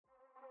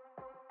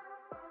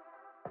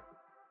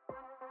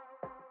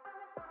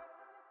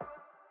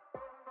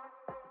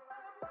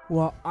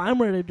Well, I'm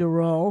ready to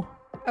roll.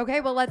 Okay,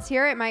 well, let's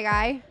hear it, my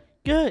guy.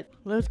 Good.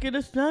 Let's get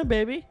this done,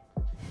 baby.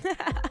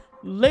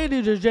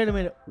 Ladies and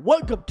gentlemen,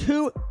 welcome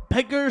to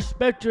Bakers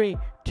Bantering.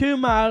 To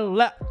my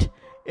left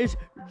is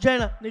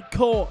Jenna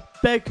Nicole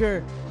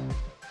Baker.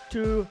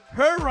 To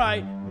her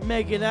right,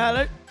 Meagan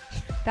Allen.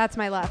 That's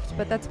my left,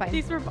 but that's fine.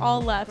 These were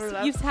all left.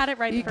 You've had it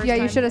right the first yeah,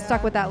 time. you should have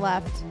stuck with that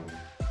left.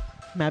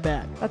 My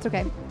bad. That's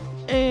okay.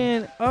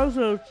 And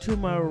also to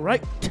my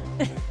right,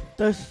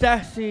 the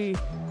sassy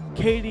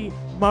Katy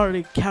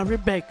Marley Carrie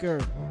Baker.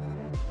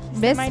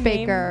 Miss my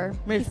Baker.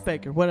 Miss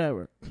Baker,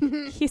 whatever.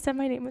 He said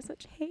my name with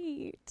such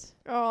hate.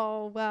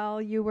 Oh, well,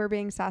 you were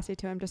being sassy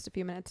to him just a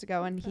few minutes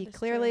ago, and he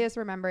clearly is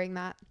remembering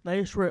that.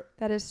 Nice rip.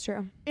 That is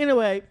true.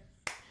 Anyway,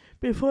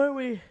 before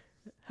we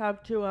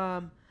have to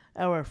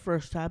our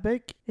first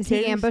topic. Is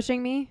he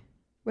ambushing me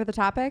with a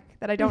topic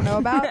that I don't know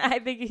about? I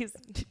think he's...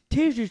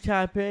 Teaser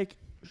topic.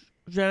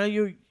 Jenna,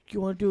 you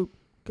want to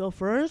go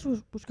first?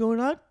 What's going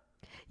on?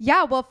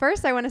 Yeah, well,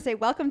 first I want to say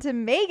welcome to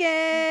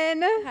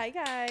Meagan. Hi,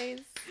 guys.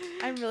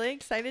 I'm really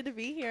excited to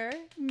be here.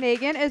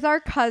 Meagan is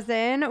our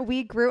cousin.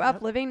 We grew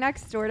up living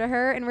next door to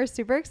her, and we're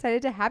super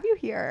excited to have you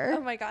here.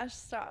 Oh, my gosh.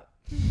 Stop.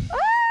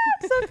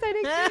 It's so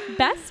exciting.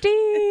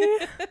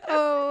 Bestie.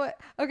 Oh,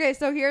 okay,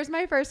 so here's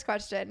my first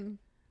question.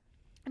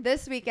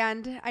 This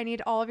weekend, I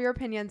need all of your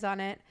opinions on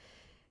it.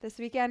 This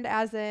weekend,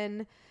 as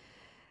in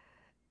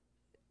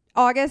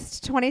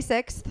August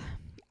 26th,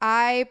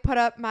 I put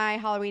up my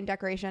Halloween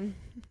decoration.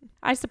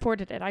 I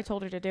supported it. I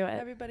told her to do it.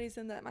 Everybody's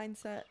in that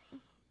mindset.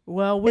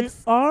 Well, we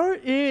are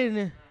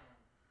in.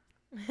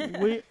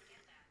 We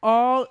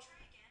all.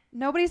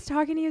 Nobody's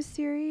talking to you,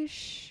 Siri.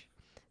 Shh.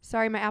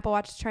 Sorry, my Apple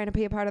Watch is trying to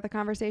be a part of the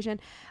conversation.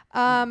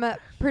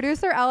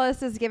 Producer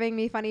Ellis is giving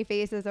me funny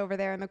faces over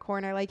there in the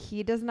corner, like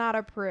he does not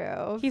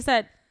approve. He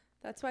said,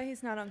 That's why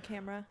he's not on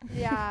camera.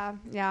 yeah.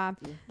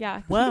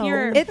 yeah.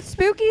 Well, It's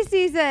spooky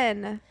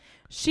season.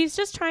 She's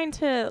just trying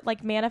to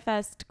like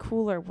manifest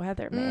cooler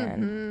weather,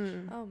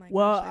 man. Mm-hmm. Oh, my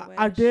well, gosh.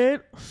 I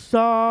did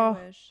saw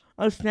I wish.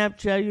 on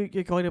Snapchat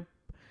you're going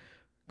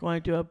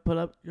to put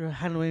up your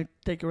Halloween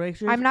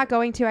decorations. I'm not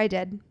going to. I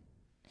did.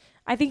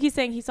 I think he's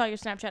saying he saw your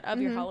Snapchat of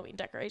your Halloween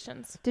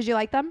decorations. Did you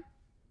like them?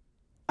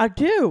 I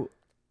do.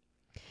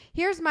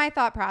 Here's my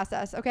thought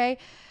process, okay?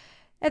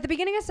 At the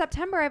beginning of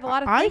September, I have a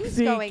lot of I things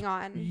think going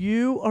on.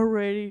 You are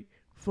ready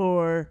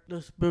for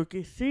the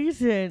spooky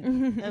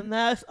season, and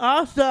that's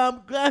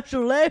awesome.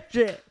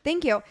 Congratulations.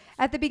 Thank you.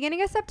 At the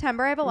beginning of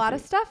September, I have a lot of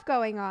stuff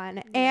going on.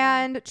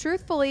 And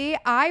truthfully,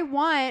 I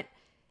want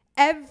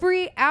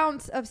every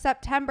ounce of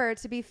September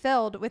to be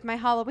filled with my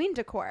Halloween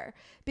decor,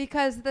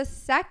 because the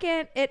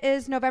second it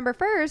is November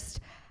 1st,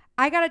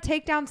 I got to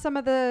take down some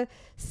of the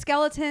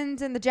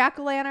skeletons and the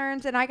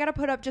jack-o'-lanterns, and I got to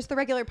put up just the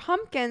regular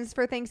pumpkins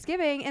for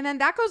Thanksgiving. And then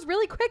that goes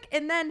really quick.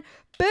 And then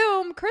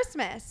boom,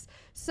 Christmas.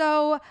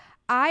 So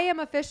I am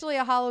officially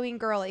a Halloween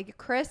girly.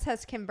 Chris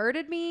has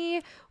converted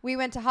me. We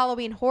went to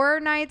Halloween Horror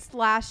Nights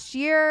last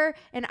year,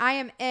 and I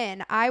am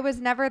in. I was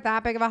never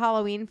that big of a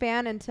Halloween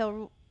fan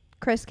until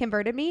Chris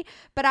converted me,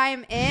 but I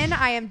am in.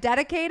 I am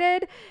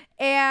dedicated,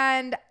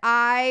 and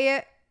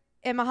I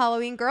am a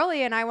Halloween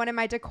girly, and I wanted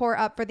my decor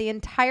up for the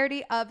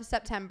entirety of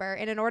September.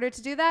 And in order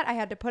to do that, I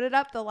had to put it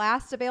up the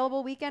last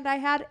available weekend I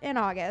had in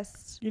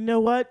August. You know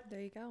what? There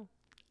you go.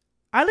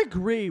 I'd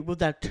agree with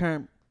that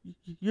term.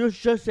 You're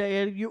just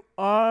saying you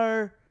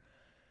are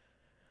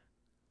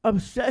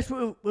obsessed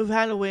with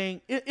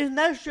Halloween. And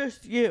that's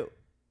just you,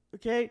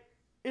 okay?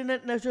 And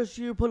that's just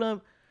you put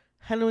on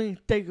Halloween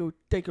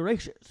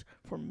decorations.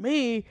 For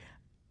me,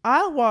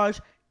 I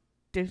watch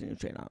Disney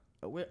Channel.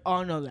 We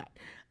all know that.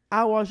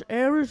 I watch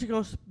every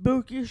single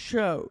spooky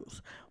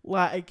shows,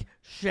 like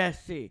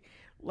Jessie,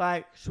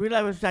 like Sweet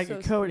Life of Zack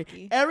and Cody.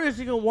 Spooky. Every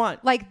single one.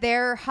 Like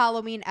their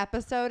Halloween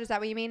episode, is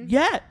that what you mean?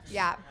 Yes.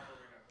 Yeah.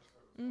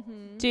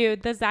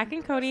 Dude, the Zach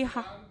and Cody.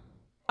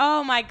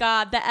 Oh my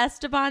God. The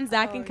Esteban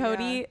Zach and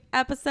Cody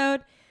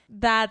episode.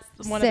 That's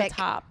one of Sick. the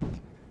top.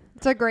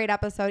 It's a great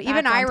episode.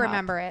 Even That's I on top.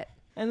 remember it.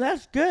 And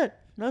that's good.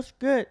 That's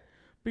good.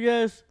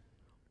 Because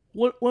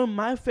one of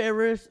my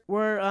favorites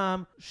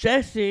were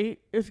Jessie.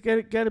 It's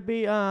gotta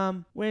be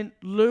when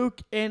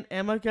Luke and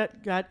Emma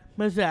got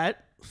possessed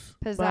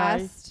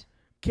by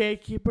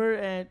Gatekeeper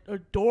and a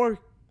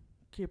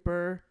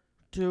doorkeeper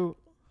to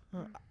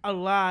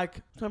unlock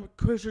some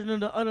Christian in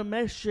the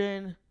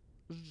automation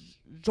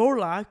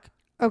Zorlok.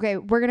 Okay,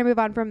 we're going to move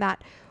on from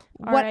that.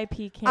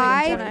 R.I.P.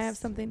 Candy. Jenna, I have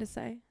something to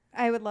say.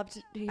 I would love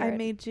to hear I it.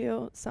 made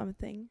you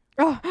something.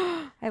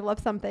 Oh, I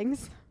love some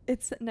things.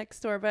 It's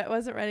next door, but it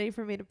wasn't ready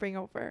for me to bring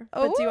over.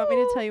 But do you want me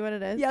to tell you what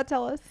it is? Yeah,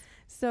 tell us.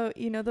 So,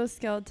 you know those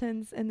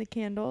skeletons and the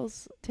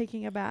candles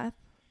taking a bath?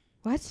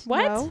 What?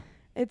 What? No.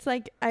 It's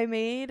like I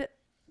made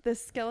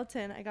this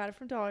skeleton. I got it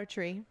from Dollar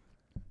Tree,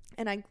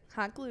 and I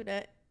hot glued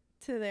it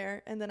to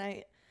there, and then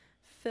I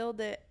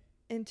filled it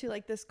into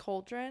like this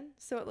cauldron,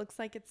 so it looks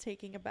like it's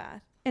taking a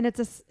bath. And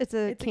it's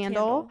a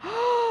candle.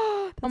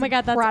 Oh my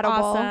God, that's incredible.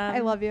 awesome. I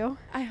love you.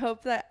 I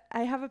hope that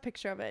I have a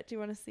picture of it. Do you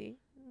want to see?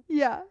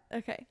 Yeah.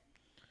 Okay.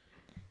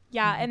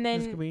 Yeah, and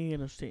This then could be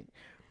interesting.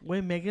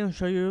 When Megan will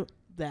show you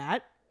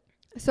that,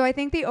 So I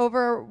think the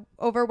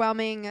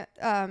overwhelming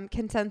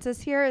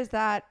consensus here is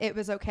that it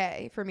was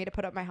okay for me to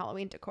put up my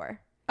Halloween decor.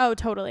 Oh,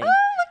 totally. Oh,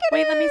 look at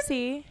Wait, it. let me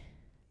see.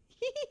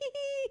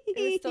 It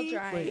was still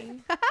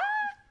drying.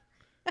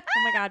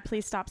 Oh my God,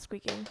 please stop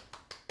squeaking.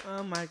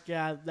 Oh my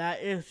God,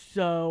 that is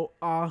so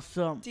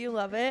awesome. Do you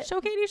love it? Show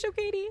Katy, show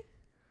Katy.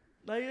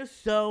 That is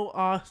so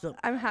awesome.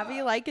 I'm happy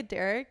you like it,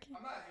 Derek. I'm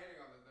not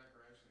hating on the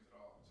decorations at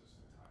all. Just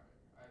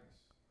the timing.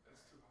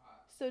 It's too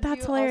hot. So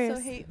That's do you hilarious.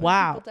 also hate when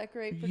Wow. people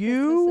decorate for Christmas in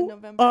You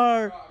November?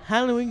 are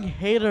Halloween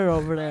hater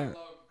over I there. love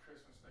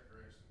Christmas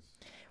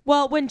decorations.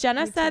 Well, when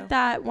Jenna Me said too.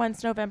 that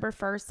once November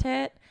 1st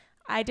hit,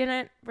 I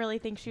didn't really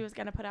think she was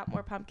going to put out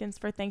more pumpkins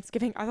for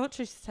Thanksgiving. I thought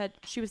she said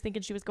she was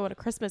thinking she was going to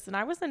Christmas, and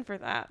I was in for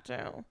that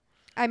too.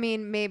 I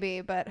mean, maybe,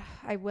 but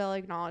I will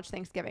acknowledge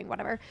Thanksgiving,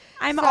 whatever.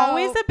 I'm So-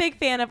 always a big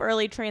fan of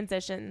early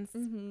transitions.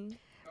 Mm-hmm.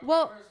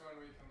 Well, November is when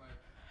we can like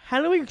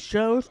Halloween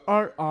shows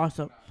are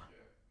awesome. not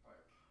get like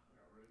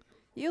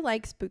ridiculed. You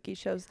like spooky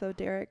shows, though,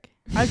 Derek.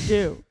 I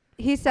do.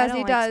 he I says don't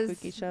he like does,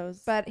 spooky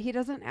shows. but he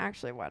doesn't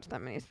actually watch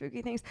that many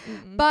spooky things.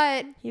 Mm-mm.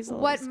 But He's a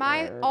what little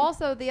my scared.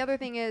 also the other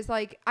thing is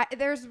like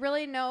there's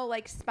really no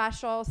like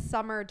special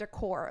summer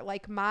decor.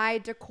 Like my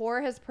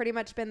decor has pretty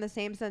much been the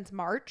same since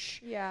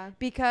March Yeah.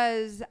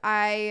 because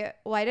I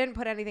didn't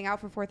put anything out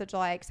for 4th of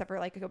July except for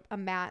like a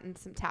mat and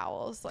some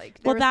towels.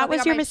 Like Well, there that nothing was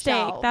on your my mistake.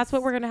 shelves. That's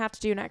what we're going to have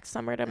to do next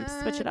summer to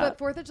switch it But up.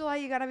 4th of July,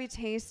 you gotta be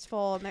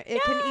tasteful, and it Yeah,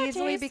 can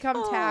easily become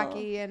tasteful.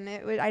 tacky. And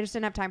I just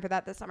didn't have time for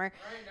that this summer.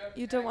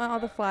 You don't want all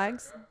the flags?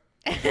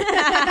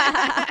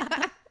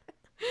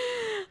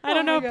 I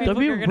don't know my if God. people Don't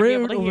be are going to be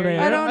able rude to over hear there. you.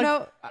 I don't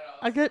know.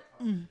 I get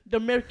the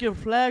American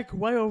flag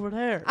right over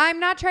there. I'm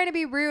not trying to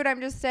be rude. I'm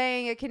just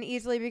saying it can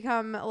easily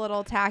become a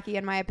little tacky,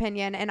 in my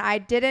opinion. And I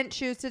didn't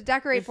choose to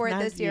decorate It's for it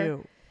not this year.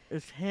 you.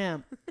 It's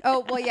him.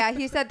 Oh, well, yeah.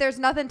 He said there's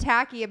nothing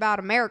tacky about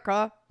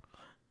America.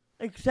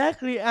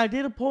 Exactly. I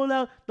didn't pull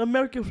out the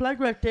American flag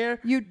right there.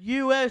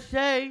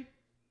 USA.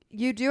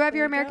 You do have There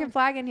your you American go.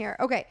 flag in here.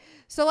 Okay,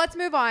 so let's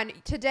move on.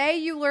 Today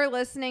you were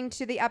listening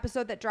to the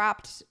episode that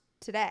dropped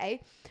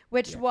today,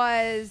 which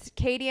was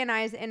Katy and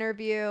I's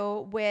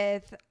interview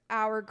with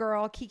our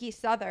girl Kiki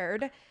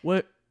Southard.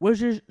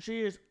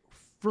 She is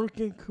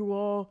freaking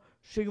cool.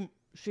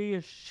 She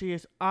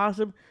is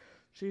awesome.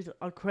 She's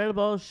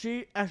incredible.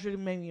 She actually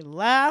made me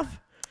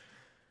laugh.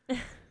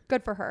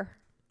 Good for her.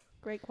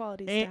 Great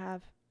qualities And- to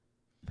have.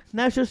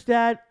 Not just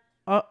that,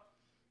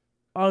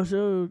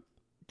 also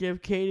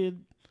give Katie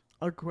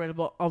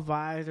incredible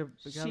advice of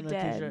becoming She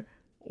a did. teacher.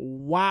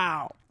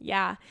 Wow.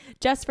 Yeah.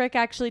 Jess Frick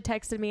actually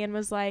texted me and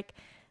was like,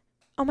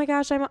 oh my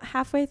gosh, I'm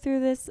halfway through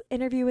this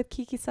interview with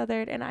Kiki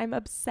Southard and I'm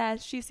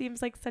obsessed. She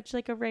seems like such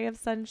like a ray of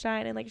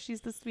sunshine and like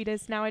she's the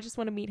sweetest. Now I just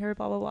want to meet her,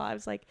 blah, blah, blah. I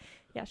was like,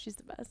 yeah, she's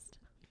the best.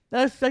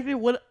 That's exactly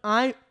what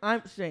I'm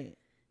saying.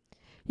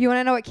 You want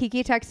to know what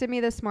Kiki texted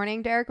me this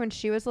morning, Derek, when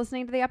she was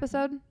listening to the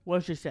episode? What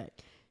did she say?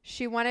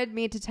 She wanted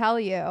me to tell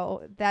you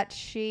that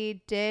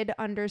she did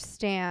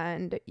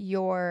understand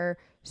your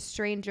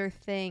Stranger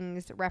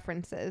Things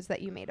references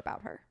that you made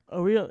about her.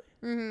 Oh, really?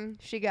 Mm-hmm.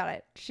 She got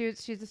it.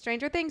 She's a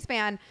Stranger Things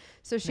fan,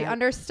 so she Nice.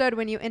 understood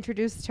when you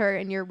introduced her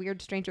in your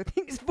weird Stranger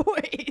Things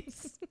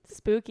voice.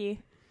 Spooky.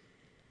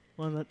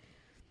 Well,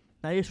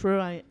 that is true.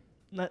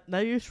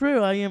 That is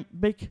true. I am a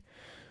big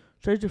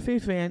Stranger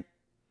Things fan.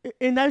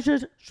 And not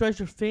just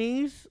Stranger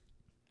Things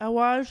I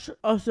watch.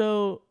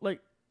 Also, like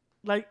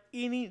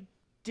any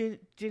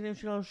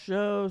dimensional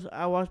shows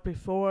I watched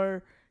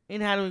before in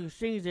Halloween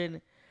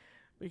season,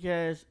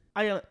 because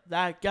I am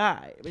that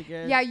guy.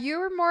 Because Yeah, you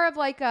were more of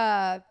like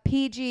a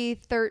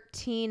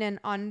PG-13 and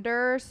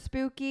under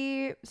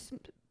spooky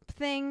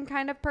thing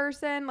kind of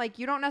person. Like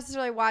you don't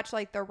necessarily watch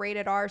like the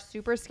rated R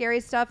super scary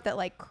stuff that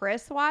like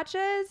Chris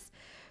watches,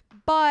 of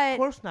but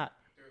course not.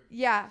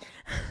 yeah. Scary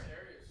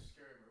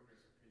movies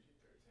are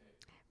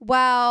PG-13.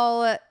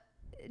 Well,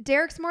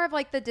 Derek's more of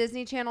like the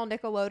Disney Channel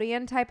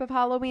Nickelodeon type of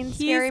Halloween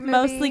scary He's movie.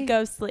 mostly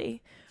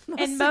ghostly.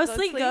 And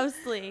mostly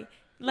ghostly.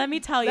 Let me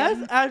tell you.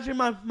 That's actually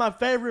my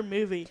favorite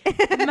movie.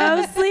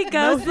 mostly ghostly.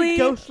 Mostly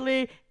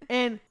ghostly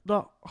and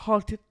The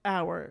Haunted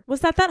Hour. Was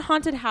that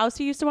haunted house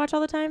you used to watch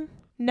all the time?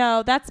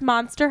 No, that's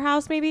Monster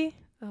House maybe.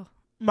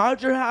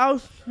 Monster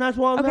House. That's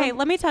one of Okay, them.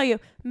 let me tell you.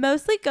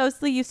 Mostly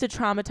Ghostly used to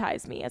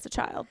traumatize me as a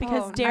child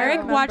because Oh, I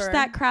Derek watched remember.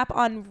 that crap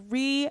on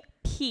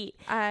repeat.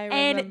 I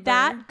remember. And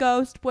that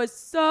ghost was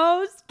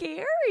so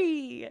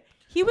scary.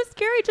 He was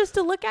scary just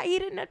to look at. He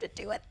didn't have to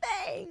do a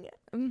thing.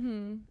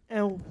 Mm-hmm.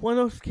 And one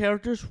of those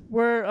characters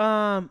were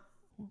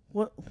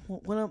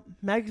one of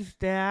Meg's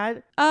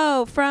dad.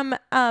 Oh, from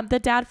the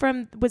dad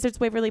from Wizards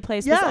Waverly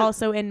Place was Yeah.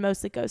 also in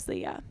Mostly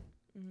Ghostly, yeah.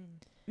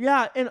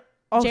 Yeah, and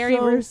also Jerry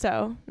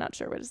Russo. Not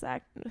sure what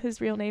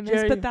his real name is,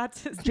 Jerry- but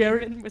that's his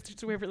Jerry name in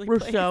Wizards Waverly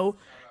Place. Russo.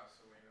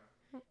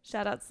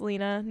 Shout out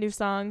Selena. New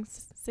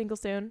songs. Single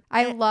soon.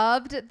 I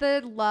loved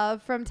the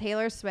love from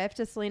Taylor Swift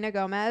to Selena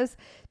Gomez.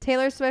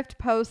 Taylor Swift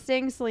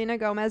posting Selena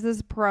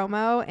Gomez's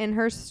promo in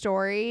her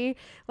story,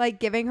 like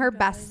giving her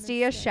God, I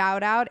bestie a missed it.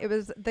 shout out. It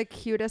was the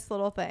cutest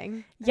little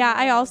thing. Yeah,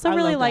 I also I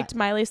really love liked that.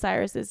 Miley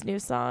Cyrus's new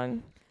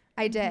song.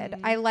 I did.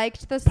 Mhm. I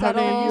liked the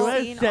Probably subtle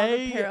USA. Seen all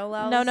the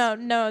parallels.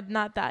 No,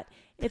 not that.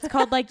 It's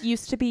called like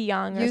Used to Be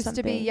Young or used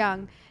something. to be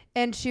young.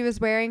 And she was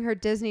wearing her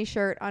Disney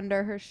shirt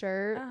under her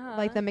shirt,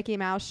 like the Mickey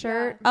Mouse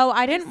shirt. Oh,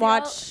 I You didn't see all-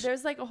 watch.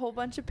 There's like a whole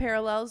bunch of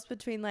parallels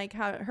between like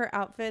how her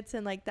outfits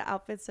and like the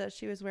outfits that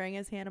she was wearing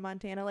as Hannah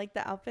Montana. Like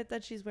the outfit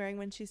that she's wearing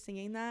when she's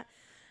singing that.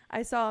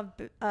 I saw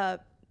a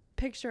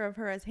picture of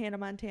her as Hannah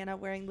Montana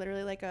wearing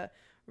literally like a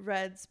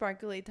red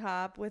sparkly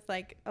top with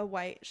like a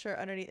white shirt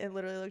underneath. It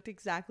literally looked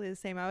exactly the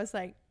same. I was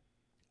like,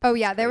 Oh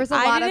yeah, there was a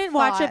lot I of didn't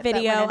watch a thought that went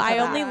video. into I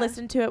that. only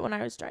listened to it when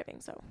I was driving,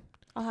 so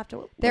I'll have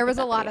to. There look was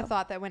at a that lot video. of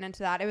thought that went into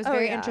that. It was Oh,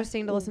 very yeah.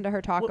 interesting to listen to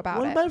her talk about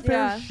One it. of my favorite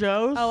Yeah.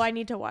 shows Oh, I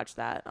need to watch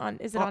that.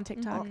 Is it on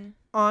TikTok? mhm.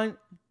 on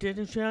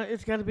Disney Channel,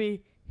 it's got to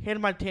be Hannah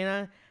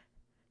Montana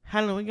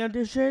Halloween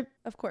Edition.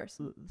 Of course.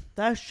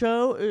 That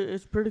show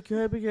is pretty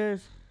good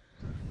because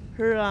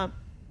her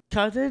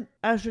cousin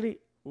actually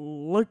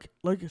look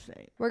the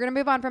same. We're going to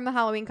move on from the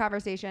Halloween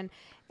conversation.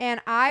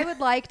 And I would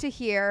like to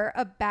hear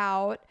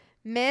about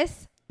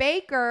Miss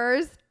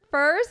Baker's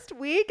first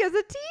week as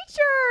a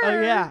teacher.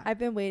 Oh yeah. I've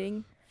been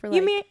waiting for You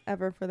like mean-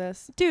 ever for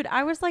this. Dude,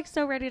 I was like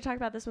so ready to talk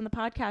about this when the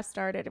podcast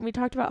started, and we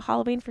talked about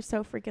Halloween for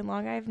so freaking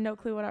long. I have no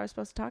clue what I was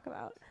supposed to talk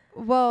about.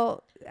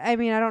 Well, I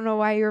mean, I don't know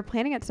why you were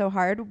planning it so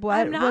hard. What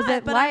I'm not, was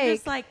it but like? I'm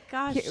just like,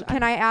 gosh.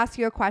 Can I ask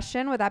you a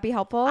question? Would that be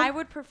helpful? I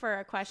would prefer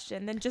a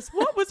question than just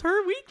what was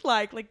her week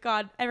like? Like,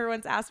 God,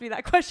 everyone's asked me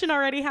that question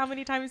already. How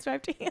many times do I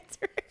have to answer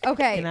it?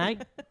 Okay.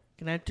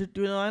 Can I do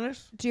the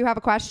honors? Do you have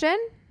a question?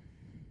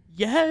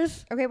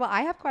 Yes. Okay, well,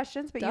 I have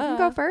questions, but you can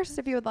go first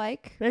if you would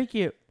like. Thank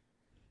you,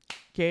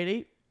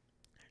 Katie.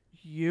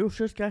 You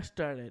just got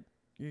started.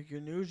 Your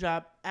new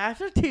job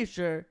as a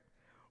teacher.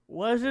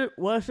 Was it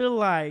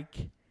like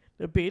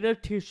to be the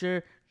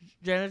teacher?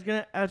 Jenna's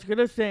gonna ask you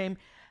the same.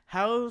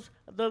 How's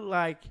the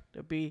like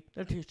to be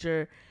the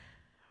teacher?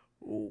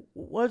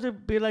 What's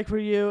it be like for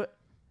you?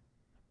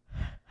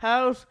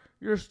 How's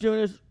your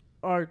students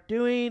are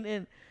doing?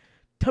 And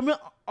tell me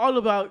all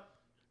about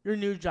your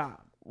new job.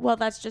 Well,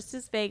 that's just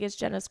as vague as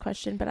Jenna's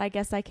question, but I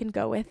guess I can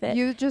go with it.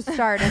 You just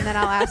start, and then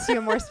I'll ask you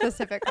a more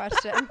specific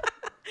question.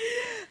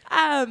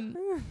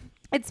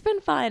 It's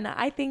been fun.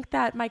 I think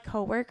that my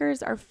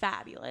coworkers are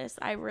fabulous.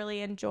 I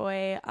really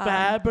enjoy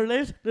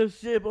Fabulous. The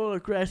symbol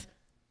of crest.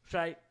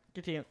 Sorry,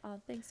 continue.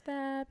 all things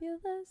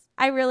fabulous.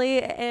 I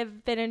really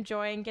have been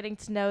enjoying getting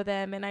to know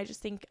them, and I just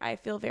think I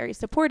feel very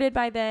supported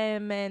by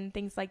them and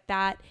things like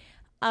that.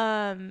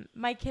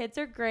 My kids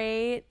are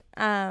great.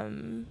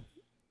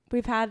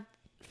 We've had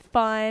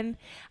fun.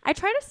 I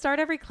try to start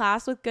every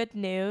class with good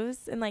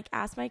news and like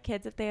ask my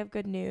kids if they have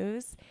good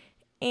news.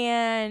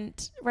 And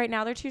right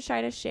now they're too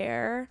shy to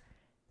share.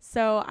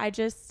 So I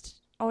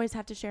just always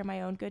have to share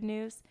my own good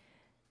news.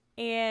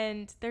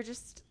 And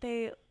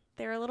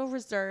they're a little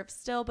reserved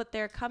still, but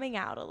they're coming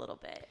out a little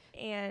bit.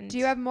 And Do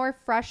you have more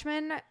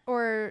freshmen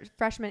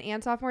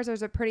and sophomores, or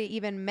is it pretty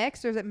even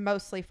mixed, or is it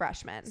mostly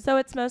freshmen? So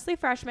it's mostly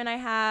freshmen. I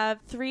have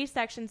 3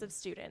 sections of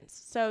students.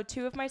 So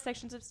 2 of my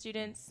sections of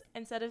students,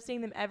 instead of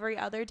seeing them every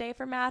other day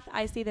for math,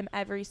 I see them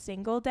every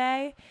single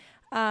day.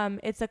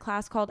 It's a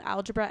class called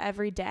Algebra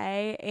Every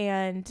Day,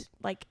 and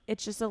like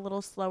it's just a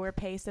little slower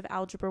pace of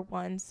Algebra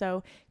 1.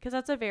 So because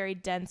that's a very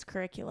dense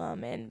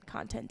curriculum and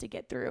content to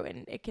get through,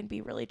 and it can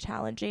be really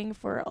challenging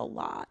for a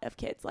lot of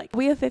kids. Like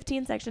we have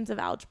 15 sections of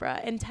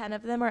algebra, and 10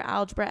 of them are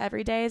Algebra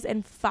Every Days,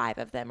 and 5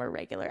 of them are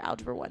regular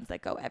Algebra 1s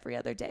that go every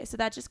other day. So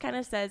that just kind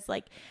of says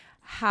like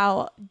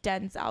how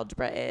dense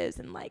algebra is,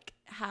 and like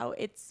how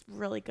it's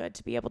really good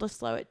to be able to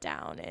slow it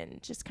down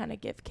and just kind of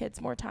give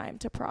kids more time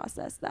to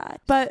process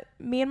that. But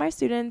me and my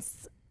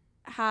students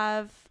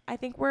I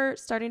think we're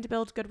starting to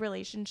build good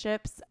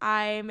relationships.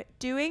 I'm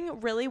doing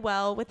really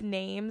well with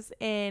names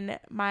in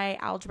my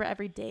Algebra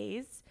Every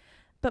Days,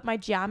 but my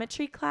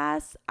geometry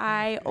class,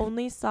 I've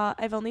only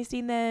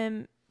seen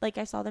them, like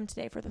I saw them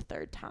today for the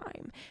 3rd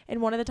time.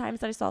 And one of the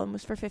times that I saw them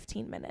was for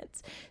 15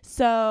 minutes.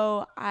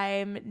 So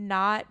I'm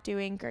not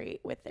doing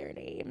great with their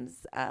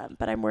names,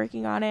 but I'm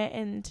working on it.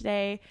 And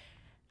today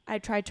I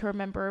tried to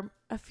remember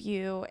a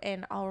few,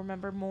 and I'll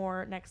remember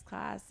more next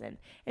class. And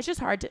it's just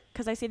hard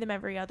because I see them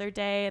every other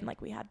day, and like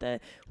we had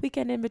the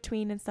weekend in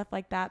between and stuff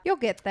like that. You'll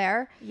get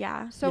there.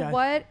 Yeah. So Yeah.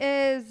 what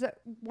is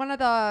one of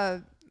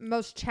the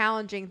most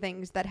challenging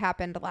things that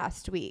happened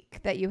last week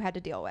that you had to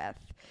deal with?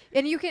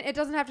 And it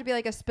doesn't have to be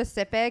like a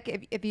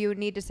specific, if you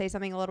need to say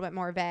something a little bit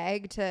more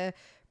vague to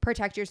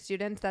protect your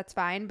students, that's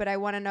fine. But I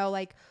want to know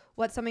like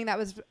what's something that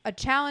was a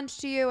challenge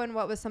to you, and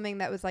what was something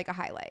that was like a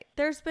highlight.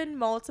 There's been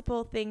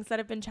multiple things that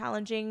have been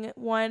challenging,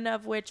 one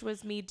of which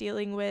was me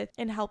dealing with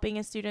and helping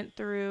a student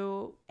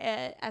through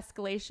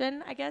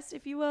escalation, I guess,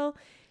 if you will.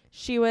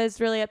 She was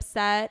really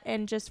upset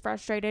and just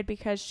frustrated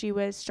because she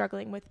was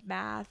struggling with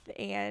math.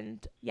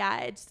 And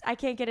yeah, I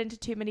can't get into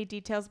too many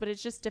details, but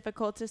it's just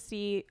difficult to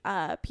see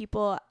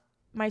people,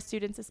 my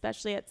students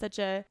especially, at such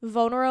a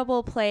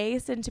vulnerable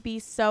place and to be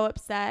so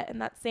upset. And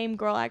that same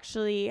girl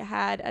actually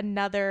had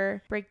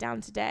another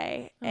breakdown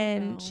today,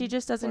 and she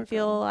just doesn't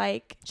feel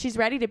like she's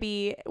ready to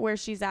be where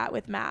she's at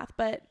with math,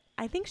 but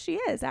I think she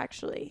is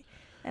actually.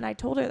 And I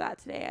told her that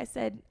today. I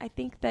said, I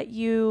think that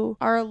you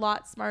are a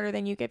lot smarter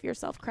than you give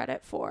yourself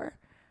credit for.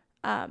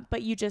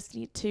 But you just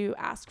need to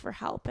ask for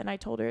help. And I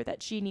told her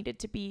that she needed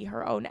to be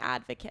her own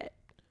advocate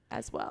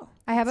as well.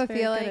 I have That's a very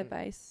feeling. good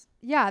advice.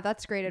 Yeah,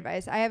 that's great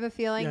advice. I have a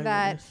feeling Yeah,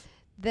 that yes.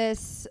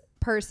 this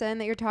person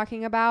that you're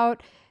talking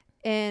about,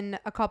 in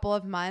a couple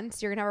of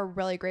months, you're going to have a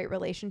really great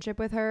relationship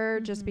with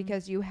her just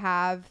because you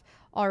have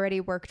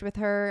already worked with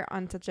her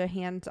on such a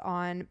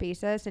hands-on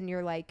basis, and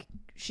you're like,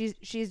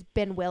 she's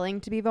been willing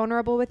to be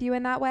vulnerable with you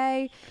in that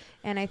way.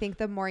 And I think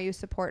the more you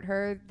support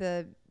her,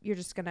 you're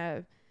just going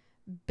to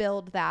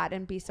build that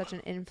and be such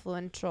an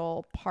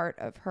influential part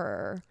of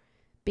her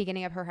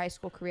beginning of her high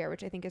school career,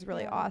 which I think is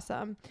really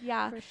awesome.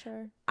 Yeah. For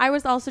sure. I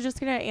was also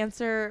just going to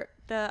answer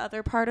the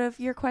other part of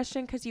your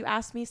question because you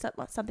asked me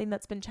something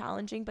that's been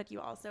challenging, but you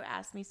also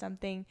asked me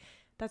something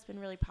that's been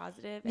really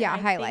positive. Yeah,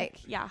 And highlight.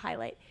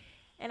 Highlight.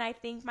 And I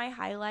think my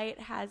highlight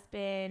has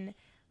been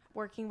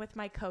working with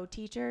my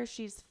co-teacher.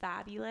 She's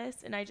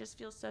fabulous, and I just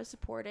feel so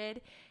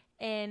supported.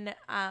 And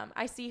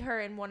I see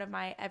her in one of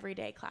my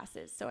everyday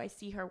classes, so I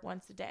see her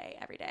once a day,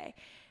 every day.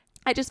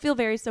 I just feel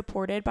very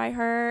supported by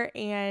her,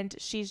 and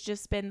she's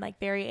just been like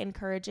very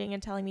encouraging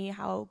and telling me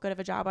how good of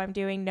a job I'm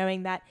doing,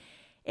 knowing that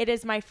it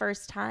is my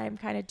first time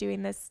kind of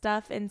doing this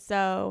stuff. And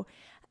so,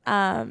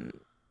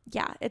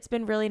 yeah, it's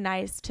been really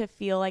nice to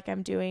feel like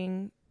I'm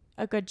doing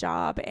a good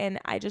job. And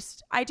I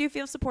do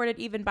feel supported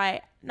even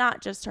by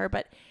not just her,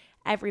 but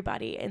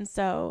everybody. And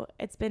so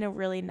it's been a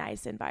really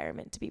nice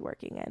environment to be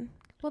working in.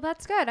 Well,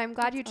 that's good. I'm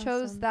glad you That's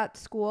chose awesome. that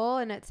school,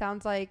 and it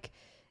sounds like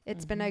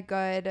it's been a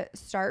good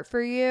start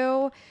for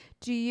you.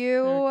 Do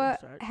you Very good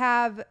start.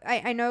 have,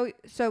 I know,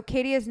 so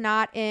Katy is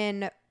not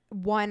in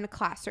one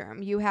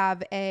classroom. You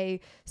have a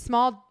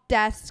small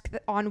desk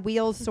on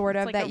wheels, sort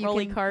of, It's like that a you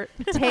rolly can cart.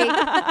 take,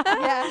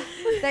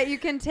 that you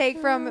can take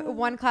from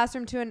one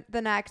classroom to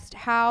the next.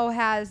 How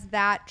has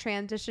that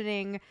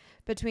transitioning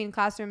between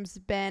classrooms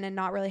been, and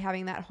not really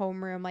having that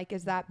homeroom? Like,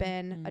 has that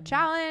been a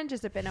challenge?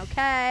 Has it been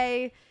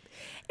okay?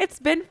 It's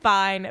been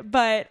fine,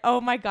 but oh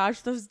my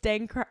gosh, those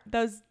dang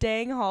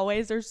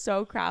hallways are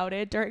so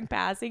crowded during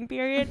passing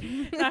period.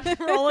 And I'm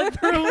rolling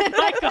through with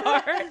my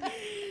car.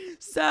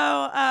 So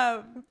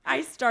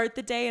I start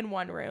the day in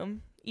one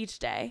room each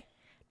day,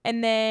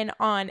 and then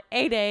on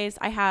A days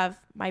I have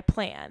my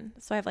plan,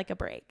 so I have like a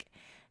break,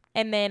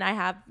 and then I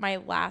have my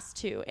last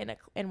two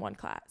in one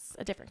class,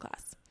 a different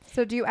class.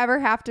 So do you ever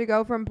have to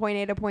go from point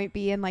A to point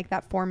B in like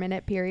that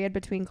 4-minute period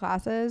between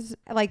classes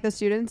like the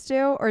students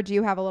do? Or do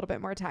you have a little bit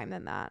more time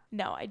than that?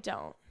 No, I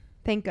don't.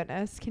 Thank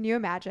goodness. Can you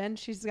imagine?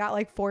 She's got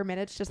like 4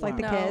 minutes just like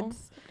the No.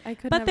 kids. I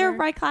could But never.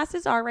 my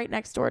classes are right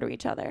next door to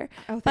each other.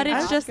 Oh, But thank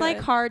it's God. just Good. like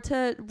hard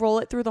to roll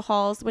it through the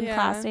halls when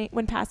Yeah.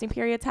 when passing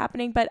period's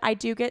happening. But I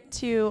do get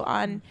to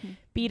on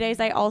B days.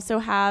 I also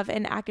have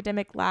an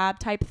academic lab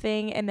type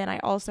thing, and then I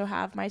also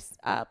have my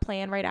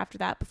plan right after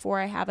that before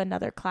I have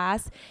another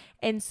class,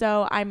 and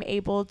so I'm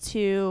able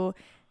to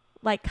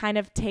like kind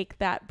of take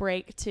that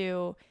break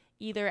to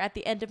either at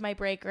the end of my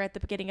break or at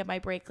the beginning of my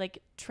break,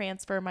 like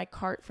transfer my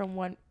cart from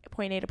one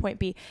point A to point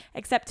B.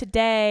 Except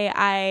today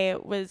I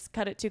was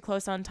cut it too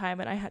close on time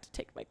and I had to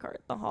take my cart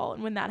in the hall.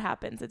 And when that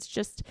happens, it's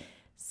just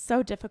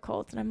so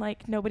difficult. And I'm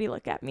like, nobody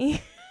look at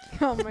me.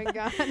 Oh my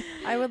God.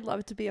 I would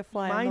love to be a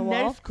fly My on the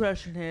wall. next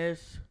question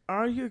is,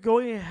 are you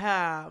going to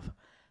have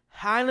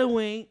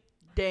Halloween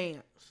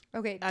dance?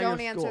 Okay, At don't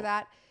your answer school.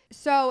 that.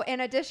 So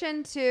in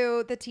addition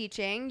to the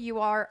teaching, you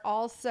are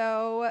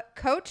also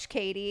Coach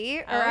Katy.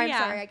 Or Oh, I'm yeah.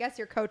 sorry, I guess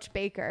you're Coach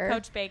Baker.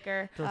 Coach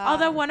Baker. Coach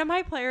Although Baker. one of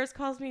my players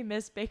calls me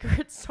Miss Baker.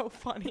 It's so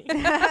funny.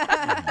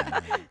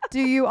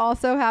 Do you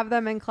also have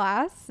them in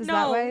class? Is that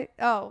No. way?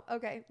 Oh,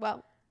 okay.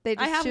 Well, they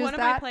just I have choose one of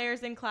that. my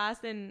players in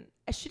class, and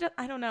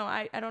I don't know.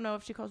 I don't know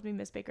if she calls me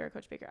Miss Baker or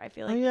Coach Baker. I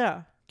feel Oh, like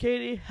yeah.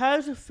 Katy, how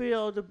does it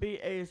feel to be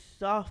a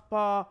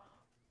softball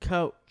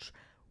coach?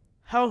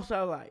 How's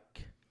that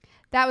like?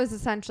 That was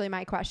essentially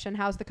my question.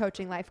 How's the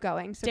coaching life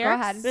going? So Derek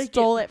go ahead.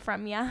 stole it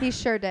from you. He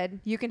sure did.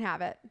 You can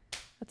have it.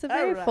 That's a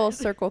very Alright. full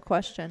circle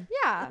question.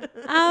 Yeah.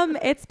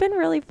 It's been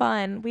really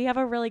fun. We have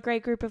a really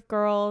great group of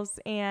girls,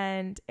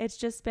 and it's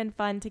just been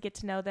fun to get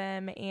to know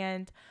them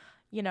and,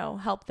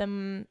 help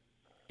them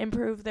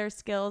improve their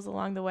skills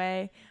along the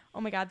way.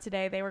 Oh my God,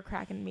 today they were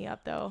cracking me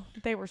up though.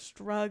 They were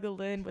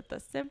struggling with the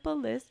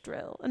simplest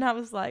drill. And I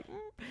was like,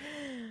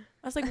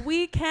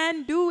 we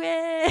can do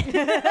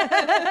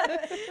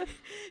it.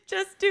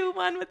 Just do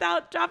one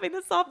without dropping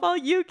the softball.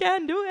 You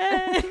can do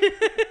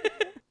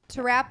it.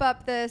 To wrap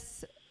up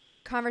this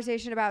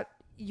conversation about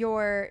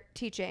your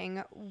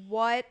teaching,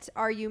 what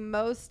are you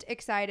most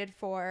excited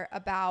for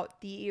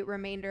about the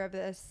remainder of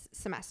this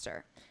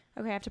semester?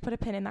 Okay, I have to put a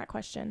pin in that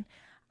question.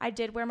 I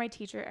did wear my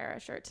teacher era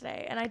shirt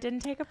today, and I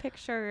didn't take a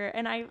picture,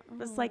 and I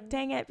was like,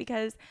 dang it,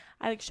 because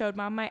I showed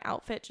mom my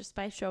outfit just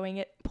by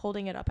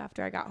holding it up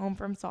after I got home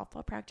from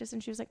softball practice,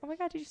 and she was like, oh my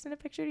God, did you send a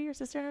picture to your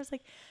sister? And I was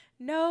like,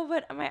 no,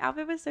 but my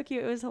outfit was so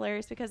cute. It was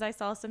hilarious because I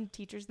saw some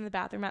teachers in the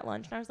bathroom at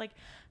lunch, and I was like,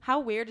 how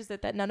weird is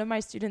it that none of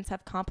my students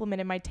have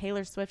complimented my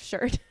Taylor Swift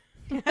shirt?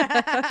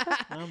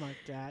 Oh my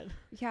God.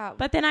 Yeah.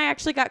 But then I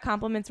actually got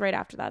compliments right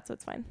after that, so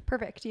it's fine.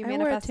 Perfect. You I wore a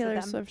manifested Taylor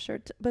them. Swift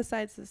shirt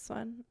besides this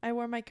one. I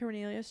wore my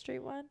Cornelia Street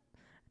one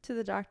to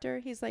the doctor.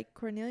 He's like,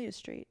 Cornelia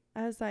Street.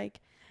 I was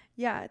like,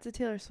 yeah, it's a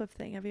Taylor Swift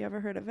thing. Have you ever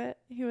heard of it?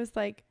 He was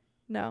like,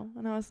 no.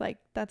 And I was like,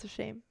 that's a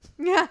shame.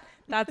 Yeah.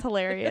 That's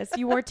hilarious.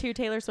 You wore 2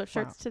 Taylor Swift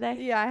shirts Wow. today?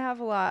 Yeah, I have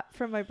a lot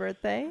from my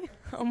birthday.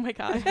 Oh my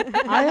God.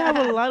 I have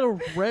a lot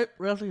of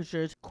wrestling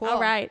shirts. Cool.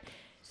 All right.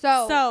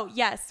 So, So,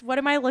 yes, what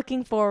am I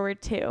looking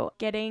forward to?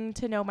 Getting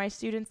to know my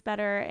students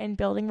better and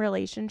building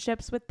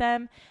relationships with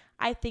them.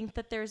 I think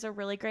that there's a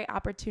really great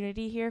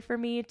opportunity here for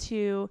me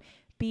to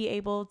be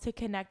able to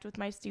connect with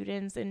my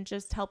students and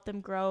just help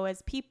them grow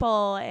as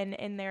people and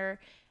in their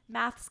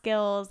math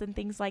skills and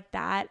things like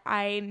that.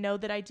 I know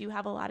that I do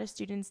have a lot of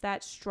students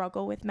that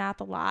struggle with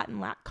math a lot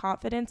and lack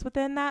confidence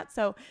within that.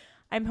 So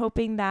I'm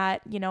hoping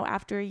that, you know,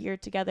 after a year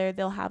together,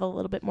 they'll have a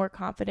little bit more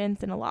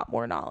confidence and a lot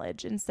more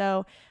knowledge. And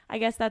so I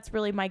guess that's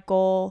really my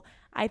goal.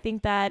 I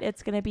think that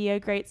it's going to be a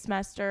great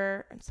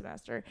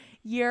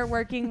year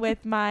working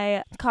with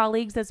my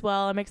colleagues as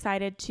well. I'm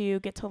excited to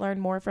get to learn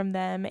more from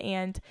them,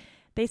 and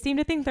they seem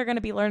to think they're going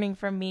to be learning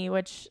from me,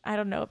 which I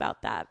don't know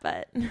about that,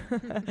 but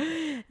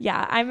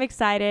yeah, I'm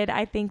excited.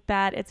 I think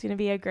that it's going to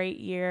be a great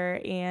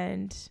year,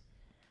 and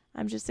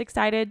I'm just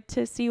excited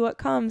to see what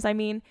comes. I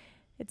mean,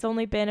 it's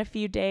only been a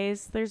few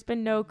days. There's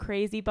been no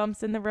crazy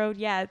bumps in the road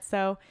yet,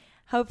 so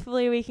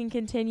hopefully we can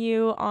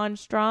continue on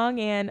strong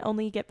and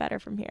only get better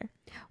from here.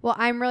 well,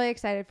 I'm really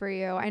excited for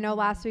you. I know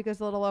last week was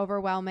a little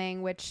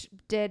overwhelming, which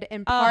did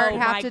in part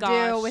have to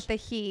do with the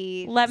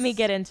heat. Let me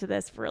get into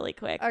this really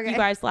quick. Okay. You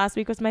guys, last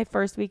week was my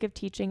first week of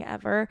teaching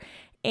ever,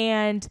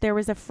 and there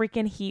was a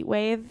freaking heat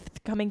wave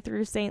coming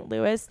through St.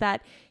 Louis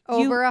that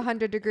Over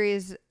 100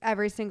 degrees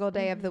every single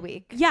day of the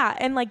week. Yeah,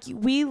 and like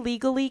we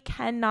legally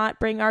cannot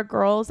bring our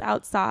girls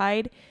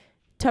outside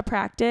to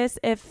practice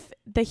if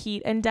the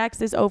heat index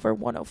is over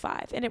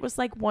 105, and it was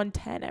like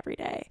 110 every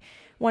day,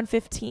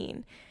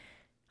 115.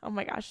 Oh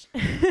my gosh.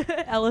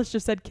 Ellis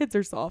just said kids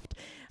are soft.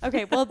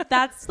 Okay, well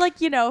that's like,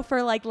 you know,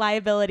 for like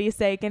liability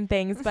sake and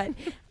things, but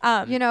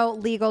You know,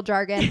 legal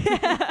jargon.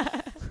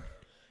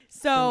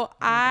 so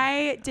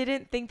I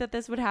didn't think that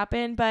this would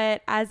happen,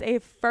 but as a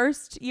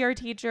first year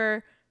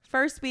teacher,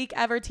 first week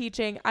ever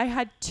teaching, I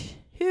had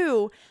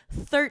 2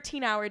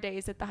 13-hour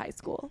days at the high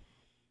school.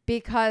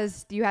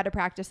 Because you had to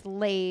practice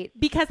late.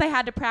 Because I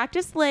had to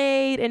practice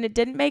late, and it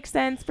didn't make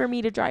sense for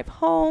me to drive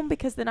home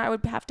because then I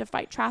would have to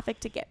fight traffic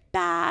to get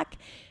back,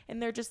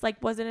 and there just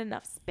like wasn't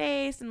enough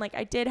space, and like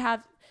I did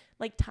have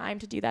like time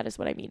to do that is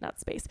what I mean, not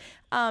space.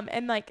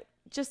 And like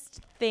just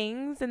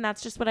things, and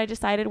that's just what I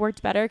decided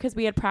worked better because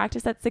we had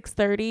practice at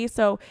 6:30,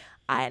 so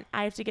I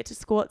have to get to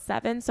school at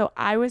 7, so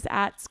I was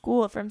at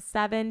school from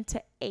 7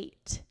 to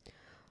 8,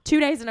 2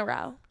 days in a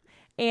row,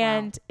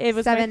 and it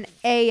was 7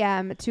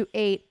 a.m. to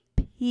 8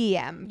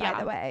 p.m. by Yeah.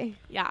 the way.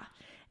 Yeah.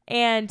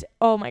 And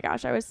oh my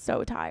gosh, I was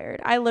so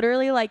tired. I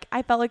literally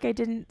I felt like I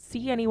didn't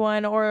see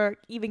anyone or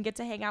even get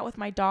to hang out with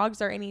my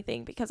dogs or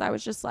anything because I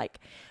was just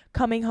like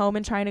coming home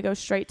and trying to go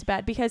straight to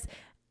bed because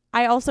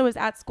I also was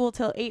at school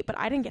till 8, but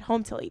I didn't get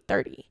home till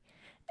 8:30.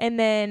 And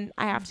then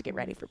I have to get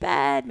ready for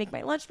bed, make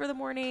my lunch for the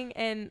morning.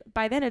 And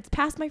by then it's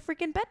past my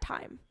freaking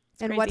bedtime.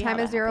 It's And what crazy how time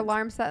is that your happens.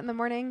 alarm set in the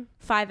morning?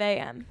 5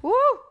 a.m. Woo!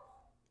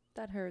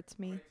 That hurts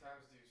How me. many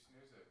times do you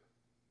snooze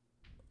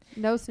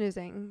it? No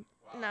snoozing.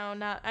 No,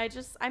 not.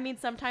 I mean,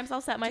 sometimes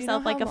I'll set you know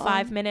myself like how a long-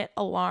 5-minute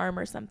alarm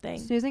or something.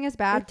 Snoozing is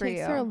bad It for takes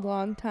you. her a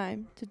long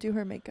time to do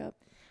her makeup.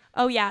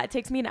 Oh, yeah. It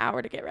takes me an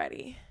hour to get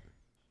ready.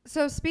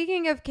 So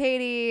speaking of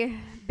Katy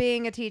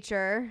being a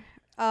teacher,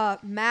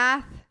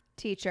 math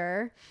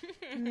teacher,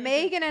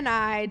 Meagan and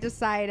I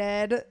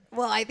decided,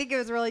 well, I think it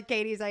was really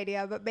Katy's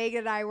idea, but Meagan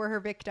and I were her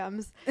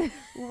victims.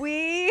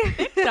 We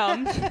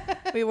Dumb.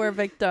 We were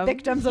victims.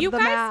 victims of You the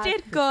guys math.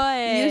 did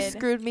good. You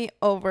screwed me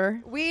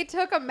over. We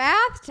took a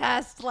math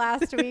test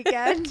last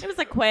weekend. It was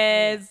a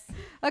quiz.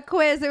 A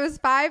quiz. It was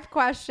 5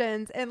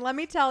 questions. And let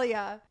me tell you,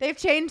 they've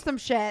changed some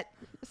shit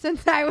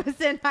since I was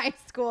in high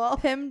school.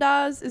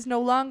 PIMDAS is no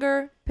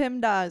longer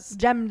PIMDAS.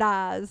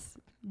 GEMDAS.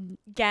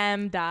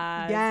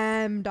 GAMDAS.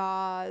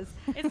 GEMDAS.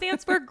 It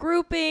stands for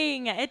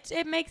grouping.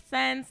 It makes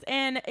sense.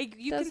 And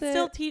you Does can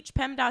still it? teach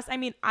PEMDAS. I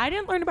mean, I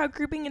didn't learn about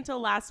grouping until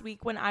last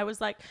week when I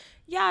was like,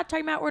 yeah,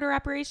 talking about order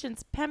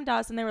operations,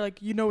 PEMDAS. And they were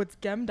like, you know, it's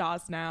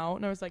GEMDAS now.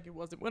 And I was like, it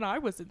wasn't when I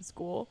was in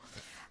school.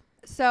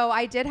 So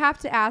I did have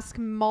to ask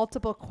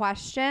multiple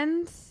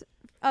questions.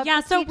 Of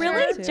Yeah, the so teacher.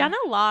 really, too. Jenna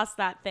lost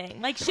that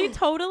thing. Like, she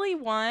totally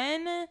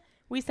won,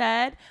 we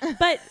said.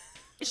 But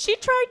she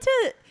tried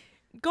to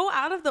go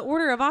out of the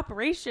order of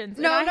operations.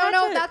 and No. I had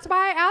to- That's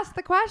why I asked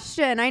the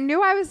question. I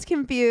knew I was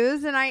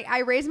confused, and I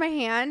raised my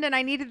hand, and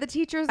I needed the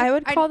teacher's. I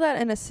would call that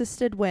an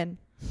assisted win.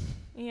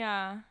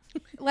 Yeah.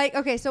 like,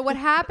 okay, so what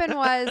happened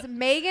was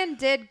Meagan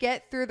did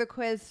get through the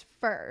quiz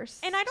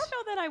first. And I don't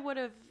know that I would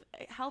have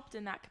helped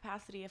in that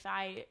capacity if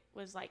I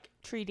was like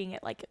treating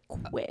it like a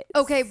quiz.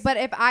 Okay, but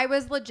if I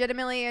was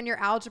legitimately in your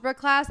algebra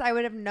class, I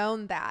would have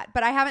known that.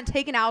 But I haven't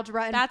taken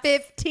algebra in That's-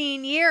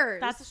 15 years.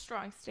 That's a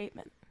strong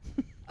statement.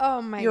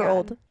 Oh my You're God.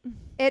 old.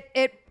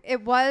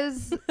 It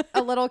was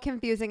a little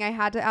confusing. I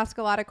had to ask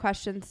a lot of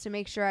questions to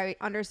make sure I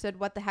understood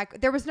what the heck.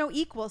 There was no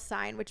equal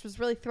sign, which was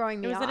really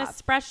throwing me It was off. an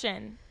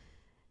expression.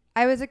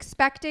 I was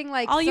expecting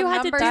like All some you had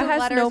to numbers do and That has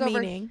letters no over.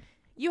 meaning.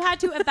 You had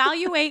to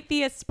evaluate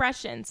the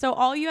expression. So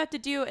all you have to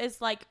do is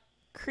like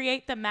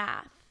create the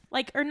math.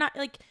 Like, or not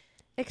like.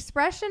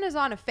 Expression is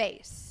on a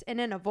face and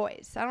in a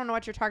voice. I don't know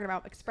what you're talking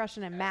about.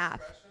 Expression and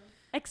math.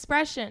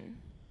 Expression.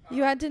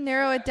 You had to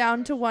narrow it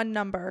down to one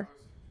number.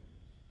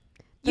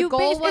 The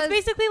goal was it's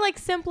basically like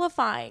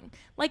simplifying.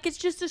 Like it's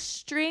just a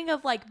string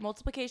of like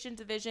multiplication,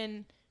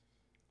 division,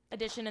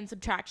 addition, and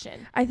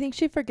subtraction. I think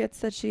she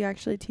forgets that she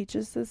actually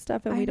teaches this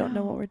stuff and I we don't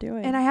know know. what we're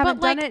doing. and I haven't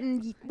But, done like, it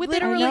in with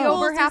literally equals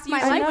over is half my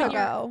usually life when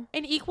you're- ago.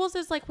 And equals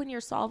is like when you're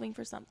solving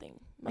for something.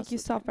 like most you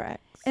of the solve time. for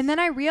X. And then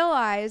I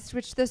realized,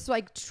 which this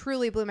like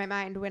truly blew my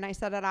mind when I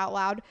said it out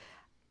loud.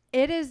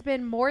 It has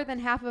been more than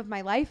half of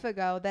my life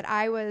ago that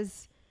I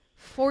was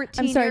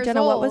 14 I'm sorry, years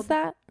Jenna, old. what was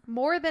that?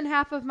 More than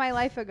half of my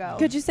life ago.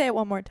 Could you say it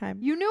one more time?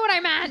 You knew what I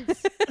meant.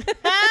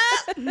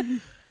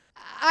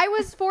 I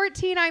was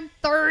 14. I'm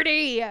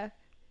 30.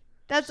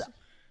 That's a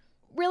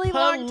really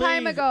long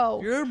time Please, ago.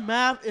 Your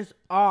math is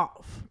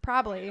off.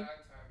 Probably. 9 times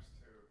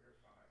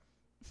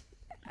 2,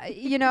 you're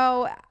fine. You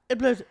know, And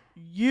plus,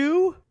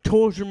 you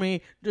torture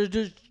me to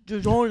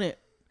join it.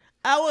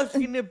 I was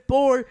getting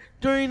bored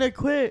during the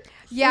quiz.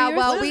 yeah, you're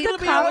well, supposed we to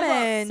be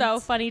comment. So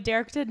funny.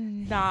 Derek did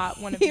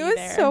not want to be He was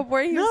there. so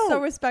bored. He was No.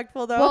 so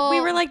respectful though. Well, we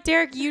were like,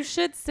 Derek, you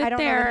should sit I don't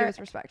know there. that he was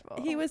respectful.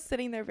 he was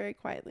sitting there very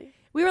quietly.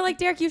 We were like,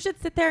 Derek, you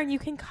should sit there and you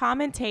can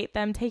commentate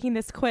them taking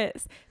this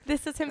quiz.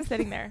 This is him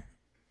sitting there.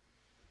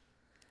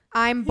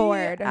 I'm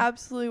bored. He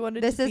absolutely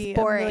wanted This to is be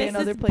boring. a million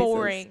This other is places.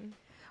 boring.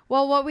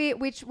 Well, what we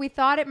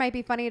thought it might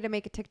be funny to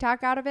make a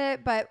TikTok out of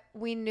it, but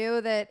we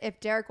knew that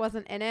if Derek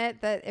wasn't in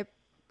it, that it,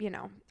 you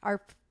know,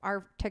 our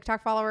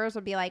TikTok followers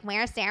would be like,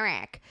 "Where's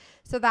Derek?"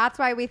 So that's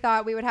why we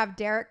thought we would have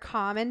Derek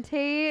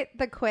commentate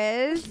the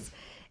quiz,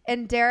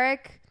 and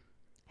Derek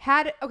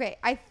had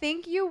I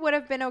think you would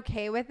have been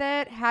okay with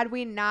it had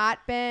we not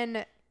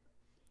been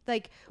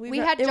like we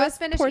had it was just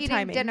finished poor eating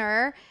timing.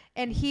 dinner.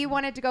 And he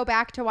wanted to go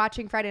back to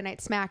watching Friday Night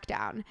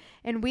SmackDown.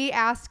 And we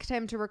asked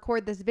him to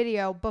record this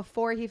video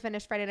before he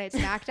finished Friday Night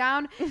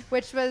SmackDown,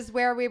 which was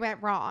where we went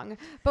wrong.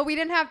 But we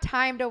didn't have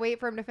time to wait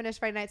for him to finish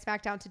Friday Night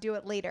SmackDown to do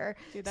it later.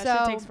 Dude, that So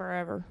shit takes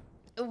forever.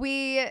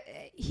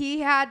 he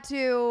had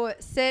to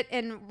sit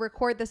and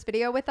record this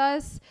video with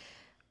us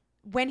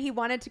when he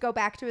wanted to go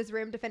back to his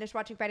room to finish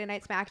watching Friday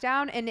Night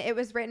SmackDown. And it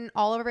was written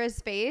all over his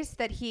face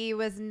that he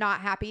was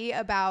not happy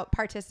about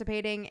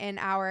participating in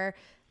our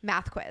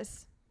math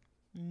quiz.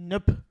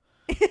 Nope.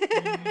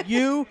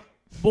 You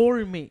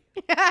bore me.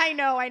 I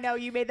know.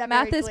 You made that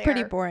Math very is clear.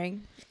 pretty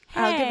boring.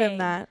 I'll give Hey. him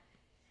that.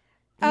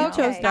 Okay. You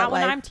chose that Not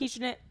when life. I'm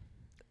teaching it.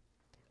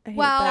 I hate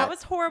Well, That that.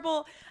 was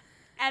horrible.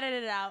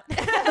 Edit it out.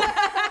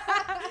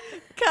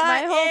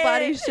 My whole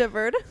body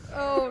shivered.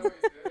 Oh,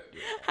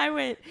 I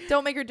went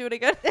Don't make her do it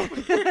again.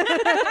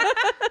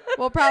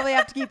 we'll probably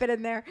have to keep it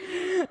in there.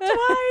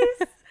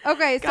 twice.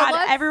 Okay, so God,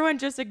 let's, everyone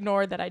just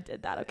ignore that I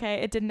did that, okay?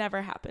 It did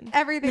never happen.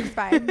 everything's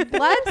fine.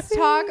 Let's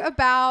talk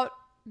about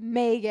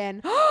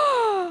Megan.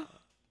 Dun,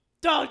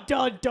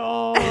 dun,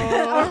 dun.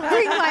 A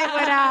ring light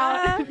went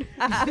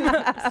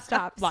out.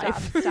 Stop.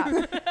 Life.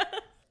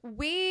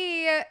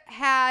 We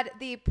had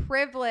the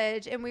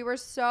privilege and we were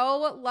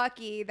so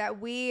lucky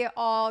that we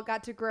all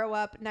got to grow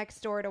up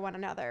next door to one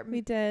another. We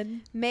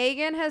did.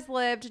 Megan has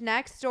lived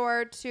next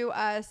door to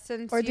us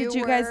since Or did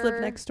you guys live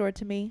were- next door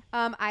to me?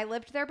 I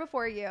lived there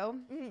before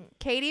you.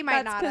 Katie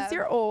might That's not because have.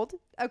 you're old.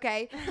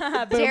 Okay.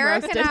 Boom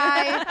Derek roasted.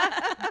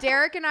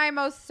 Derek and I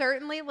most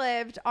certainly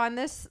lived on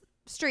this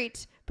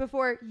street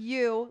before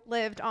you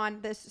lived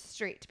on this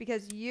street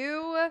because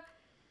you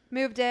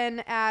moved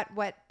in at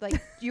what,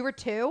 like you were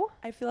 2?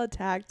 I feel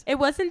attacked. It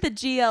wasn't the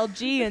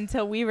GLG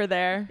until we were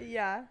there.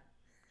 Yeah.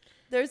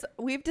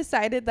 We've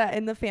decided that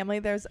in the family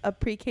there's a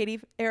pre-Katy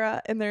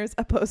era and there's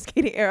a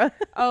post-Katy era.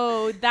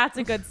 Oh, that's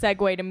a good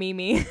segue to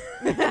Mimi.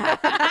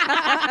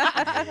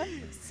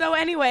 So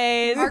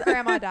anyways, Our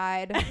grandma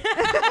died.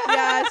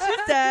 Yeah, she's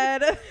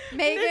dead.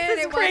 Megan, This is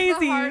it was crazy.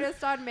 the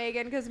hardest on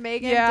Megan because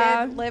Megan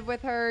Yeah. did live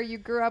with her. You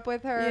grew up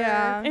with her.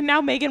 Yeah. and now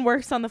Megan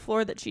works on the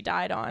floor that she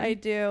died on. I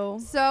do.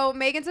 So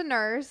Megan's a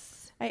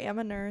nurse. I am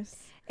a nurse.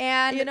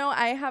 And You know,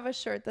 I have a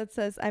shirt that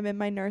says I'm in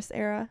my nurse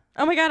era.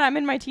 Oh my God, I'm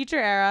in my teacher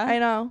era. I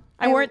know.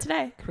 I wore it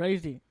today.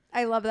 Crazy.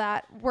 I love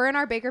that. We're in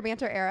our Baker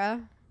Banter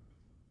era.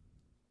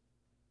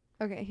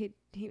 Okay,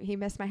 he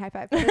missed my high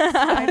five. But it's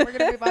fine. We're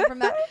gonna move on from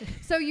that.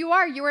 So you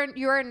are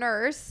a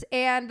nurse,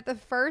 and the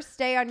first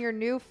day on your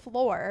new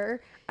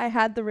floor. I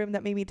had the room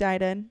that Mimi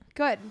died in.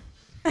 Good.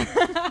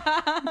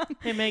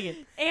 Hey,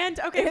 Megan. And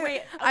okay,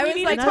 wait. I we was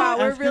need like, to Can I wow,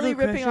 we're ask you really a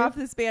ripping question? off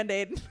this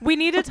Band-Aid. we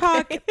need to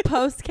talk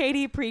post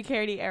Katy, pre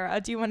Katy era.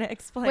 Do you want to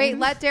explain? Wait,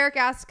 let Derek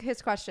ask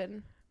his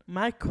question.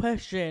 My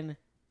question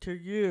to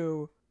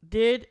you: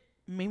 did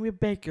Mimi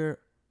Baker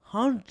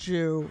haunt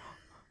you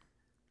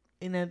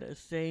in the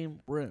same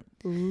room?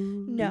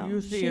 No,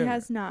 you see she her?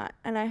 has not.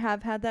 And I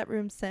have had that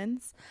room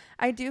since.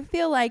 I do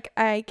feel like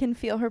I can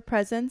feel her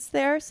presence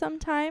there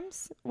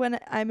sometimes when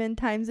I'm in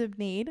times of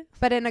need.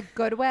 But in a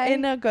good way?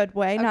 In a good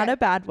way, not Okay. a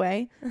bad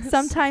way.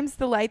 Sometimes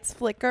the lights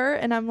flicker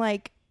and I'm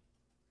like,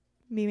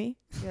 Mimi?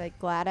 You're like,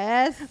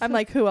 Gladys? I'm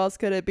like, who else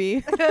could it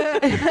be?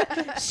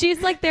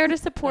 She's like there to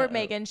support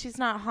Megan. She's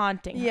not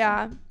haunting her.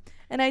 Yeah.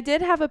 And I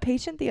did have a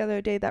patient the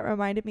other day that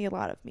reminded me a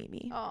lot of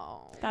Mimi.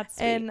 Oh. That's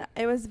sweet. And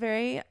it was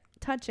very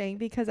touching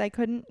because I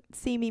couldn't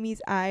see Mimi's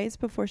eyes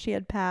before she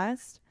had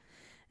passed.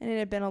 And it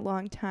had been a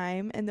long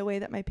time. And the way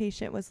that my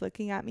patient was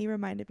looking at me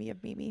reminded me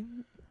of Mimi.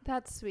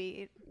 That's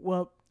sweet.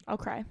 Well, I'll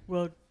cry.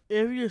 well,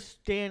 if you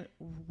stand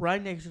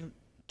right next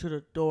to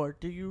the door,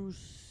 do you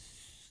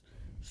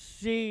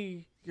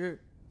see your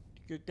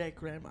dead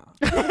grandma?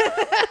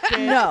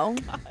 No.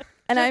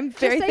 And I'm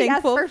very say yes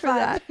thankful for for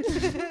fun.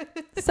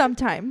 that.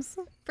 Sometimes.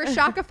 For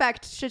shock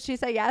effect, should she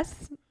say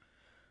yes?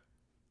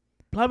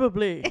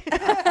 Probably.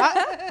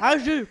 I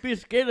should be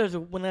scared as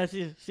when I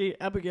see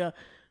Abigail.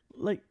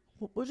 Like,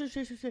 what did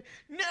she say?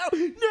 No.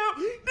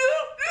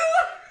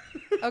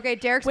 Okay,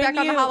 Derek's When back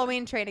on the you-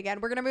 Halloween train again.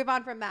 We're going to move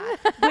on from that.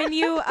 When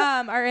you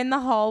are in the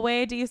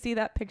hallway, do you see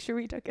that picture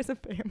we took as a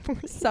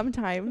family?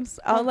 Sometimes.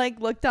 I'll like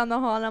look down the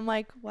hall and I'm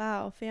like,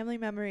 wow, family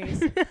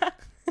memories.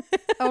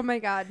 Oh my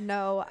God,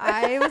 no.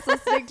 I was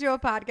listening to a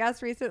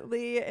podcast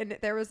recently and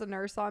there was a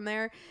nurse on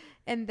there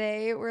and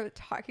they were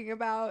talking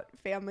about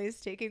families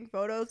taking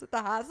photos at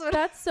the hospital.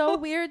 That's so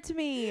weird to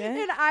me.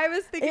 And I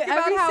was thinking about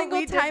Every how single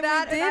we did time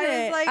that, we did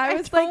and it, I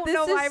was like, this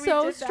know why is we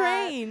so did that.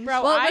 strange.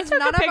 Bro, Well, it I was took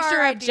none a of our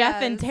picture of Jeff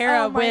and ideas.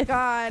 Tara Oh my with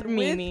God,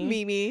 Mimi. with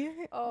Mimi.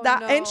 Oh,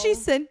 And she no.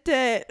 sent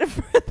it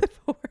for the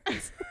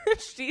boards.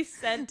 She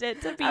sent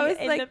it to be I was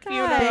in like, the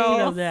God. Speaking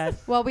funeral. of that,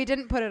 Well, we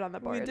didn't put it on the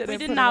board. didn't We put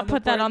did it not on the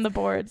put that boards. on the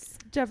boards.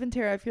 Jeff and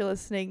Tara, if you're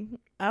listening,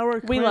 our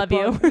We love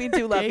you. we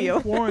do love you.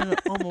 Warren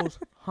almost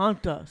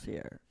haunt us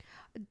here.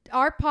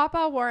 Our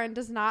Papa Warren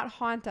does not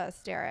haunt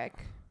us, Derek.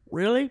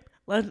 Really?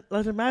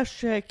 Let's mass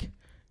check.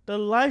 The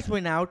lights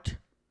went out.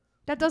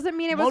 That doesn't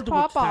mean it was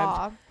Multiple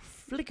Papa.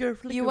 Flicker.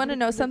 You want to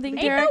know something,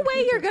 Ain't Derek? no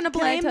way you're gonna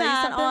Can I blame tell you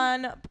that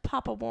something? on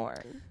Papa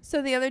Warren.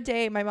 So the other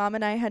day, my mom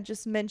and I had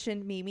just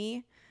mentioned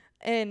Mimi,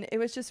 and it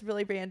was just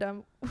really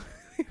random.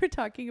 We were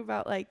talking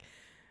about like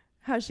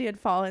how she had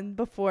fallen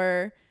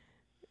before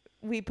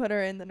we put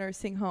her in the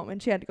nursing home,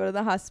 and she had to go to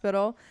the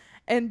hospital.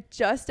 And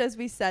just as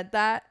we said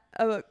that,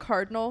 a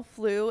cardinal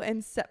flew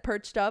and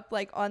perched up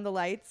like on the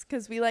lights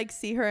because we like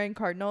see her in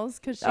cardinals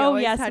because she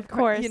always yes, had of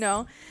course. you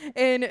know.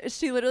 And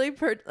she literally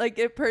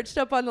perched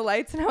up on the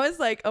lights, and I was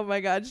like, oh my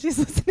God, she's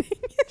listening.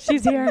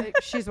 She's here.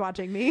 She's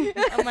watching me.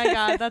 Oh my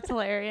God, that's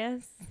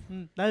hilarious.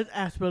 That's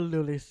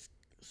absolutely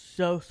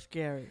so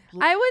scary.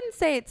 I wouldn't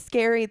say it's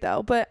scary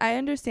though, but I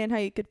understand how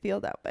you could feel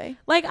that way.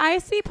 Like I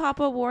see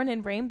Papa Warren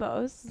in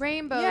rainbows.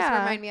 Rainbows Yeah.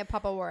 remind me of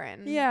Papa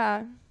Warren.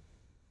 Yeah,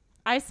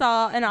 I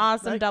saw an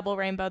awesome Like- double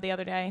rainbow the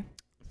other day.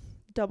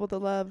 double the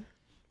love.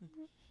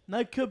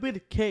 That could be the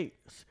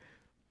case,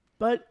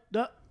 but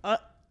the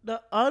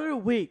other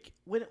week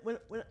when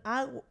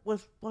I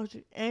was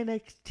watching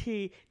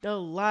NXT, the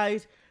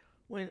lights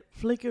went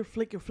flicker.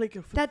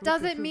 That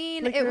doesn't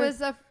mean it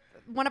was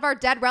one of our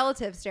dead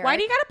relatives, Derek. Why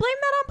do you gotta blame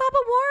that on Papa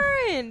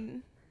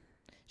Warren?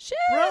 Shit,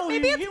 Bro,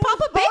 maybe he it's was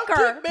Papa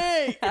Baker. haunting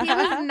me. He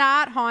was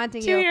not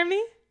haunting Do you you. hear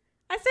me?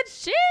 I said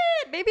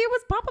shit. Maybe it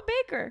was Papa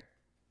Baker.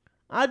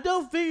 I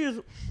don't think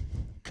it's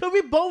could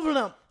be both of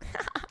them.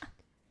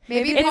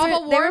 Maybe they Papa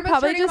were Warren was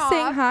probably turning just him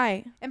saying off,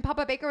 hi. and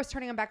Papa Baker was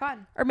turning him back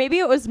on. Or maybe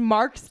it was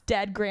Mark's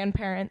dead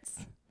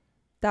grandparents.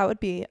 That would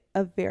be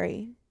a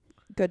very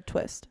good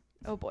twist.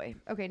 Oh boy.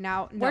 Okay,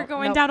 now We're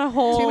going no. down a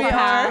whole Too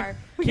path.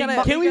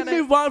 far. Can we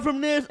move on from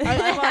this? We're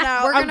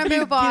I'm gonna getting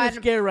move on.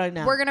 scared right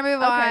now. We're gonna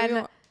move Okay,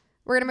 on.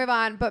 We're gonna move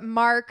on. But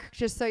Mark,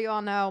 just so you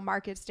all know,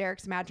 Mark is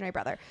Derek's imaginary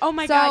brother. Oh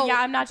my So- God, yeah,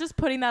 I'm not just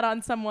putting that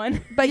on someone.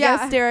 But Yeah.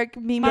 yes, Derek,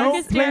 Mark Don't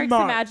is blame Derek's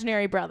Mark.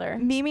 imaginary brother.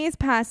 Mimi's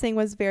passing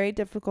was very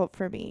difficult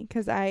for me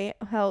because I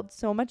held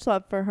so much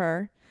love for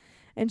her.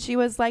 And she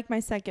was like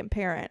my second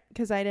parent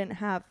because I didn't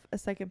have a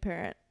second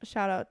parent.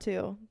 Shout out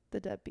to the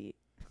deadbeat.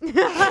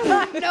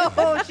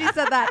 No, she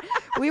said that.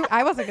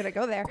 I wasn't gonna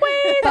go there.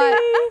 But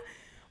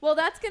Well,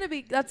 that's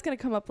gonna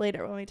come up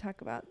later when we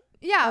talk about.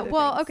 yeah, Other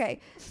well, things. okay.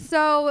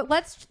 So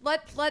let's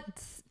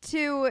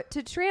to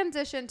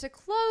transition to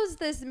close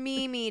this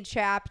Mimi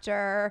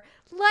chapter.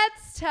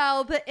 Let's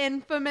tell the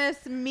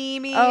infamous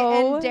Mimi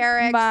and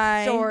Derek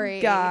my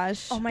story.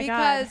 gosh! Oh my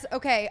God. Because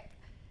okay,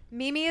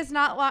 Mimi is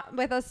not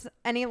with us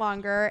any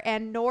longer,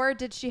 and nor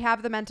did she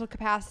have the mental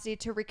capacity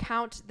to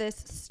recount this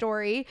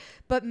story.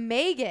 But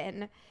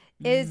Meagan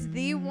is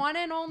the one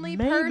and only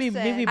person.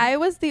 maybe- I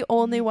was the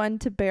only one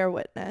to bear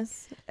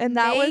witness, and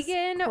that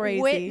Meagan was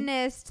crazy.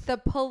 witnessed the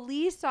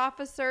police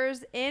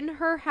officers in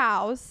her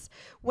house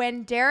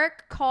when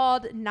Derek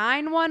called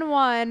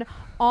 911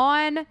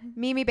 on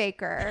Mimi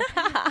Baker.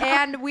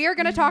 And we are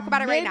going to talk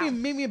about it right now.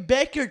 Mimi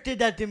Baker did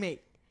that to me.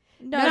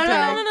 No, No, no,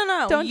 Derek.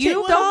 No. Don't You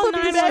don't call flip the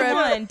script.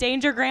 911.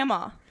 Danger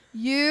grandma.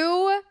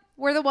 You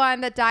were the one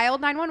that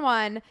dialed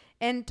 911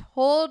 and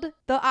told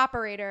the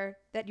operator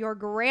that your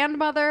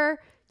grandmother,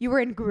 you were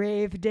in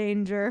grave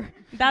danger.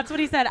 That's what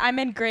he said. I'm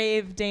in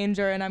grave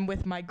danger and I'm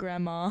with my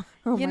grandma.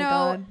 Oh You my know,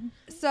 God.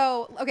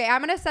 So, okay,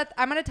 I'm going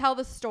to tell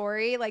the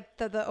story, like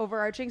the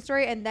overarching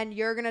story, and then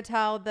you're going to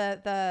tell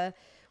the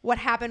what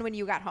happened when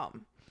you got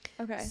home.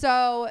 Okay.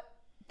 So,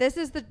 this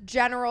is the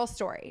general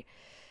story.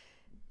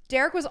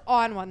 Derek was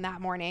on one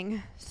that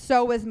morning.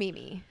 So was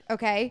Mimi.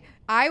 Okay.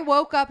 I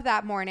woke up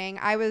that morning.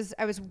 I was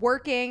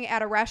working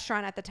at a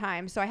restaurant at the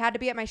time. So I had to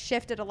be at my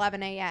shift at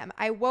 11 a.m.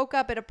 I woke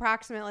up at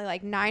approximately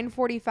like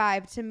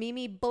 9:45 to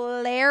Mimi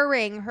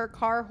blaring her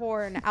car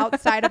horn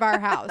outside of our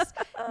house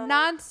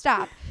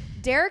nonstop.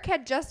 Derek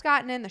had just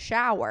gotten in the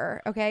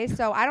shower. Okay.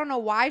 So I don't know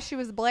why she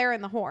was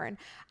blaring the horn.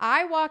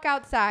 I walk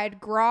outside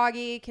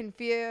groggy,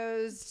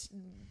 confused.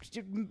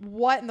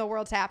 What in the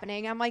world's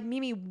happening? I'm like,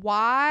 Mimi,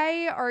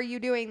 why are you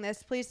doing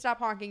this? Please stop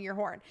honking your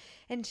horn.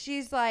 And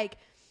she's like,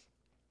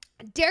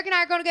 Derek and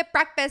I are going to get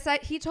breakfast.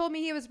 He told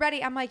me he was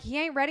ready. I'm like, he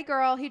ain't ready,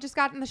 girl. He just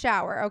got in the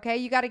shower. Okay.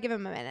 You got to give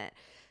him a minute.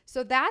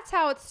 So that's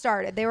how it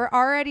started. They were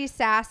already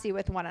sassy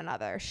with one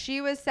another.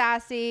 She was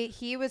sassy.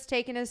 He was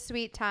taking his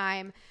sweet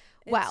time.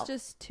 It's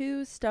just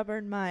two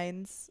stubborn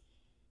minds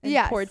and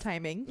Yes. poor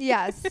timing.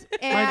 Yes. Like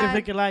a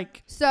And pick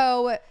like.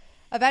 so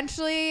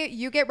eventually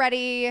you get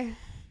ready.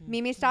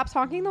 Mimi stops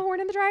honking the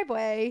horn in the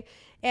driveway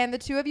and the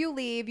two of you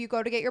leave. You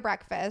go to get your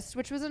breakfast,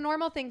 which was a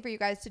normal thing for you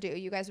guys to do.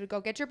 You guys would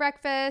go get your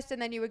breakfast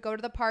and then you would go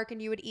to the park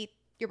and you would eat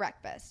your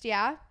breakfast.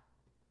 Yeah.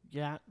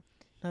 Yeah,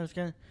 that was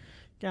kind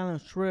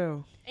of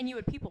true. And you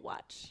would people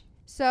watch.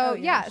 So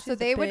she's so a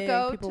they would big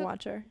go people to,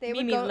 watcher. they would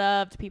Mimi go.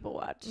 loved people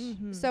watch.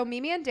 Mhm. So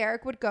Mimi and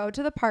Derek would go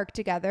to the park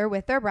together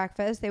with their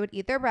breakfast. They would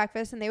eat their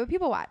breakfast and they would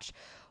people watch.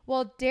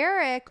 Well,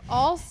 Derek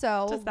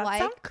also Does that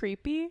sound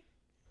creepy?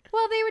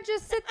 well, they would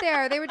just sit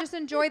there. They would just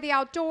enjoy the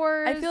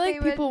outdoors. I feel like They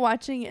would- people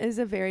watching is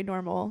a very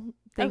normal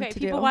thing Okay, to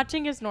people do.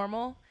 watching is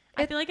normal.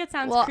 I feel like it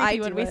sounds Well, I creepy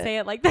when do we it. say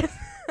it like this.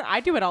 I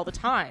do it all the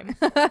time.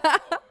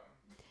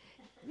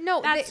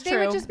 No, That's they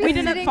would true. just be We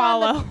didn't sitting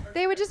follow.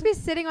 They would just be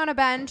sitting on a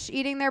bench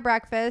eating their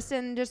breakfast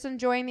and just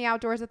enjoying the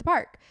outdoors at the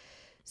park.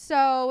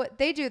 So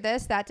they do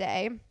this that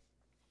day.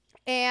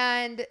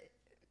 And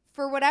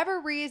for whatever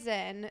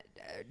reason,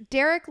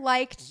 Derek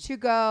liked to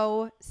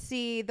go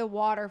see the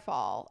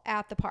waterfall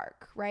at the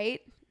park, right?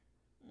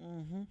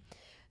 Mm-hmm.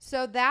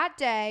 So that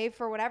day,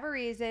 for whatever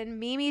reason,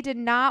 Mimi did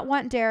not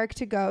want Derek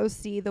to go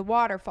see the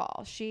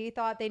waterfall. She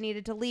thought they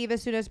needed to leave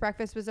as soon as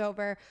breakfast was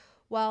over.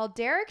 Well,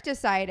 Derek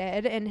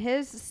decided in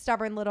his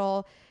stubborn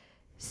little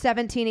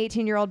 17,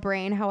 18-year-old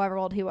brain, however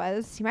old he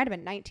was. He might have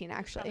been 19,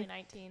 actually. Probably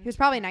 19. He was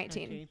probably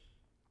 19.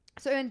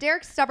 So in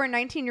Derek's stubborn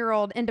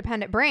 19-year-old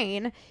independent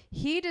brain,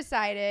 he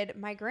decided,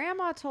 my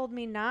grandma told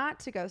me not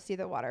to go see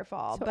the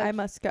waterfall. So but I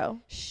must go.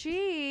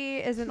 she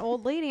is an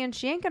old lady and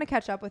she ain't going to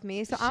catch up with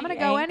me. So I'm She going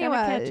to go ain't gonna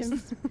catch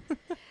anyways. him.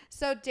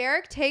 So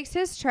Derek takes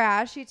his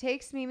trash. He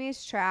takes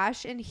Mimi's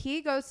trash and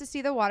he goes to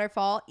see the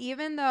waterfall,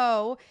 even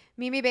though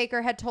Mimi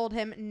Baker had told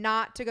him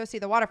not to go see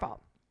the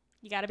waterfall.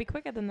 You got to be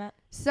quicker than that.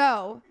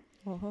 So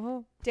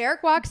Oh.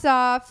 Derek walks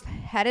off,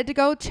 headed to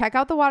go check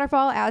out the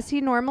waterfall as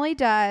he normally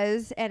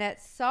does. And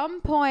at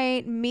some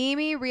point,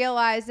 Mimi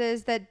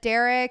realizes that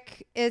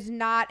Derek is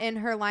not in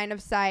her line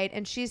of sight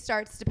and she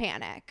starts to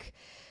panic.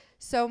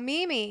 So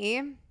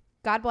Mimi,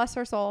 God bless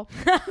her soul,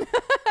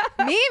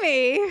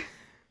 Mimi,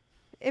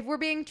 if we're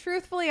being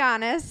truthfully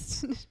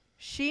honest,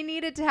 she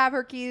needed to have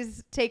her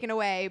keys taken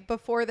away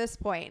before this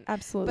point.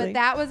 Absolutely. But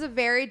that was a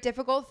very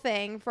difficult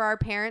thing for our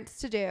parents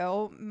to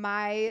do.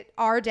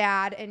 Our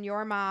dad and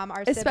your mom,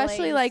 our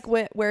especially siblings.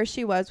 like where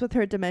she was with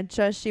her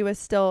dementia, she was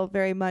still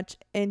very much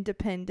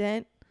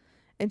independent,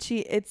 and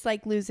it's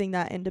like losing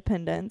that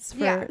independence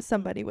for Yeah.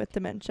 somebody with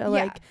dementia. Yeah.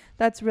 Like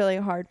that's really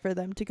hard for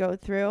them to go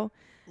through.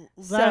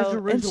 That's So- the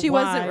and reason she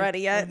wasn't why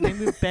ready yet.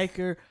 Mimi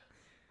Baker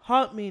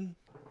haunt me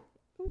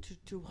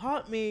to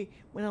haunt me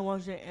when I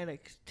was in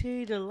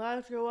NXT. The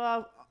lights go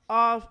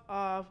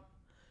off.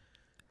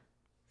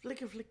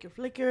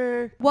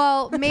 Flicker.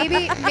 Well,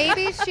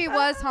 maybe she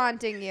was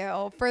haunting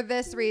you for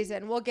this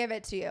reason. We'll give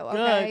it to you.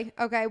 Okay.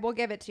 Okay. We'll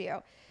give it to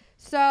you.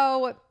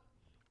 So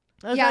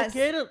As Yes. I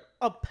get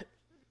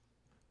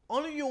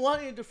only you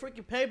wanted the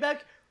freaking payback.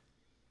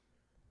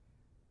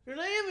 You're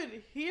not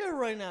even here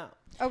right now.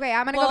 okay,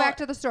 I'm gonna Well, go back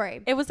to the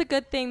story. It was a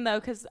good thing though,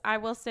 because I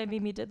will say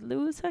Mimi did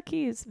lose her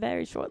keys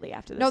very shortly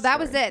after this. No, that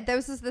was story. it.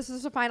 This was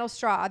the final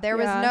straw. There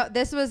Yeah. was no.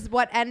 This was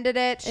what ended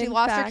it. She In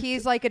lost her fact-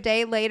 keys like a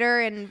day later,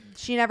 and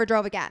she never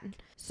drove again.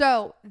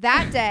 So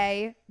that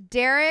day,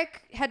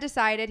 Derek had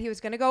decided he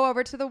was going to go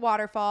over to the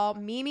waterfall.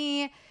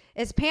 Mimi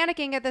is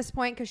panicking at this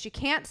point because she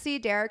can't see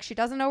Derek. She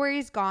doesn't know where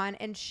he's gone,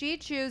 and she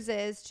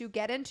chooses to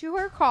get into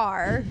her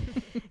car,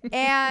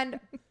 and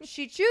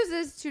she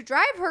chooses to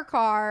drive her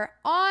car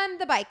on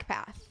the bike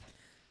path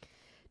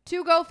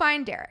to go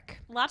find Derek.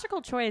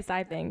 Logical choice,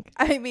 I think.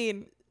 I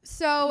mean,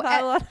 So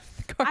not a lot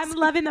of cars. I'm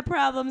loving the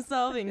problem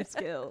solving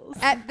skills.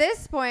 at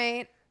this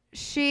point,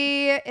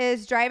 she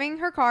is driving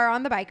her car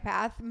on the bike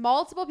path.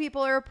 Multiple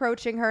people are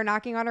approaching her,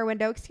 knocking on her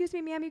window. Excuse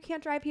me, ma'am, you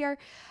can't drive here.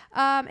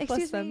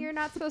 Excuse me, you're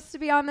not supposed to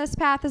be on this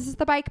path. This is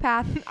the bike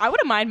path. I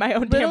wouldn't mind my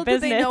own Little damn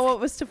business. did they know what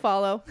was to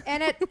follow.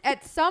 And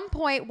at some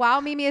point,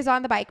 while Mimi is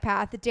on the bike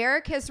path,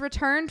 Derek has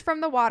returned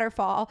from the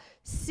waterfall,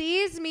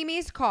 sees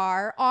Mimi's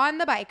car on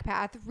the bike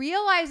path,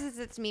 realizes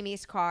it's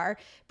Mimi's car,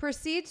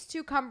 proceeds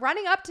to come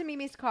running up to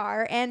Mimi's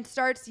car and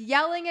starts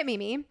yelling at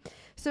Mimi.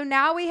 So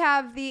now we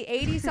have the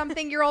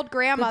 80-something-year-old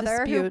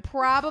grandmother who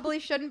probably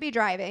shouldn't be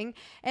driving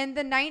and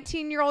the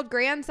 19-year-old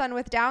grandson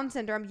with Down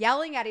syndrome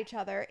yelling at each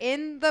other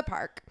in the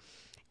park.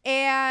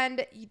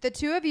 And the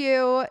two of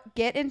you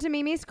get into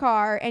Mimi's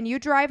car and you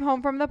drive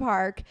home from the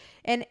park.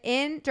 And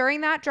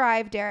during that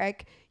drive,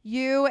 Derek,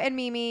 you and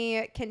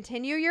Mimi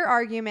continue your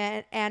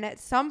argument. And at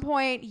some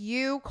point,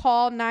 you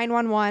call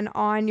 911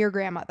 on your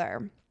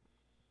grandmother.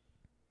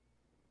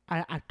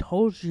 I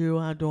told you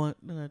I don't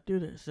want to do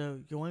this. So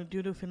you want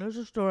to finish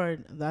the story,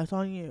 that's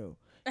on you.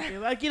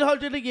 If I get hold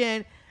of it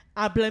again,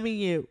 I'm blaming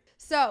you.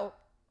 So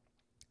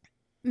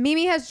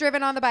Mimi has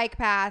driven on the bike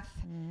path.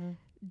 Mm-hmm.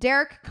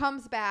 Derek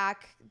comes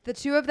back. The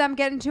two of them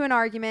get into an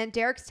argument.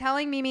 Derek's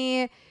telling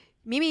Mimi,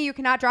 you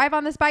cannot drive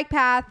on this bike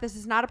path. This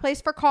is not a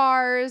place for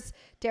cars.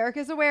 Derek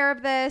is aware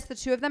of this. The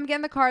two of them get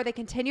in the car. They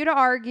continue to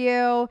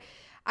argue.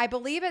 I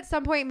believe at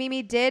some point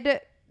Mimi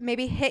did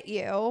maybe hit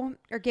you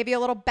or give you a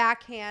little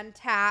backhand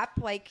tap.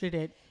 Like She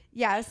did.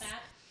 Yes.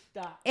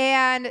 Stop.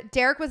 And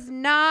Derek was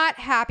not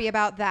happy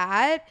about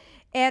that.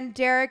 And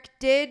Derek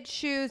did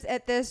choose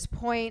at this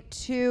point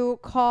to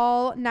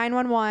call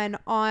 911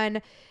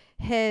 on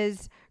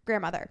his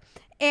grandmother.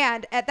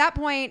 And at that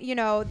point, the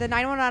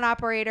 911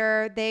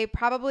 operator, they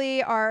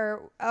probably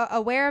are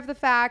aware of the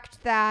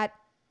fact that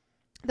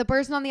the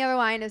person on the other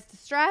line is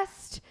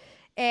distressed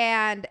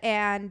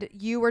and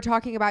you were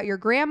talking about your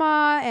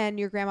grandma and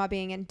your grandma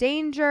being in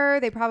danger.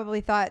 They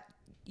probably thought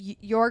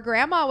your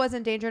grandma was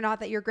in danger, not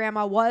that your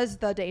grandma was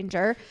the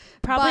danger.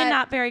 Probably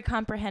not very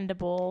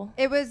comprehensible.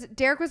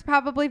 Derek was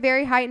probably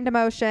very heightened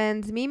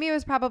emotions. Mimi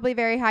was probably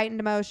very heightened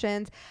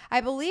emotions.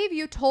 I believe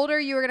you told her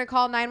you were going to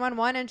call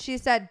 911 and she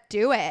said,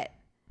 do it.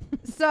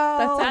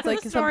 So that's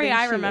like the story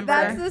I remember.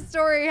 That's the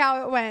story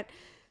how it went.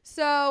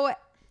 So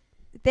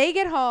they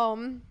get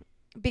home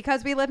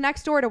because we live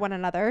next door to one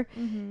another.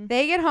 Mm-hmm.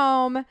 They get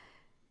home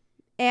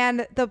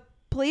and the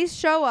police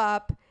show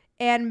up.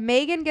 And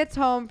Meagan gets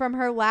home from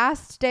her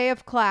last day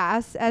of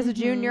class as a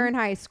junior in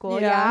high school.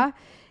 Yeah.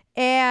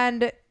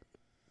 And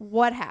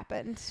what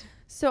happened?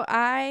 So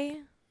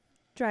I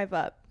drive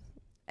up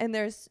and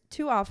there's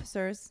two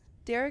officers.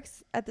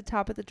 Derek's at the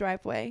top of the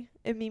driveway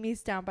and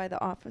Mimi's down by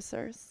the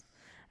officers.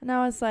 And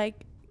I was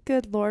like,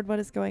 good Lord, what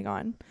is going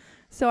on?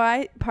 So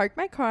I park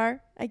my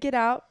car. I get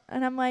out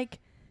and I'm like,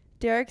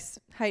 Derek's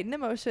heightened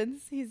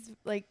emotions. He's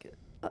like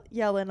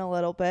yelling a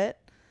little bit.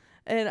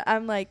 And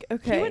I'm like,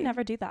 okay. He would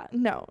never do that.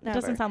 No, never.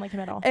 It doesn't sound like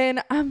him at all.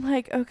 And I'm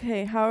like,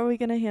 okay, how are we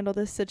going to handle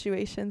this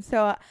situation?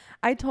 So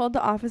I told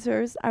the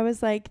officers, I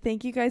was like,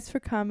 thank you guys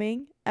for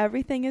coming.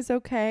 Everything is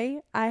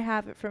okay. I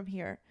have it from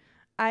here.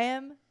 I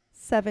am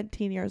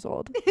 17 years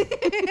old.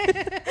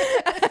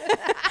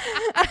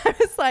 I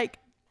was like,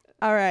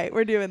 all right,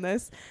 we're doing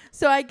this.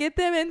 So I get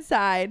them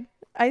inside.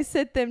 I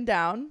sit them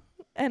down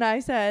and I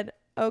said,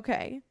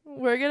 okay,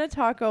 we're going to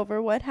talk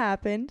over what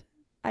happened.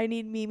 I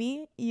need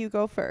Mimi. You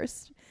go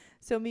first.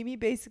 So Mimi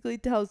basically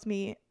tells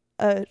me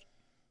a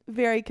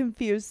very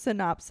confused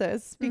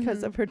synopsis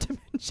because of her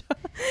dementia.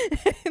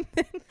 And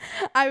then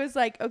I was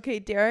like, okay,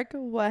 Derek,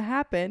 what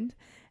happened?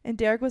 And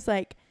Derek was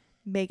like,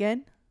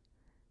 Meagan,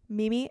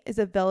 Mimi is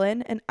a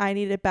villain and I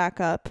need to back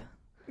up.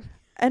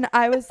 And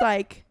I was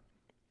like,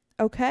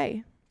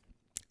 okay.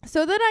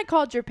 So then I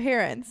called your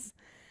parents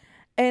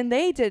and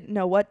they didn't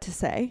know what to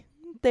say.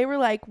 They were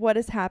like, what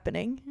is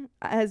happening?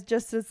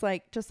 Just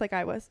like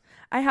I was.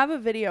 I have a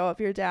video of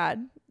your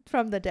dad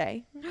from the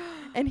day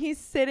and he's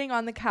sitting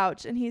on the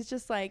couch and he's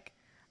just like,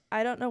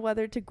 I don't know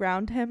whether to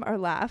ground him or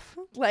laugh.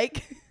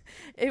 Like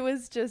it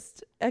was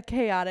just a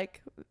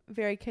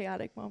very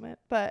chaotic moment.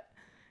 But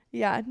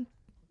yeah,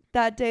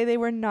 that day they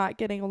were not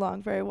getting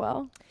along very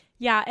well.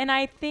 Yeah. And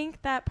I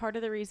think that part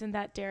of the reason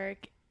that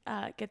Derek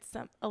gets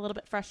a little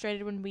bit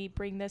frustrated when we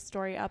bring this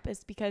story up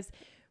is because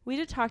we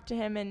did talk to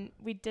him and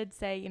we did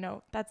say,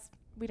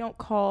 we don't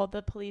call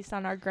the police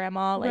on our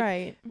grandma. Like,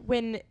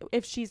 right.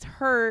 If she's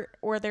hurt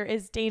or there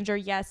is danger,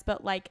 yes.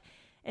 But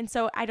and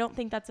so I don't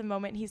think that's a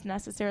moment he's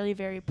necessarily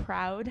very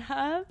proud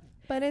of.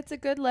 But it's a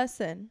good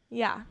lesson.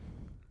 Yeah.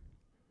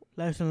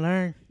 Lesson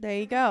learned. There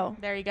you go.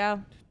 There you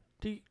go.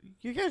 Do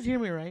you guys hear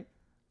me right?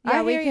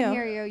 Yeah, we can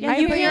hear you. Yeah,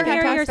 you put can't your hear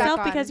headphones back yourself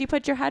on. because you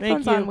put your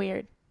headphones on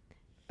weird.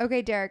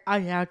 Okay, Derek. I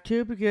have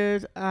to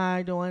because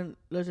I don't want to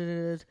listen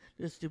to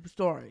this stupid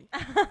story.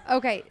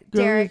 Okay,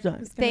 Derek.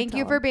 Thank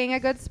you for being a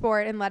good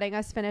sport and letting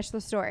us finish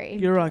the story.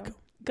 You're welcome.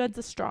 Good's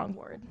a strong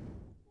word.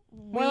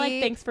 More like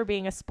thanks for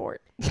being a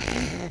sport.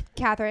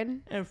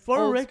 Catherine. And for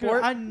the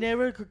record, I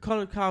never could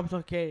call the cops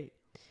on Katy.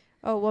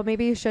 Oh, well,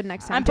 maybe you should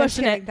next time. I'm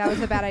pushing it. That was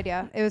a bad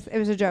idea. It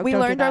was a joke. We Don't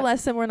learned do our that.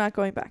 lesson. We're not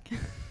going back.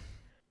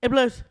 And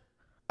plus,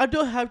 I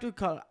don't have to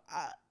call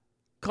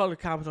the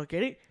cops on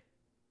Katy.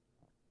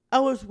 I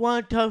was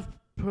one tough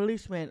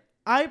policeman.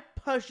 I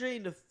punched her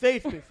in the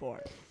face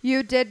before.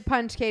 You did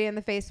punch Katy in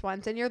the face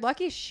once, and you're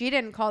lucky she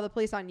didn't call the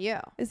police on you.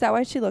 Is that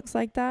why she looks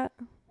like that?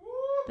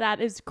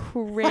 That is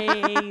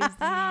crazy.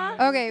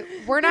 Okay,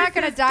 we're not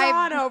going to dive.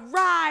 On a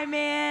rye,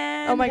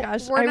 man. Oh my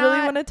gosh. We're I really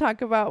not- want to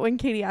talk about when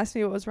Katy asked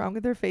me what was wrong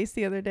with her face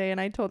the other day, and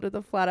I told her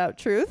the flat out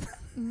truth.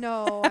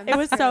 No. It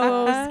was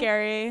so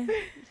scary.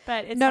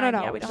 But it's No. fine.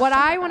 Yeah, we don't What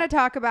have to I talk want to about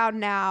talk about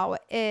now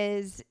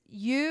is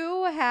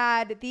you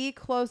had the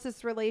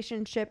closest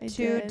relationship I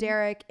to did.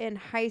 Derek in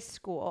high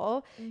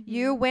school. Mm-hmm.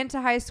 You went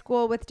to high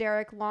school with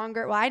Derek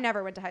longer. Well, I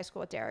never went to high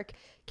school with Derek.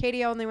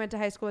 Katy only went to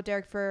high school with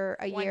Derek for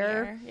a 1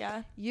 year.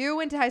 Yeah. You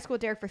went to high school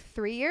with Derek for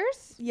 3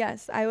 years?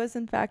 Yes, I was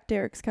in fact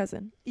Derek's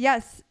cousin.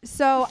 Yes.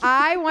 So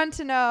I want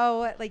to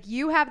know, like,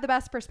 you have the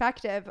best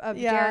perspective of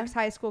Yeah. Derek's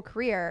high school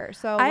career.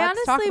 So I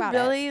let's talk honestly about it.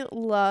 really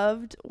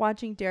loved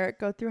watching Derek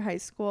go through high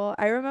school.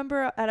 I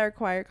remember at our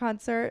choir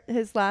concert,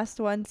 his last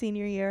one,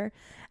 senior year,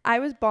 I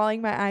was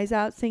bawling my eyes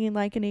out singing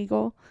Like an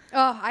Eagle.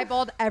 Oh, I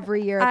bawled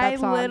every year at that I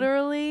song.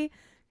 literally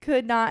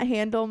could not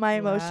handle my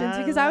emotions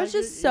because I was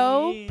just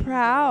so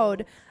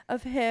proud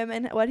of him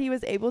and what he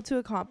was able to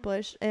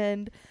accomplish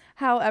and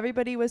how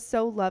everybody was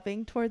so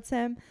loving towards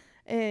him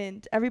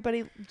and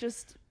everybody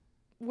just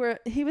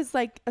he was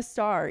like a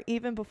star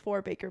even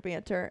before Baker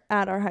Banter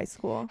at our high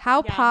school.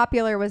 How Yeah.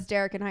 popular was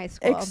Derek in high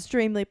school?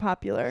 Extremely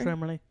popular.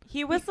 Family.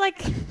 He was like,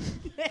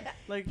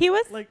 Like he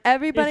was like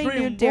Everybody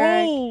extreme knew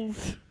Derek.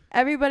 rules.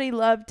 Everybody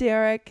loved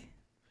Derek.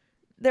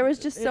 There was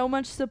just so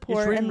much support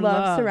Extreme and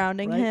love love,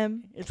 surrounding right?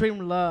 him.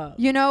 Extreme love.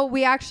 You know,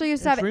 we actually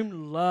used to have,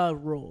 Extreme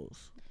love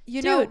rules.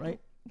 you Dude, know, Right?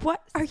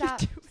 what are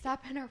stop, you doing?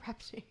 stop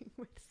interrupting.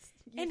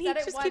 You And he said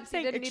it just once, keeps you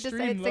saying didn't need to say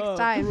it Extreme 6 love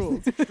times.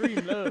 rules.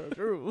 Extreme love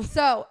rules.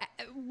 So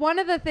one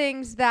of the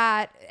things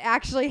that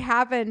actually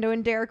happened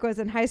when Derek was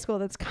in high school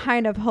that's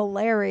kind of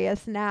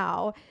hilarious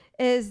now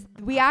is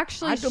we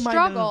actually I don't mind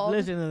struggled.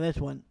 listening to this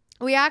one.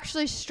 We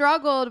actually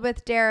struggled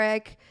with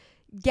Derek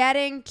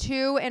getting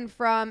to and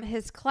from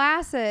his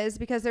classes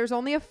because there's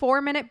only a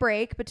 4-minute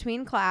break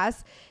between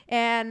class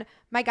and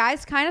my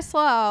guy's kind of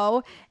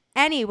slow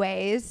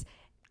anyways.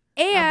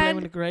 I'm blaming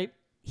the And great.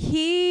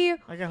 he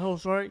I got a whole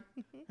story.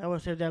 I will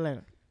save that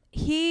later.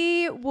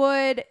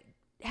 would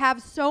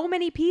have so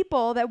many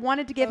people that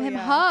wanted to give Oh, him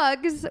yeah.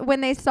 hugs when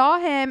they saw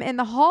him in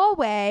the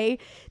hallway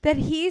that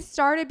he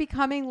started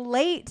becoming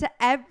late to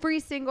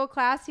every single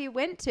class he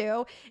went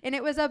to. And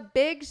it was a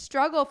big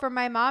struggle for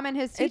my mom and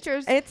his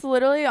teachers. It's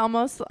literally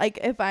almost like,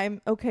 if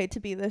I'm okay to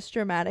be this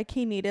dramatic,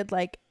 he needed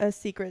like a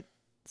secret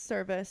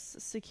service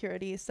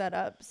security set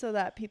up so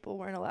that people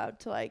weren't allowed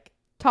to like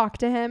talk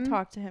to him.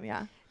 talk to him.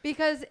 Yeah.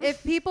 Because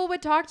if people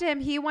would talk to him,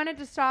 he wanted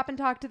to stop and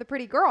talk to the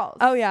pretty girls.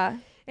 Oh yeah.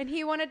 And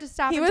he wanted to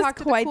stop He and was talk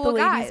to quite the the cool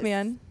ladies' guys.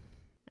 man.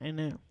 I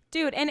know.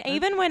 Dude, and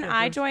even when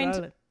I joined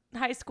Started.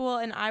 high school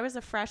and I was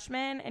a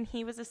freshman and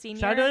he was a senior,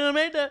 Started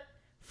made that.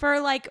 for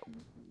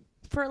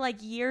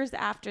years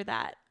after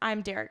that,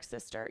 I'm Derek's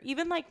sister.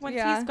 Even like once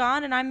Yeah. he's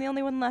gone and I'm the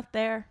only one left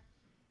there.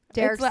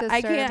 Derek's It's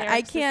like, sister. I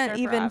Derek's can't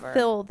sister even forever.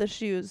 fill the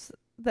shoes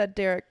that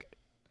Derek.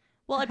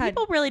 Well, and had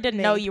people really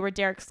didn't know made. you were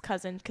Derek's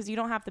cousin because you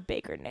don't have the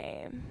Baker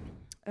name.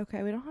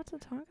 Okay, we don't have to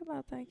talk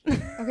about that.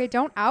 Okay,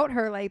 don't out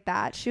her like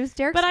that. She was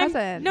Derek's But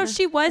cousin. no,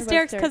 she was was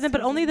Derek's Derek's cousin,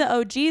 but only the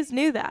cousin. OGs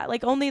knew that.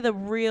 Like only the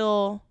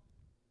real.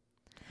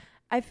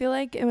 I feel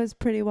like it was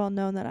pretty well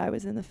known that I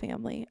was in the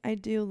family. I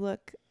do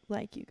look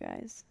like you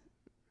guys.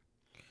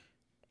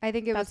 I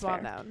think it was That's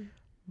well fair. known.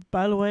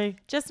 By the way,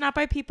 Just not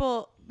by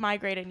people my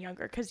grade and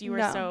younger because you were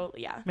No. so,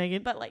 yeah.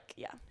 Megan, But like,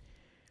 yeah.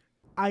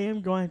 I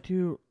am going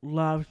to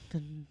love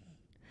to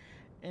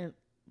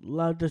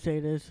say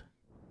this.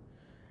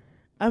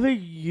 I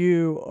think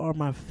you are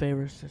my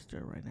favorite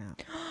sister right now.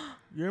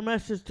 You're my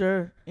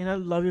sister, and I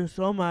love you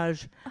so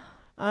much.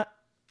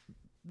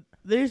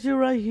 These two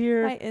right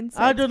here, My insides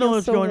I don't know feel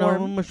what's so going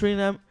warm. on between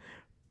them,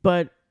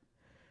 but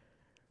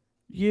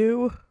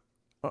you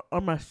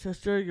are my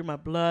sister. You're my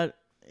blood,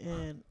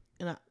 and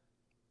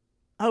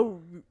I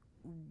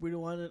really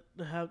wanted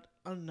to have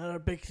another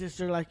big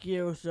sister like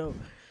you. So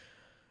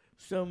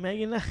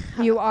Megan,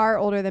 You are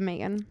older than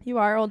Megan. You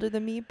are older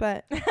than me,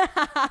 but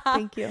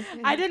thank you.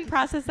 I didn't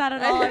process that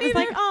at all. I was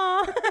like,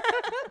 oh.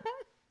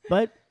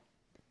 but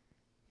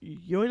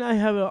you and I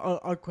have a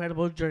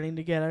incredible journey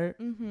together.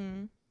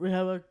 Mm-hmm. We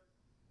have a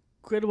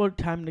incredible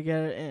time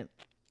together, and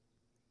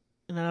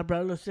I'm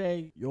proud to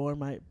say you're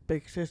my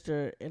big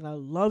sister, and I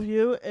love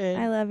you.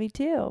 And I love you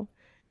too.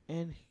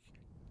 and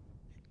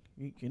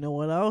you know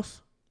what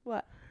else?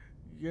 What?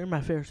 You're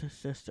my favorite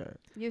sister.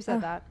 You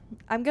said that.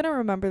 I'm gonna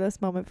remember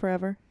this moment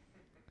forever.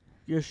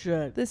 You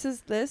should.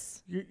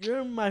 This.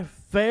 You're my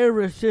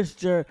favorite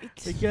sister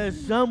because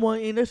someone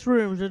in this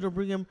room is going to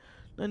bring him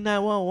the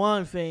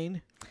 911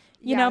 thing.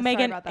 You Yeah, know, sorry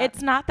Megan, about that.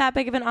 it's not that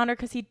big of an honor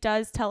because he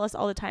does tell us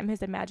all the time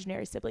his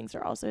imaginary siblings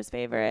are also his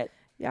favorite.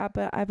 Yeah,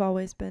 but I've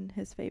always been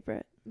his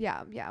favorite,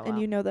 Yeah. and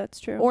you know that's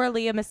true. Or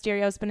Leah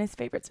Mysterio's been his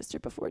favorite sister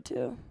before,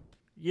 too.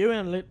 You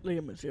and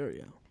Leah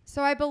Mysterio.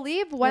 So I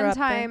believe We're one up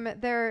time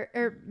there,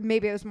 or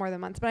maybe it was more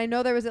than once, but I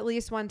know there was at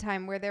least one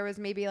time where there was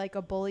maybe like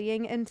a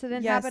bullying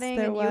incident Yes, happening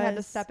there and you had to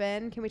was. step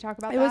in. Can we talk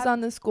about It that? was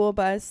on the school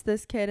bus.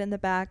 This kid in the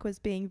back was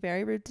being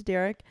very rude to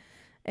Derek,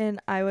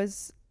 and I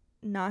was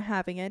not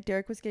having it.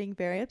 Derek was getting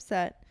very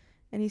upset,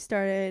 and he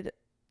started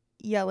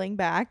yelling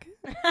back.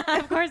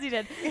 Of course he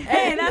did.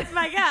 Hey, that's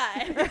my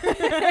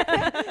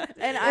guy.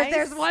 And If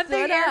there's one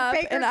thing stood Eric up,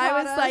 Baker and I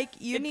taught was us, like,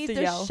 you it's need to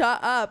to yell.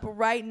 shut up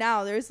right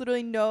now. There's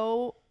literally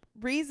no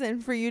reason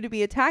for you to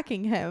be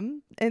attacking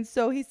him. And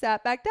so he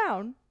sat back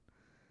down.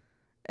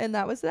 And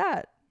that was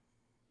that.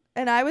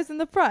 And I was in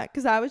the front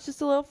because I was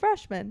just a little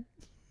freshman.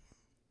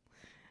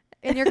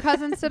 And your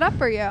cousin stood up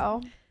for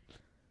you.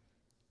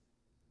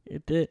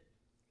 It did.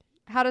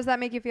 How does that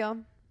make you feel?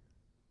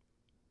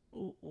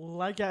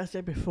 Like I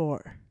said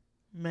before,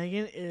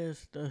 Megan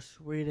is the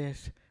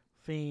sweetest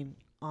thing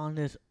on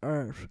this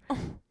earth.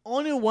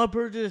 Only one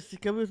person to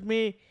come with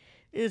me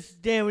is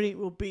Danny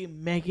will be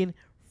Megan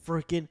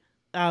freaking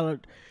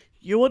Allard.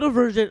 You want a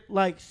version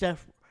like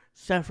Seth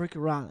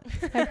freaking Rollins.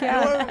 Heck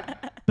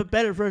yeah. Or the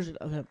better version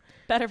of him.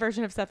 Better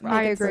version of Seth I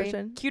Rollins. agree.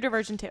 Version. Cuter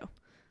version too.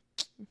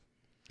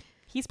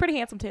 He's pretty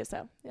handsome too,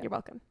 so Yeah. you're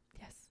welcome.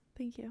 Yes.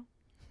 Thank you.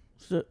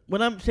 So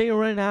what I'm saying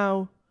right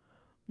now,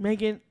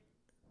 Megan,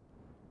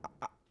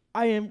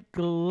 I am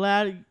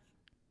glad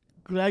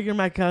you're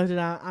my cousin.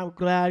 I'm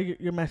glad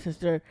you're my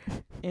sister,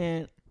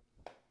 and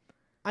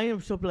I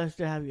am so blessed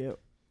to have you.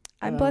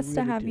 I'm I blessed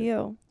to really have do.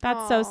 you.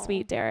 That's so Aw,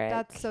 sweet, Derek.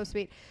 That's so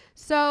sweet.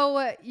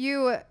 So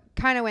you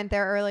kind of went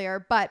there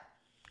earlier, but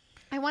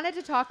I wanted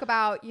to talk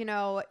about,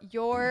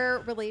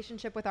 your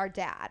relationship with our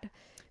dad.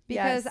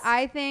 Because Yes.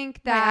 I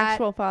think My that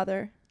actual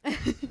father.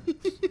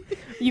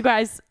 You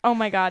guys, oh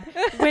my God.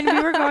 When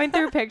we were going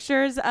through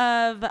pictures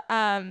of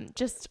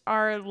just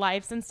our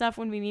lives and stuff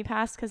when Mimi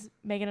passed, because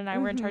Megan and I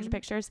were in charge of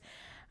pictures,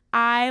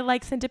 I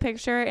sent a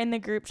picture in the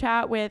group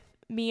chat with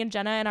me and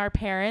Jenna and our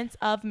parents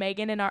of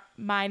Megan and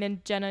mine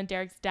and Jenna and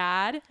Derek's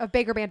dad. of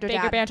Baker Banter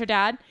Baker Dad. Banter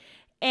Dad.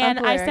 And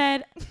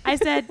Uncle I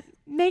said,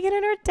 Megan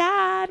and her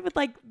dad with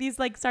these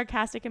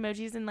sarcastic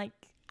emojis and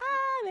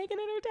Megan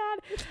and her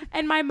dad.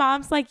 And my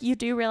mom's like, you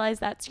do realize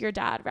that's your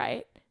dad,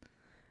 right?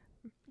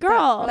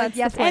 Girl. That's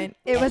yes, the point.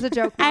 it was a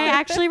joke. I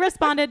actually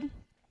responded,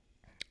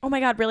 oh my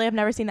God, really? I've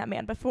never seen that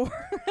man before.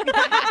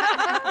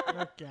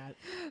 Oh, God.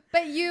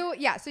 But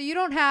so you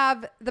don't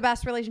have the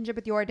best relationship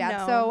with your dad.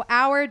 No. So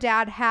our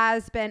dad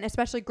has been,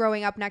 especially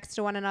growing up next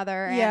to one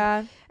another. And,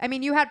 Yeah. I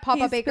mean, you had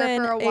Papa He's Baker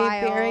been for a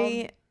while.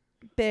 very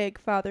big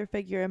father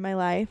figure in my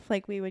life.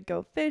 We would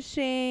go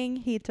fishing.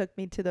 He took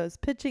me to those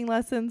pitching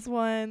lessons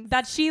once.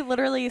 That she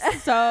literally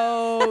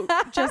so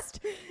just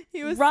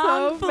He was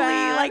wrongfully so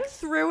mad.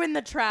 threw in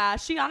the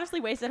trash. She honestly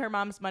wasted her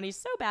mom's money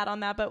so bad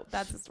on that, but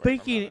that's a story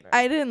for Speaking- another day.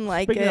 I didn't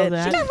like Speaking it. of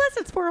that- She got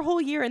lessons for a whole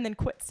year and then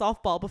quit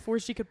softball before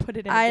she could put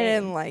it in. I a game.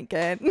 didn't like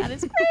it. That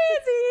is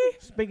crazy.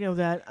 Speaking of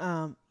that,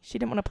 She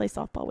didn't want to play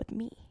softball with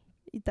me.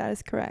 That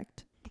is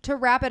correct. To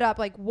wrap it up,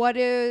 what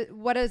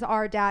does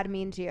our dad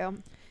mean to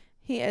you?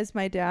 He is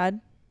my dad.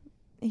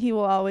 He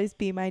will always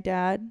be my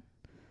dad.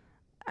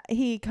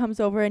 He comes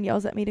over and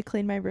yells at me to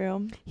clean my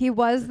room. He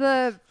was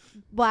the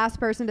last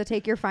person to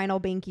take your final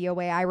binky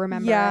away. I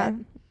remember Yeah.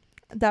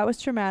 That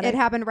was traumatic. it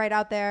happened right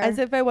out there. As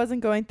if I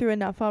wasn't going through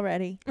enough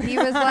already. He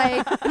was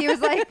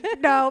like,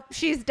 nope,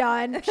 she's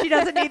done. She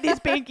doesn't need these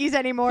binkies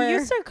anymore. He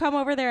used to come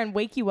over there and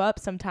wake you up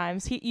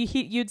sometimes.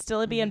 You'd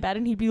still be in bed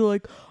and he'd be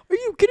like, "Are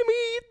you kidding me?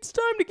 It's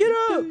time to get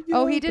up."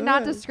 Oh, he did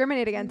not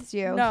discriminate against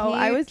you. No, He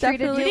I was treated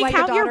definitely- you Did he like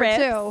count a your daughter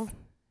ribs? too,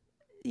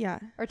 Yeah.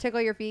 or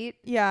tickle your feet.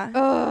 Yeah.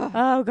 Ugh.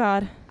 Oh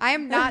God. I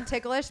am not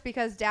ticklish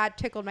because Dad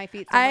tickled my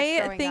feet so much I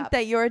growing think up.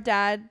 that your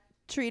dad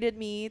treated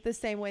me the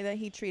same way that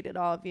he treated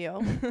all of you,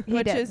 He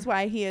which did. is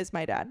why he is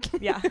my dad.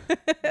 Yeah.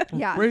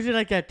 Yeah. Raising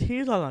like that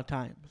tease all the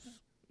times.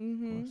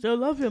 Mm-hmm. Still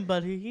love him,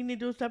 but he need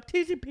to stop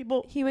teasing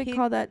people. He would He-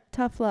 call that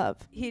tough love.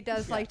 He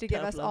does Yeah, like to give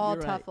tough us love, all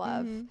you're tough right.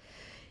 love. Mhm.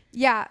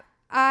 Yeah,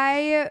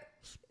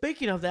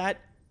 Speaking of that,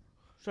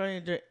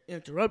 sorry to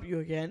interrupt you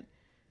again.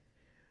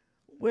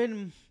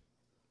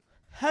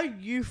 How do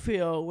you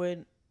feel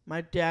when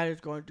my dad is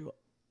going to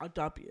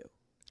adopt you?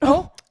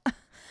 Oh,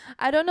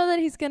 I don't know that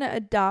he's going to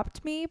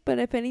adopt me, but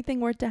if anything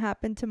were to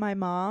happen to my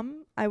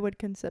mom, I would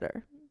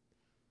consider.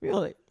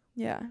 Really?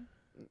 Yeah.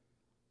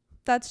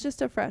 That's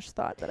just a fresh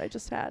thought that I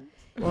just had.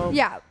 Well,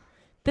 yeah.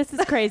 This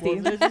is crazy.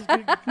 well, this is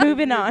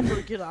Moving on.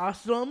 Freaking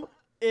awesome.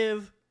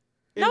 If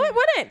No, it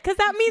wouldn't, because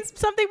that means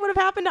something would have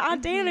happened to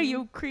Aunt Dana.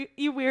 You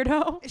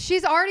weirdo.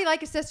 She's already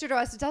like a sister to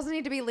us. It doesn't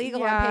need to be legal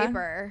Yeah. on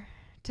paper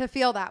to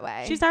feel that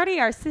way. She's already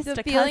our sister.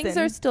 The feelings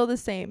cousin. are still the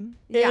same.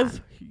 Yeah.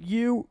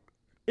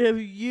 if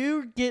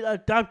you get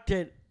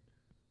adopted,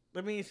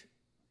 that means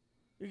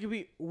you could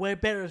be way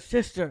better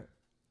sister.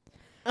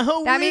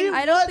 Oh, That means-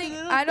 I don't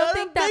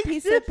think that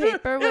piece of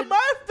paper would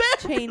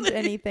change anything.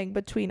 anything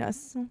between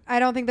us. I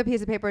don't think the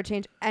piece of paper would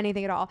change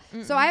anything at all.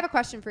 So I have a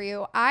question for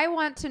you. I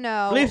want to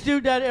know. Please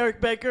do that,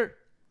 Eric Baker.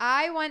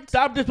 I want to,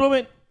 Stop this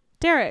woman.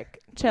 Derek,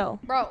 chill.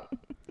 bro.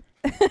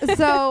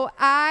 So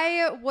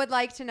I would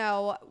like to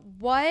know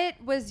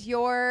what was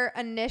your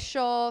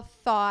initial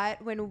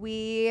thought when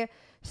we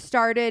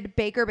started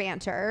Baker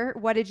Banter?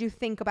 What did you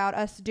think about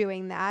us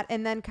doing that?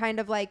 And then kind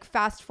of like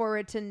fast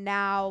forward to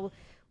now,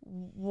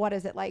 what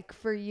is it like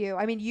for you?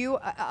 I mean, you,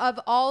 of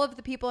all of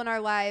the people in our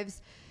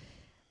lives,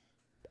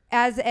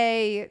 as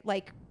a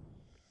like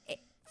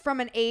from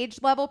an age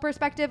level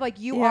perspective, like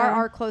you are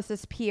our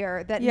closest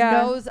peer that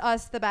knows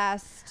us the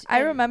best. I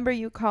remember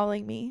you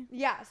calling me.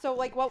 Yeah. So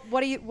like, what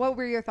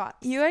were your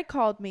thoughts? You had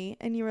called me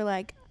and you were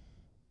like,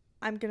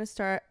 I'm going to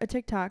start a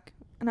TikTok.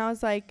 And I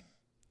was like,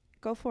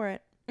 go for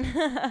it.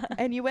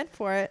 And you went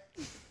for it.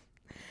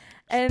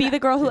 And be the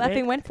girl who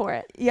effing went for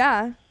it.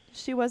 Yeah,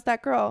 she was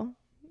that girl.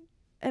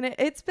 And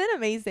it's been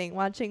amazing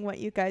watching what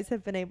you guys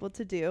have been able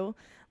to do.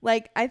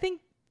 Like, I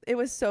think it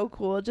was so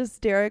cool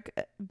just Derek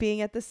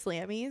being at the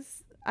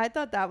Slammies. I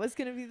thought that was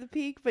going to be the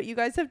peak, but you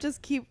guys have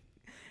just keep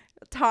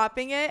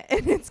topping it,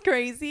 and it's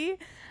crazy.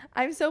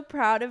 I'm so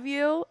proud of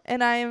you,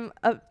 and I'm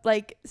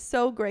like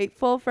so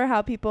grateful for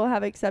how people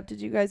have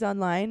accepted you guys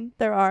online.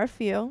 There are a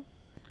few.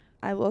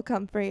 I will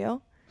come for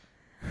you.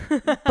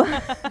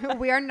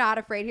 We are not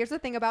afraid. Here's the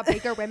thing about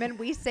Baker women.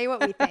 We say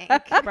what we think.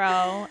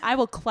 Bro, I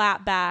will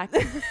clap back.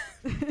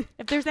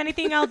 If there's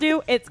anything I'll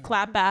do, it's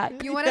clap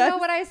back. You want to know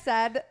what I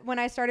said when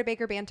I started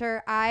Baker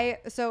Banter?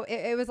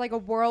 It was like a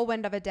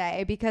whirlwind of a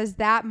day, because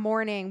that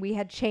morning we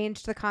had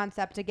changed the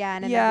concept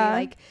again, and then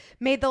we like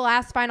made the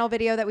last final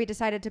video that we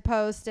decided to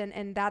post,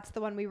 and that's the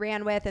one we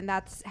ran with, and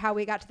that's how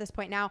we got to this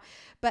point now.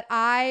 But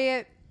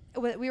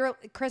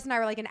Chris and I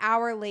were like an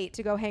hour late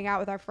to go hang out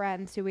with our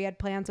friends who we had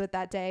plans with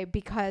that day,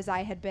 because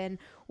I had been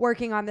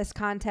working on this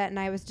content and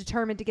I was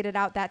determined to get it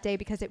out that day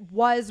because it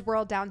was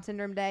World Down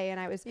Syndrome Day. And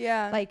I was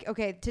like,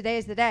 okay, today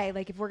is the day.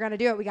 Like, if we're going to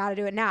do it, we got to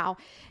do it now.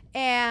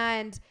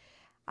 And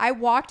I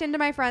walked into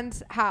my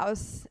friend's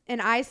house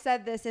and I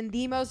said this in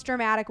the most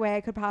dramatic way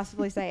I could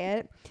possibly say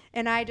it.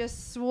 And I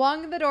just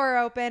swung the door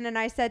open and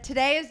I said,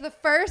 today is the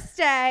first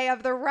day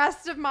of the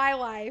rest of my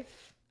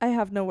life. I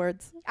have no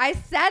words. I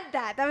said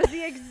that. That was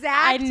the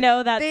exact I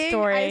know that thing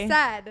story. I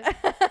said.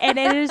 And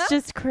it is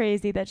just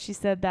crazy that she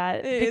said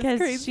that, because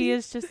crazy. she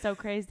is just so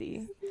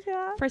crazy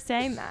for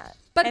saying that.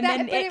 But and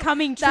then it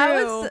coming true.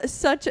 That was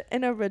such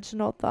an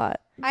original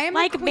thought. I am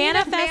like the queen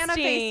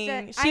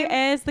manifesting. Of She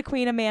is the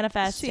queen of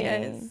manifesting. She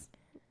is.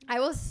 I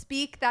will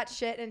speak that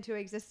shit into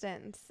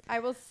existence.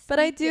 But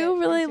I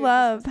do really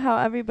love how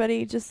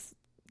everybody just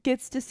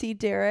gets to see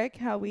Derek,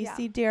 how we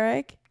see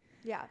Derek.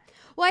 Yeah.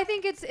 Well, I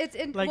think it's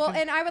like, well,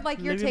 and I would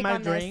like your take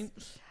on dreams.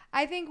 this.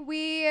 I think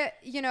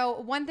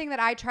one thing that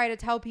I try to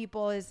tell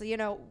people is,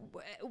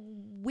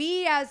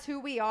 we as who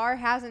we are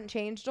hasn't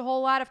changed a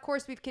whole lot. Of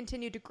course, we've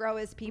continued to grow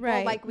as people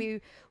like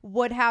we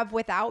would have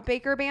without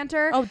Baker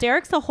Banter. Oh,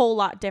 Derek's a whole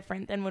lot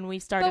different than when we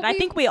started. I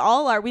think we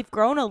all are. We've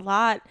grown a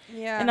lot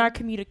in our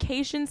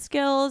communication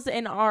skills, do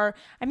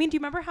you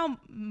remember how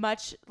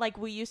much like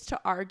we used to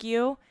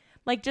argue?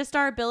 Like, just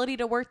our ability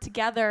to work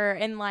together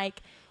and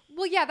like...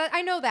 Well, yeah,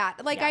 I know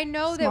that. Like, I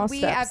know Small that we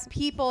steps. as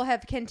people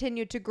have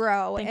continued to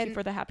grow. Thank you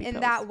for the happy in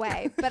pills. that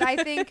way. But I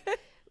think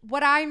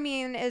what I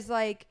mean is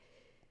like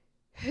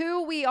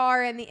who we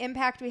are and the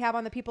impact we have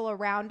on the people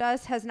around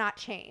us has not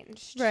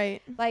changed.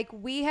 Right. Like,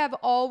 we have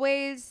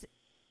always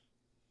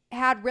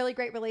had really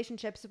great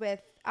relationships with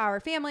our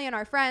family and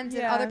our friends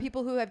and other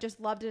people who have just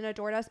loved and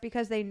adored us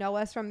because they know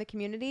us from the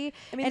community.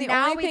 I mean, and the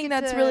now only thing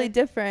that's really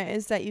different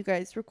is that you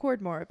guys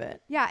record more of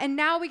it. Yeah, and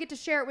now we get to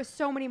share it with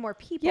so many more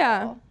people.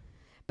 Yeah.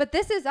 But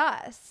this is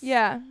us.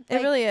 Yeah, it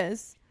really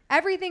is.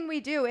 Everything we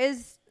do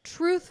is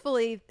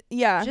truthfully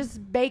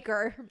just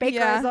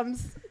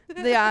Bakerisms.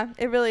 Yeah,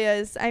 it really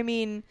is. I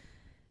mean,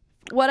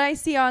 what I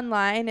see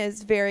online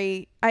is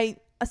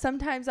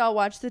sometimes I'll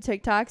watch the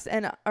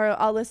TikToks or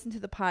I'll listen to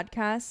the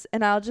podcasts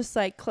and I'll just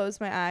like close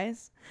my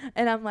eyes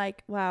and I'm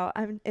like, wow,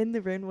 I'm in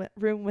the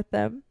room with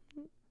them.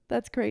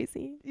 That's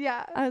crazy.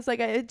 Yeah. I was like,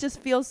 it just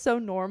feels so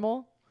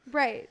normal.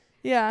 Right.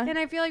 Yeah. And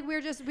I feel like we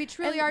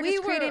truly are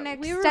just creating an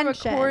extension. We were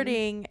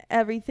recording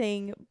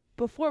everything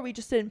before, we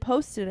just didn't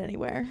post it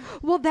anywhere.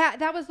 Well,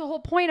 that was the whole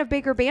point of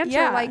Baker Banter.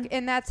 Yeah. Like,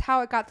 and that's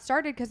how it got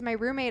started, because my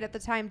roommate at the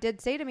time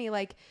did say to me,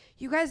 like,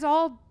 you guys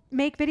all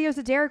make videos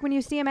of Derek when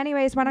you see him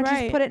anyways. Why don't you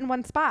just put it in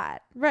one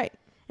spot? Right.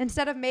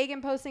 Instead of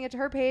Meagan posting it to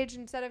her page,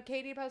 instead of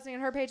Katy posting it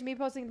to her page, me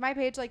posting it to my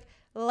page, like,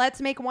 let's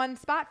make one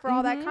spot for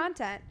all that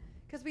content.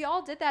 Because we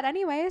all did that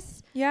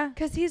anyways. Yeah.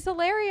 Because he's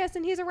hilarious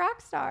and he's a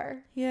rock star.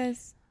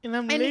 Yes. And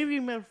I'm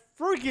living my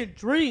freaking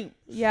dream.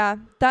 Yeah,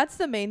 that's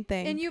the main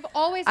thing. And you've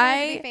always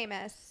wanted to be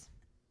famous.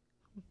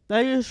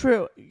 That is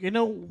true. You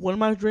know, one of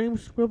my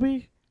dreams will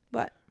be?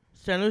 What?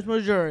 St. Louis,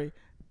 Missouri.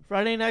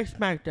 Friday Night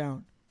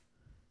SmackDown.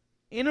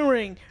 In a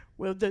ring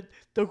with the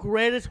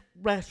greatest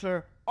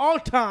wrestler all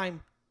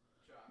time,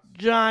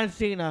 John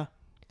Cena.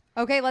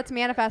 Okay, let's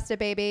manifest it,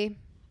 baby.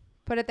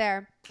 Put it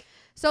there.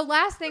 So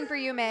last thing for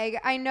you, Meg.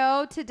 I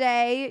know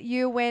today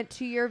you went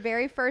to your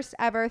very first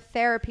ever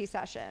therapy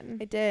session.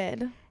 I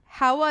did.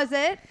 How was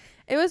it?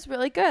 It was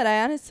really good.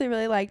 I honestly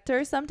really liked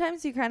her.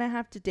 Sometimes you kind of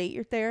have to date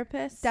your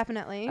therapist.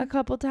 Definitely. A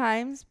couple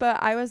times.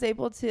 But I was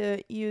able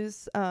to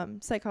use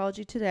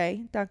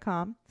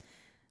psychologytoday.com.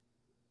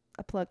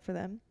 a plug for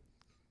them.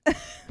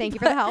 Thank you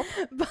for the help.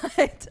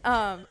 But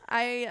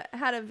I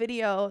had a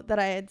video that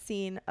I had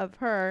seen of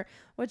her,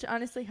 which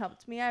honestly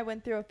helped me. I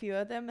went through a few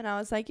of them, and I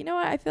was like, you know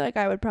what? I feel like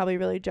I would probably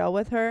really gel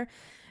with her.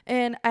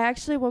 And I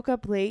actually woke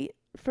up late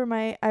for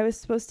I was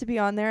supposed to be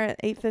on there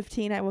at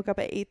 8:15. I woke up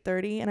at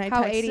 8:30, and I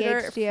How texted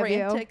her ADHD of you.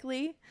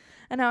 frantically.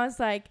 And I was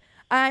like,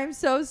 I'm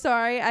so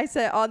sorry. I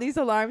set all these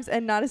alarms,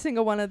 and not a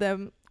single one of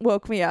them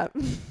woke me up.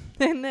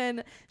 And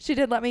then she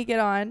did let me get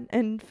on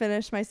and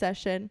finish my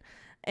session.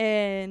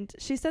 And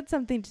she said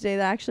something today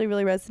that actually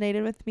really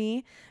resonated with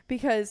me,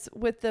 because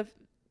with the,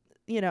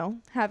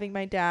 having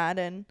my dad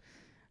and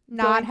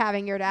Not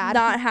having your dad.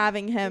 not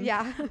having him,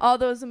 Yeah. all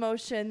those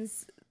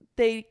emotions,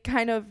 they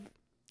kind of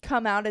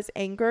come out as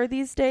anger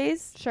these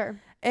days. Sure.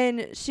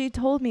 And she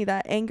told me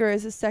that anger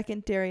is a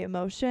secondary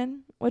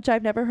emotion, which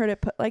I've never heard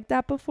it put like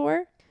that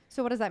before.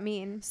 So what does that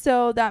mean?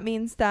 So that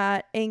means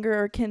that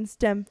anger can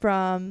stem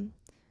from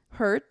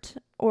hurt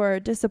or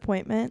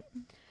disappointment.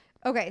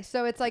 Okay,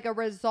 so it's like a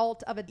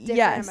result of a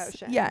different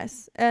emotion.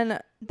 Yes.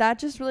 And that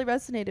just really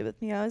resonated with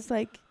me. I was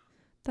like,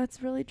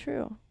 that's really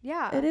true.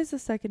 Yeah. It is a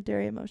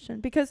secondary emotion,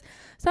 because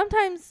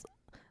sometimes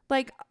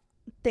like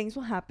things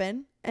will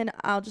happen and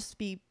I'll just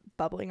be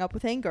bubbling up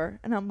with anger,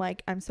 and I'm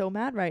like, I'm so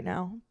mad right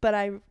now.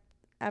 But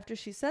after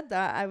she said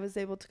that, I was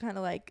able to kind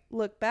of like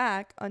look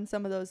back on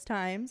some of those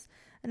times,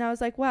 and I was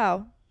like,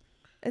 wow,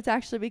 it's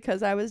actually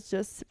because I was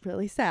just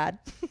really sad.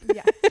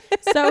 Yeah.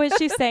 So is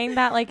she saying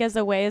that like as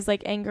a way as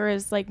like anger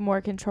is like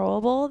more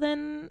controllable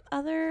than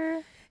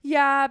other?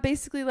 Yeah,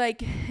 basically,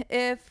 like,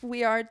 if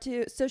we are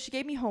to, so she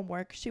gave me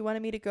homework. She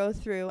wanted me to go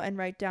through and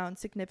write down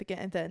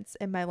significant events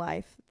in my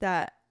life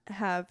that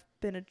have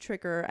been a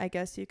trigger, I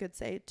guess you could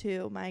say,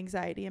 to my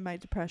anxiety and my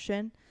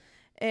depression.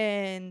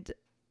 And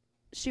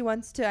she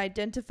wants to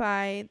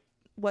identify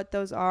what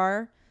those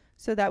are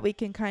so that we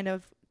can kind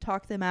of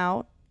talk them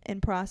out and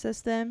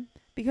process them.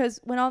 Because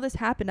when all this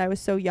happened, I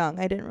was so young.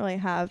 I didn't really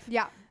have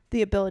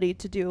the ability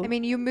to do, I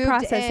mean, you moved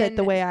process in it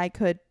the way I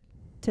could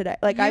today.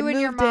 Like, I moved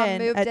in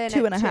at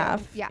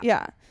 2.5.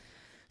 Yeah.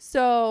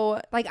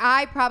 So like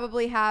I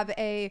probably have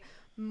I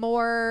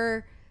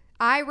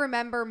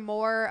remember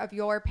more of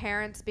your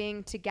parents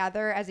being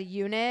together as a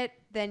unit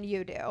than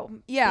you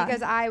do. Yeah,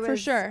 because I was for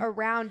sure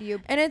around you.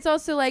 And it's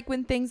also like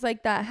when things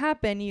like that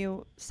happen,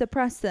 you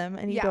suppress them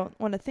and you don't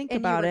want to think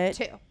about it.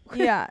 Too.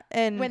 Yeah.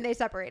 And when they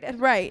separated.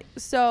 Right.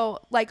 So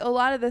like a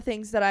lot of the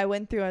things that I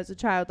went through as a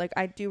child, like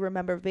I do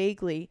remember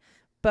vaguely,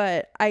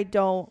 but I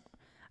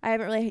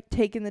haven't really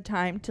taken the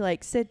time to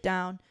like sit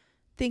down,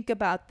 think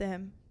about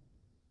them,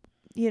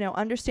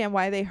 understand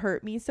why they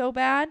hurt me so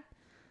bad.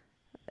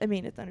 I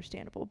mean, it's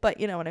understandable, but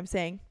you know what I'm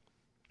saying.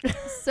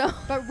 So,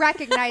 but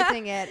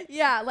recognizing it.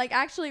 Yeah, like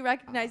actually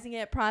recognizing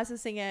it,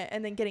 processing it,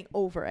 and then getting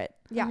over it.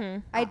 Yeah.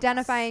 Mm-hmm.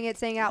 Identifying it,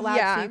 saying it out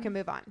loud so you can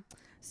move on.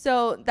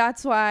 So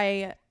that's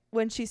why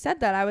when she said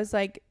that, I was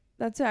like,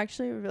 that's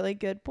actually a really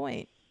good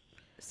point.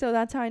 So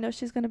that's how I know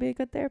she's going to be a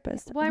good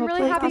therapist. Well, I'm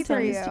really happy for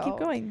you. To keep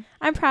going.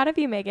 I'm proud of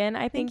you, Meagan.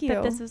 I Thank think that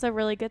you. this is a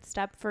really good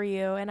step for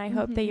you, and I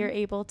hope that you're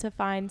able to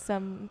find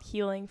some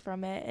healing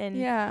from it. And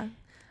yeah.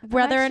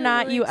 whether or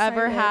not really you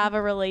ever excited. have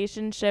a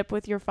relationship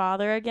with your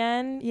father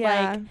again,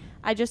 Yeah. like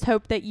I just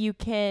hope that you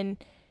can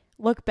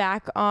look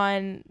back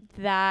on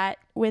that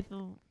with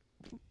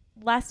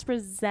less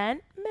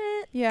resentment.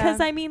 Yeah. Because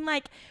I mean,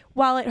 like,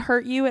 while it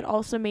hurt you, it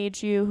also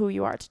made you who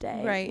you are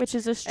today. Right. Which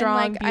is a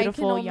strong, like, I can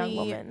beautiful young only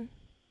woman.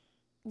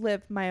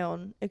 live my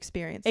own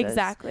experiences.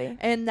 Exactly.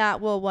 And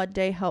that will one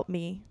day help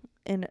me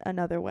in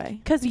another way.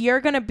 Because you're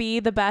going to be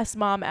the best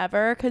mom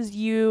ever, because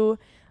you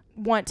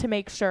want to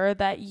make sure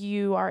that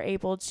you are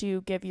able to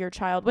give your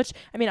child, which,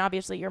 I mean,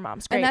 obviously your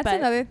mom's great. And that's but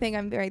another thing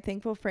I'm very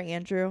thankful for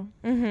Andrew.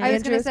 Mhm. I was Andrew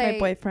going to is my say,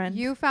 boyfriend.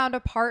 you found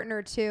a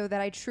partner too that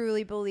I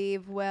truly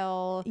believe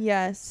will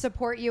Yes.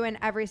 support you in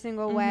every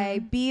single way.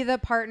 Mhm. Be the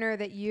partner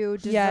that you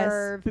Yes.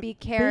 deserve. Be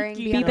caring.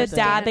 Be Be, be the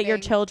dad that your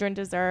understanding. children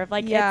deserve.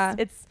 Like, Yeah.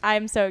 it's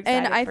I'm so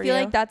excited And I for feel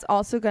you. like that's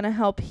also going to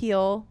help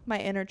heal my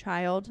inner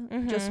child.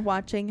 Mhm. Just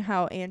watching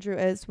how Andrew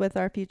is with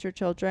our future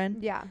children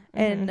Yeah.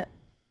 and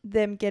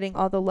them getting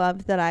all the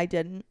love that I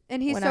didn't.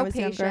 And he's When so I was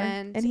younger.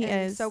 patient. And he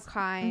is. so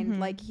kind. Mhm.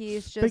 Like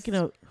he's just Speaking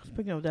of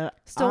that,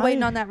 Still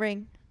waiting on that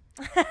ring.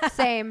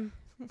 same.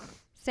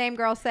 Same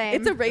girl, same.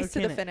 It's a race to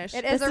Okay. the finish.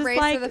 It is this a race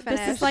like, to the finish.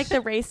 This is like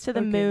the race to the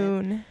Okay,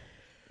 moon.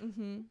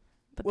 Mm-hmm.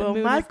 But Well, the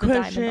moon my is the diamond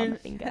on question- the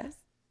fingers.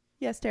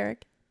 Yes,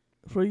 Derek.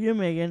 for you,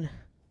 Meagan.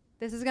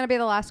 This is going to be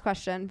the last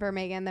question for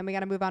Meagan. Then we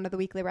got to move on to the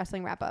weekly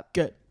wrestling wrap up.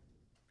 Good.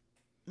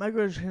 My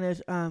question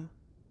is,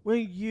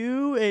 when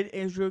you and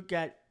Andrew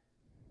got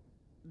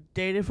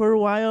dated for a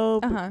while,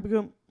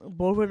 become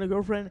boyfriend and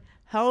girlfriend,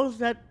 how's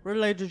that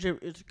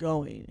relationship is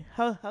going?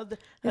 How's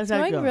It's that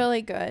going go?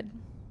 really good.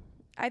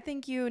 I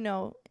think you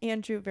know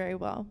Andrew very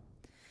well.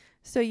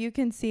 So you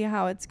can see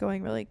how it's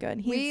going really good.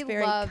 He's We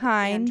very love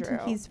kind. Andrew.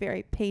 He's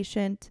very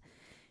patient.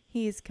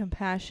 He's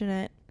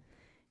compassionate.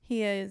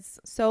 He is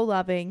so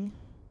loving.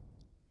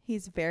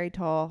 He's very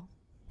tall,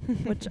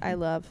 which I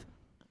love.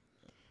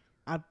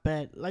 I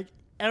bet. Like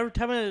every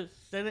time I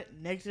sit it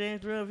next to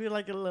Andrew, I feel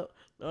like a little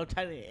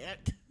tiny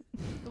ant.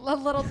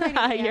 Little tiny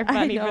man. You're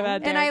funny I for know.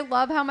 that. And I Derek.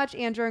 love how much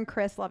Andrew and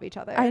Chris love each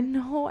other. I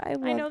know. I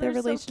love their they're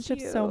so relationship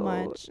so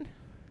much. cute.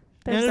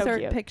 They're so Insert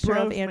cute. picture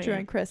of Bromance. Andrew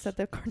and Chris at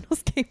the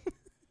Cardinals game.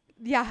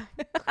 Yeah.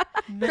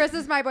 Chris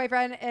is my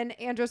boyfriend and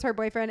Andrew's her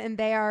boyfriend, and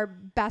they are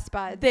best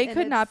buds. They and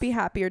could not it's- be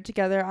happier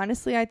together.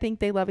 Honestly, I think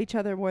they love each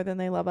other more than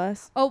they love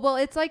us. Oh, well,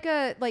 it's like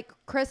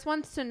Chris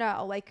wants to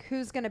know, like,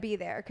 who's going to be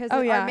there. Because Oh,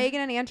 yeah. are Megan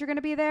and Andrew going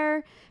to be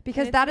there?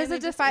 Because it's that is a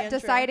really just Andrew.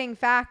 deciding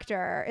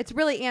factor. It's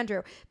really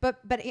Andrew. But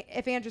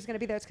if Andrew's going to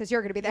be there, it's because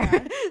you're going to be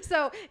there.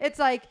 So it's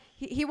like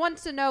he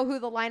wants to know who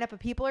the lineup of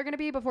people are going to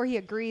be before he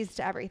agrees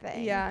to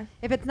everything. Yeah.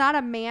 If it's not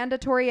a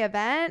mandatory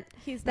event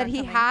He's that not he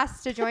coming.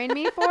 has to join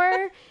me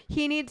for,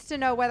 he needs to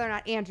know whether or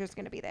not Andrew's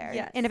going to be there.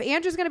 Yes. And if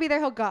Andrew's going to be there,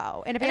 he'll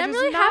go. And if And I'm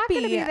Andrew's really not happy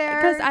going to be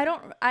there,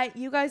 because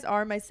you guys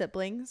are my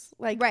siblings.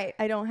 Like, Right.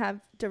 I don't have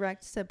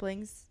direct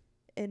siblings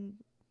in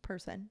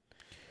person.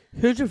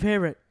 Who's your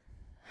favorite?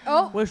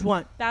 oh, Which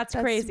one? That's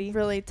That's crazy.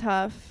 really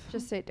tough.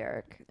 just say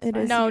Derek. It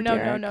is No, you, no,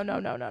 no, Derek. no, no,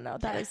 no, no, no.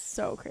 That is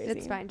so crazy.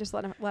 It's fine. Just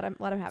let him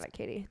have it,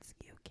 Katie. It's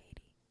you,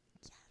 Katie.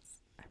 Yes.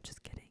 I'm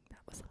just kidding. That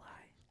was a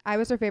lie. I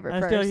was her favorite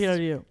I first. still hear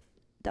you.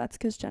 That's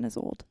because Jenna's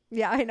old.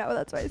 Yeah, I know.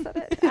 That's why I said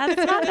it. That's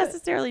not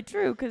necessarily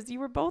true because you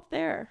were both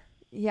there.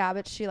 Yeah,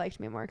 but she liked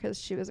me more because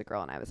she was a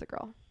girl and I was a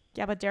girl.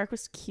 Yeah, but Derek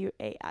was cute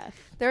AF.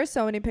 There are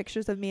so many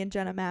pictures of me and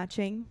Jenna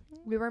matching.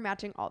 We were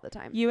matching all the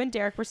time. You and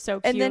Derek were so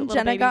cute. And then little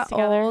Jenna babies got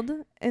together. old.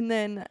 And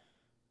then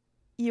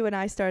you and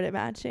I started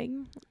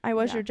matching. I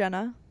was Yeah. your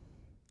Jenna.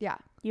 Yeah.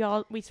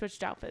 We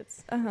switched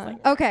outfits. It was Uh-huh.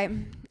 like- Okay.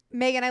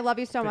 Megan, I love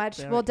you so Very much.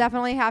 cute. We'll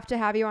definitely have to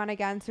have you on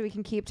again so we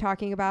can keep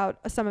talking about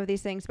some of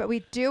these things. But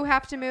we do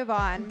have to move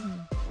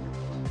on.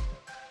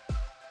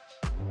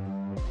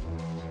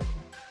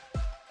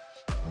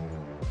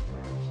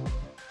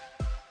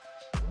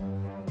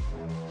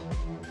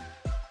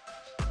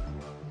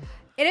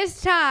 It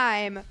is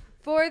time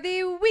for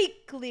the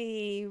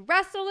weekly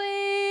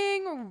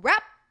wrestling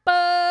wrap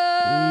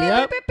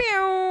up.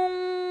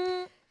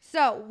 Yep.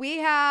 So we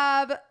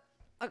have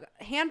a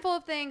handful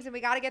of things, and we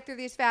got to get through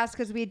these fast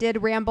because we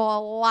did ramble a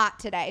lot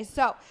today.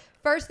 So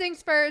first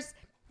things first,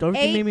 Don't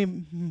Eight- you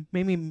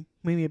make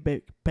me a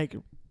big.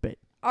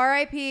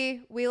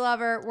 R.I.P. We love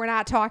her. We're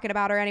not talking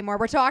about her anymore.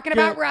 We're talking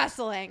about Good.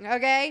 wrestling,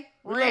 okay?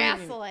 We love you.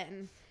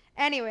 Wrestling.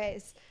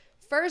 Anyways,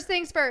 first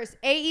things first.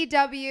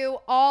 AEW,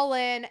 All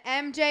In,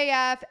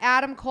 MJF,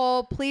 Adam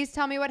Cole. Please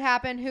tell me what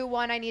happened. Who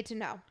won? I need to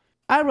know.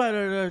 I'd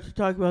rather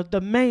talk about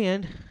the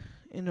man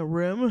in the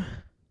room,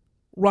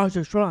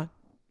 Roger Strong.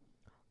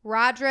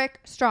 Roderick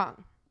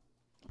Strong.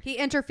 He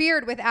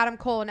interfered with Adam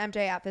Cole and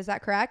MJF. Is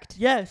that correct?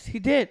 Yes, he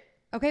did.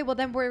 Okay, well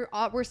then we're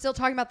still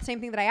talking about the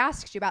same thing that I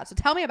asked you about. So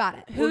tell me about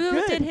it. Well, Who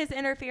good. did his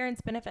interference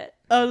benefit?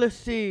 Let's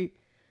see.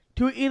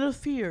 To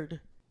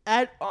interfered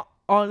at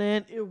All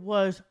In, it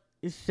was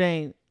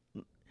insane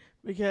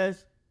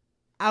because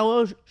I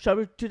was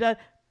subject to that.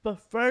 But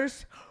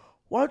first,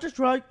 Roger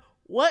Strong,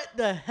 what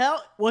the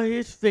hell was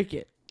he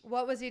thinking?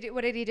 What was he do?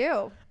 What did he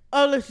do?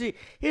 Let's see.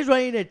 He's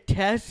trying to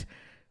test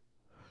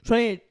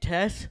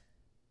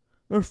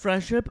the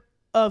friendship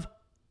of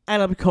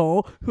Adam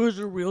Cole, who is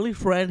a really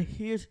friend.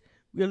 He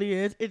really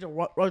is. It's a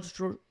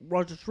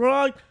Roger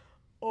Strong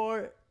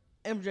or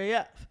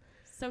MJF.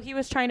 So he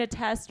was trying to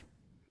test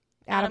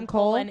Adam Adam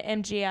Cole Cole?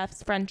 and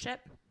MGF's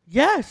friendship.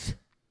 Yes.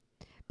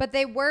 But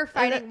they were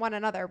fighting one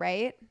another,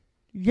 right?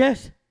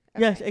 Yes.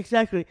 Yes, Okay.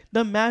 exactly.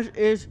 The match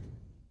is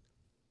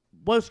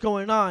what's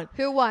going on.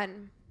 Who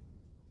won?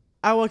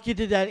 I will get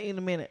to that in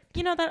a minute.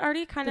 You know, that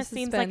already kind The of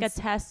seems like a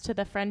suspense. test to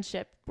the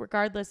friendship,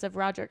 regardless of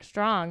Roderick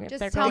Strong. Just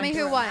they're tell going me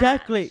through who a won. match.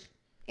 Exactly.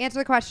 Answer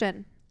the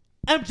question.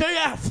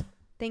 MJF.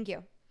 Thank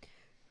you.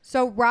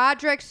 So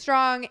Roderick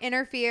Strong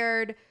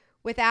interfered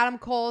with Adam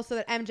Cole so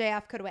that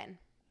MJF could win.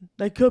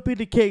 That could be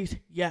the case,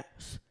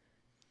 yes.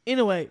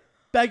 Anyway,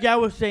 back I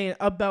was saying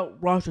about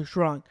Roger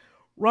Strong.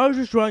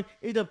 Roger Strong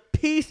is a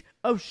piece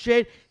of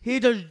shit.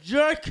 He's a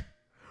jerk.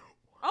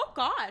 Oh,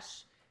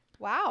 gosh.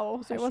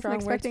 Wow. I wasn't strong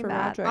words expecting for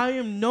that. Roderick. I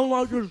am no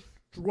longer a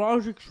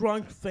Roger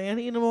Strong fan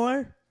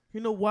anymore.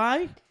 You know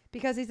why?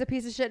 Because he's a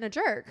piece of shit and a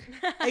jerk.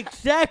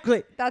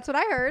 Exactly. That's what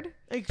I heard.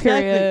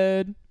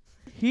 Exactly.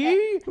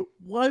 He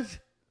was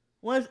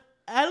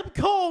Adam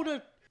Cole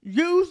to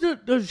use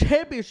the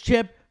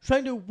championship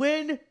trying to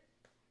win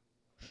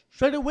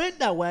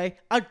that way.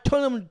 I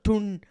told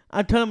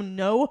him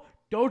no,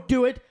 don't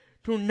do it.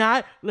 Do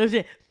not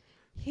listen.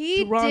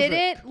 He To Roderick.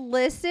 didn't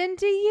listen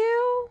to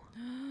you?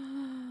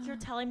 You're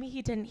telling me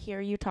he didn't hear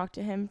you talk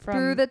to him from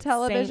Through the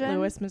television? St.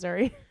 Louis,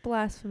 Missouri?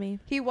 Blasphemy.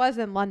 He was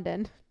in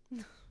London.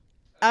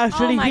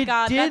 Actually, Oh my he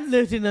God, did that's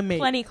listen to me,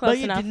 plenty close but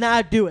he enough. did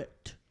not do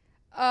it.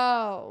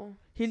 Oh.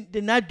 He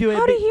did not do it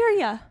How did he hear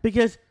you?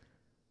 because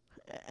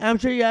I'm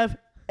sure you have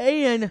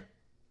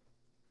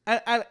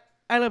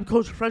Adam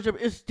Cole's friendship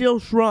is still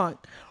strong.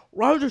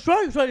 Roger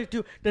Strong is trying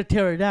to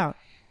tear it down.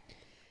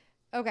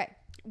 Okay.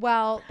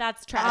 Well,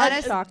 That's trash.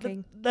 Honest-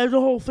 Shocking. There's a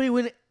whole thing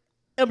when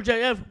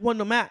MJF won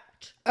the match.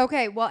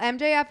 okay. Well,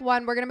 MJF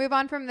won. We're going to move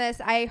on from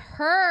this. I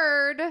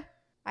heard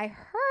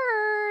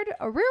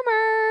a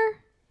rumor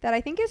that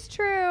I think is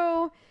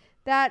true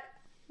that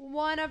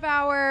one of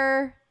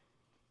our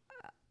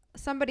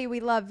somebody we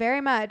love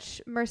very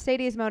much,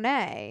 Mercedes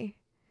Moné,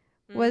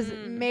 was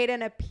made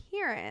an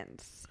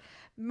appearance.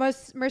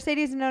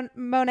 Mercedes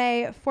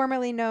Moné,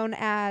 formerly known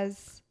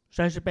as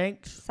Sasha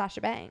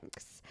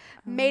Banks.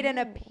 Made an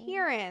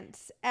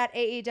appearance at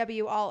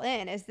AEW All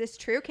In. Is this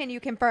true? Can you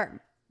confirm?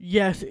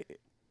 Yes.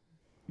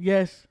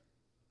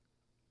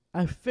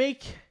 I think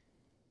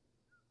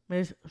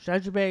Miss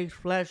Sasha Banks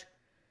 /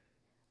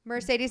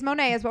 Mercedes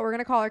Moné is what we're going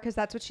to call her because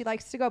that's what she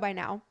likes to go by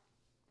now.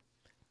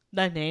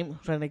 that name. I'm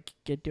trying to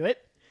get to it.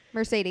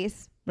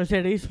 Mercedes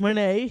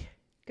Moné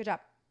Good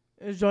job.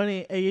 is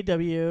joining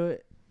AEW.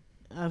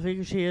 I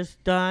think she is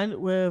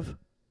done with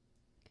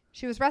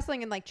She was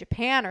wrestling in like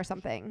Japan or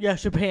something.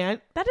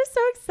 Japan. That is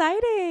so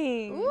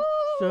exciting. Ooh.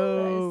 That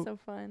So is so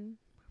fun.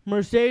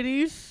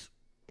 Mercedes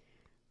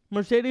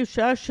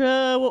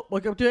Sasha,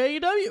 welcome to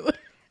AEW.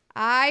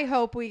 I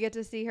hope we get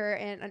to see her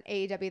in an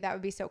AEW. That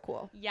would be so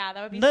cool. Yeah,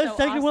 that would be That's so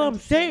exactly awesome what I'm to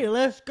see. saying.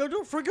 Let's go to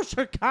freaking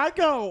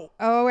Chicago.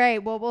 All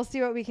right. Well, we'll see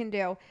what we can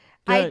do.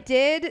 I Good.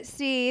 did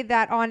see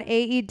that on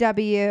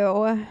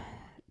AEW,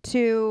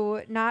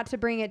 not to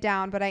bring it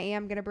down, but I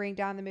am going to bring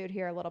down the mood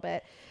here a little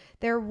bit.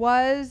 There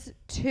was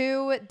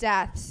 2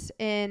 deaths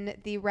in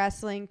the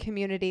wrestling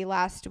community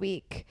last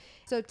week.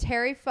 So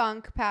Terry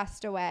Funk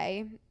passed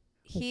away.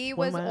 He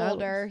One was of my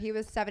older. idols. He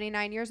was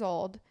 79 years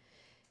old.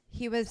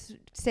 He was,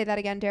 say that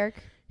again, Derek.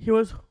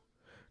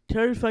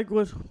 Terry Funk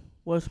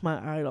was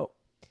my idol.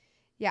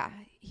 Yeah,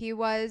 he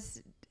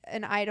was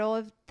an idol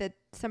of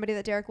somebody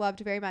that Derek loved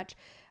very much.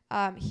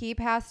 He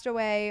passed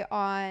away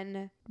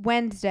on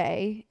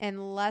Wednesday,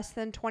 and less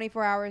than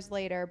 24 hours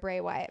later, Bray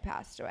Wyatt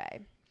passed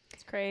away.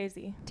 It's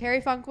crazy. Terry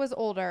Funk was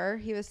older.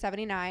 He was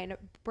 79.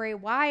 Bray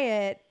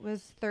Wyatt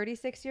was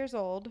 36 years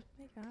old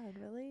Oh my God,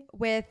 really?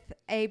 with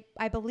I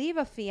believe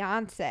a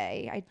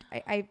fiance.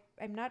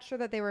 I'm not sure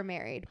that they were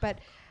married, but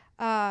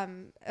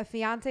a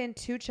fiance and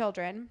 2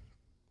 children.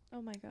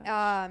 Oh my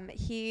gosh.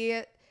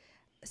 He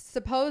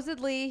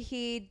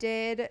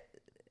did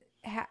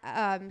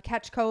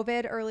catch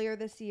COVID earlier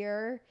this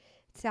year.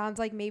 It sounds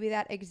like maybe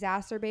that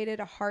exacerbated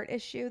a heart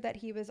issue that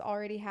he was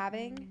already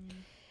having.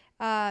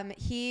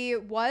 He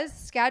was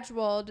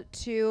scheduled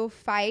to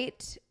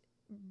fight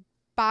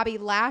Bobby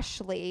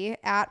Lashley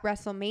at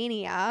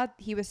WrestleMania.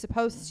 He was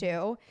supposed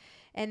to,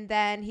 and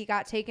then he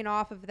got taken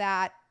off of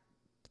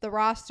the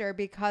roster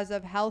because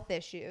of health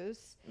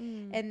issues.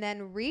 And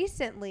then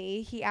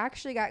recently he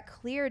actually got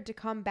cleared to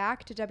come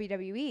back to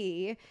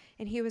WWE,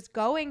 and he was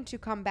going to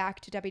come back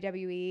to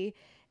WWE.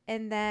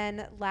 And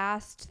then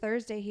last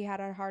Thursday he had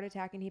a heart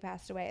attack and he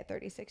passed away at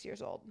 36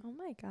 years old. Oh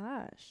my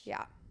gosh.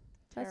 Yeah.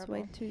 That's Terrible.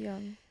 way too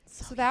young.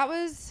 So that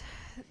was,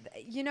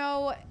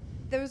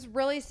 that was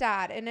really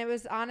sad. And it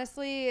was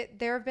honestly,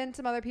 there have been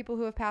some other people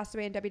who have passed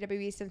away in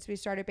WWE since we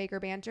started Baker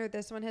Banter.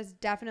 This one has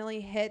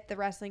definitely hit the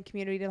wrestling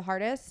community the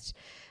hardest.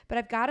 But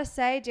I've got to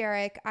say,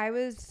 Derek, I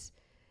was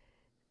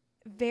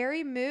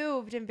very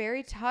moved and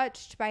very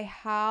touched by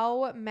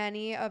how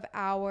many of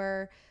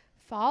our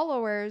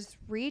followers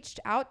reached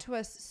out to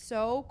us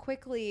so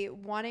quickly,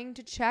 wanting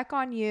to check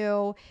on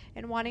you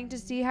and wanting to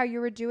see how you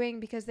were doing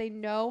because they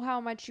know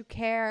how much you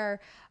care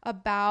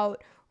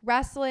about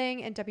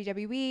wrestling and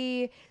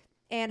WWE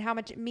and how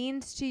much it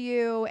means to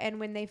you. And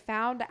when they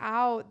found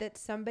out that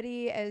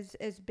somebody as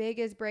big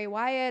as Bray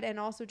Wyatt, and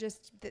also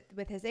just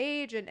with his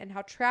age and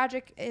how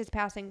tragic his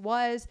passing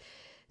was,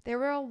 there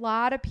were a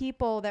lot of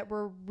people that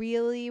were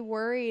really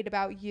worried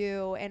about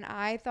you. And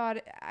I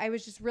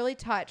was just really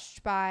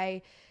touched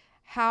by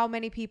how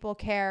many people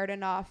cared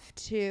enough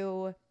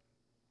to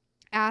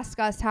ask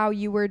us how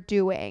you were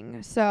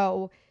doing.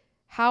 So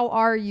how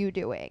are you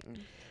doing?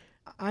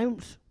 I'm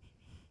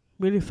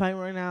really fine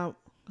right now.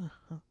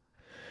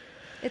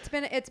 It's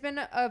been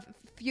a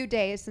few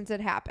days since it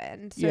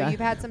happened. So Yeah,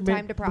 you've had some been-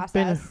 time to been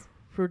process.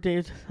 a few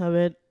days of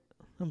it.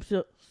 I'm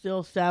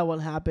still sad what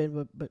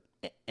happened, but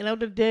end of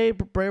the day,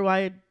 Bray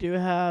Wyatt do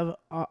have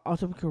an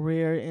awesome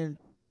career in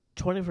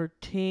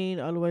 2013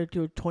 all the way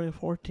to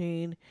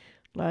 2014.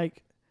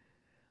 Like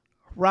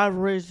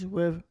rivalries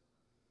with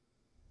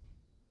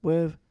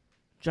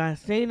John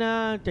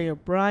Cena, Daniel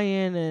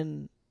Bryan,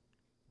 and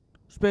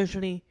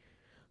especially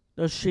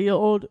The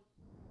Shield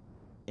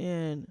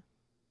and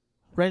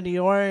Randy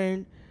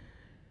Orton.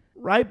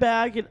 Right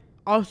back, and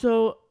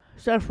also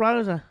Seth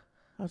Rollins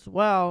as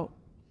well.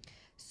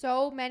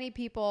 So many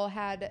people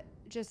had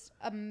just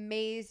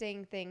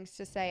amazing things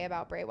to say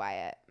about Bray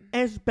Wyatt.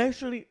 And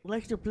especially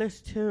Alexa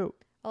Bliss too.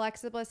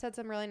 Alexa Bliss had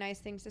some really nice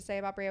things to say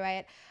about Bray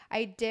Wyatt.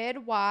 I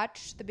did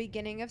watch the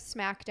beginning of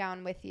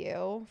SmackDown with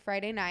you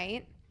Friday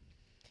night,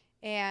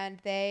 and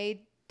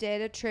they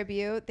did a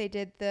tribute. They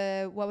did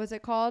what was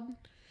it called?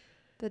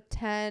 The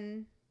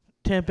 10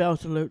 bell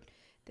salute.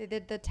 They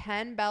did the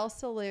 10 bell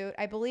salute.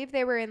 I believe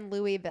they were in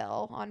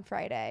Louisville on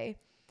Friday,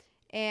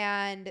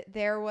 and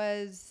there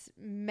was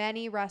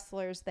many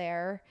wrestlers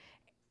there.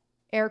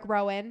 Eric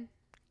Rowan.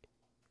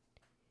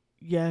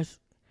 Yes.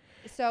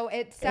 So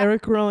it's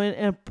Eric Rowan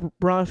and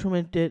Braun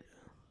Strowman did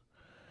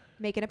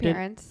make an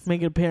appearance.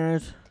 make an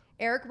appearance.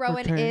 Eric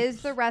Rowan returns.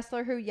 is the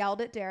wrestler who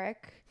yelled at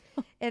Derek.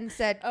 and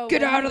said, Oh,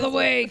 "Get when out he of the was-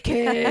 way,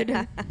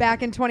 kid."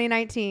 Back in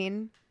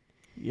 2019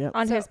 Yep.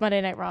 On So- his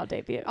Monday Night Raw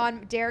debut.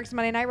 on Derek's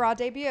Monday Night Raw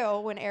debut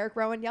when Eric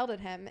Rowan yelled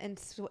at him and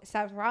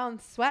Seth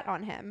Rollins sweat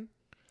on him.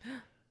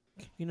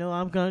 You know what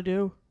I'm gonna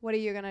do What are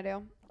you gonna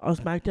do? on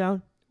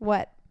SmackDown?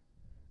 What?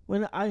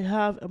 When I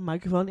have a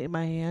microphone in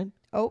my hand,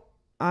 Oh,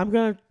 I'm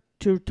going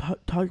to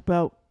talk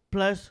about,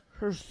 bless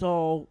her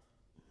soul,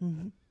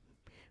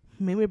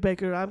 Mimi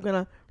Baker. I'm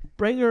going to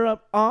bring her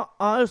up on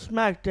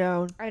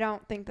SmackDown. I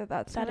don't think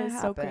that's That gonna is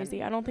so happen.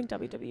 crazy. I don't think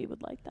WWE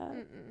would like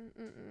that.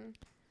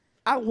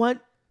 I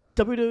want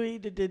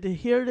WWE to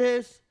hear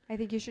this. I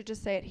think you should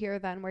just say it here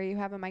then, where you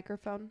have a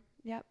microphone.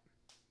 Yep.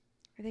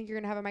 I think you're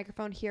gonna have a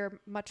microphone here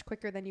much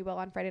quicker than you will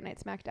on Friday Night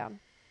SmackDown.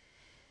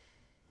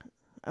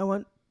 I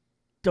want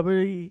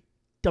WWE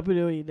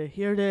to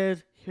hear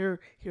this. Here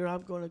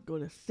I'm going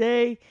to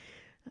say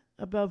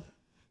about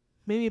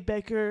Mimi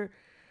Baker.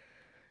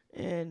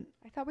 And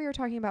I thought we were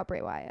talking about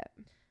Bray Wyatt.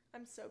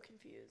 I'm so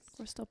confused.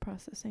 We're still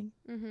processing.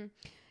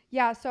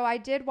 Yeah, so I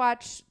did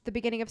watch the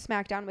beginning of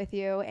SmackDown with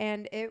you,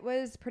 and it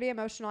was pretty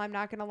emotional. I'm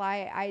not going to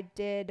lie. I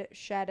did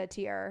shed a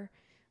tear,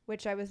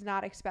 which I was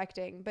not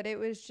expecting. But it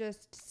was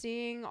just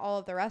seeing all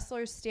of the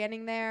wrestlers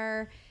standing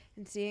there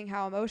and seeing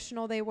how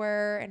emotional they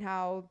were and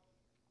how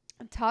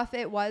tough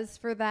it was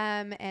for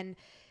them. And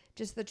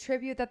just the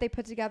tribute that they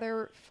put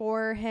together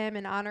for him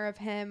in honor of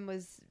him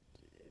was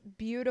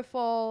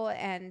beautiful.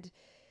 And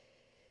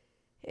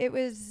it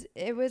was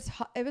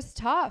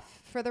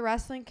tough for the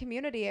wrestling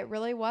community. It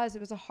really was.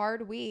 It was a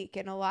hard week,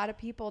 and a lot of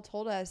people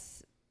told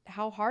us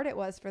how hard it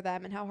was for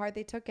them and how hard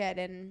they took it.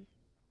 And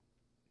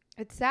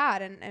it's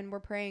sad, and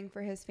we're praying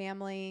for his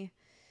family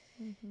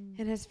and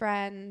his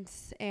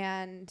friends,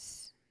 and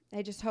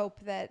I just hope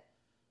that,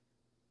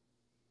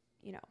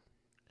 you know,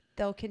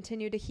 they'll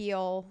continue to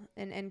heal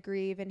and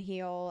grieve and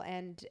heal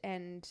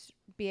and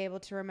be able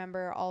to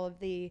remember all of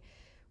the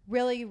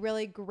really,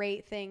 really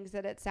great things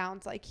that it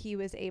sounds like he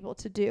was able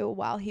to do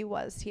while he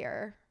was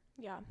here.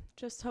 Yeah,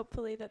 just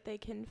hopefully that they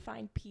can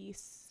find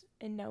peace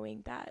in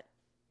knowing that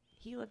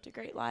he lived a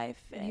great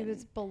life and He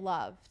was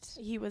beloved.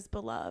 he was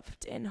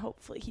beloved, and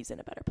hopefully he's in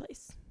a better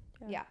place.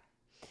 Yeah.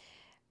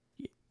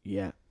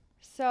 yeah.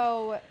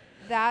 So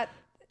that,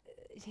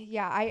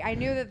 yeah, I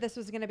knew that this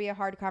was going to be a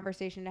hard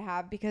conversation to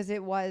have because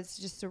it was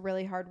just a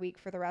really hard week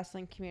for the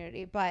wrestling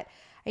community. But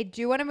I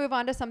do want to move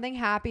on to something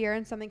happier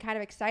and something kind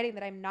of exciting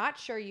that I'm not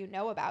sure you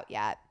know about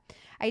yet.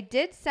 I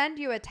did send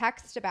you a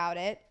text about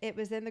it. It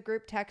was in the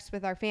group text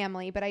with our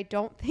family, but I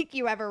don't think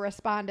you ever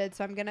responded.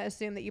 So I'm going to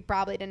assume that you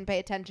probably didn't pay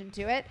attention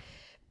to it.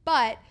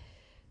 But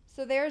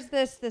so there's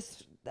this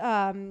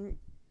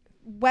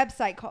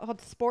website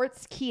called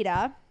Sports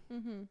Kita.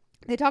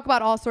 They talk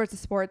about all sorts of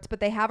sports,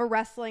 but they have a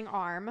wrestling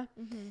arm,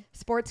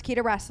 Sports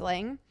Kita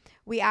Wrestling.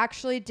 We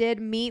actually did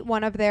meet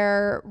one of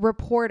their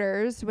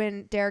reporters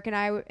when Derek and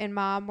I and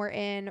Mom were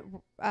in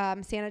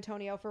San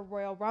Antonio for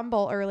Royal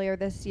Rumble earlier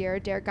this year.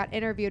 Derek got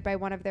interviewed by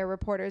one of their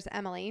reporters,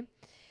 Emily.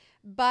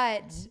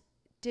 But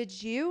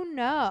did you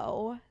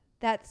know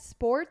that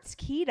Sports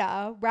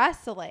Kita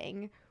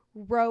Wrestling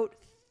wrote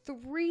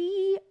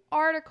 3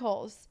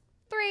 articles?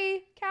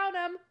 3, count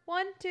them,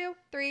 1, 2,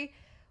 3,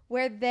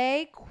 where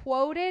they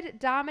quoted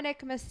Dominik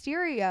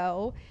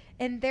Mysterio,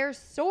 and their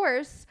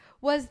source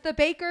was the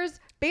Bakers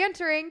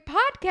Bantering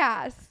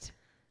podcast.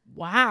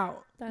 Wow.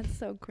 That's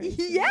so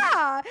crazy.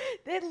 Yeah,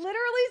 it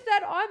literally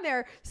said on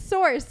there,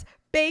 source,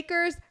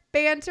 Bakers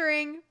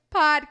Bantering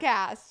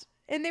podcast.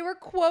 And they were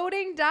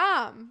quoting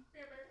Dom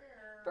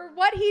for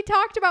what he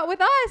talked about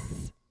with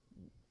us.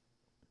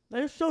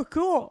 That is so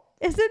cool.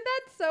 Isn't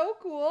that so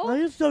cool? That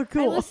is so I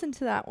cool. listened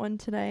to that one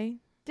today.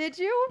 Did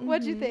you?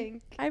 What'd you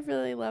think? I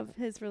really love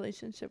his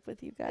relationship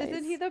with you guys.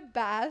 Isn't he the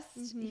best?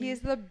 He's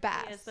the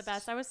best. He is the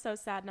best. I was so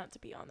sad not to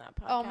be on that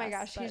podcast. Oh my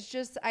gosh, but he's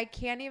just, I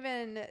can't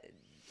even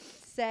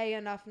say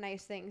enough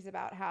nice things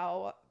about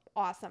how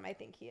awesome I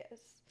think he is.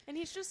 and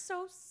he's just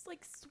so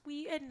like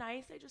sweet and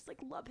nice. I just like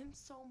love him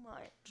so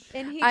much.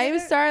 And he I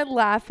did started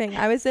laughing.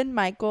 I was in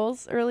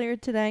Michael's earlier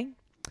today,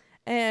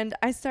 and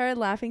I started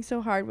laughing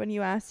so hard when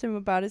you asked him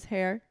about his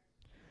hair.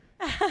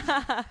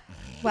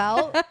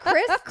 well,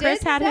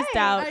 Chris had his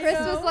doubts. Chris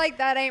I was know. like,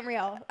 that ain't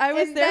real. I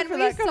was and there then for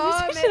we that saw him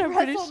conversation, at I'm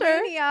pretty sure.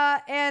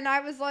 WrestleMania, and I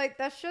was like,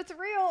 that shit's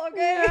real,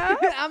 okay? Yeah.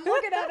 I'm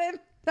looking at him.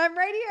 I'm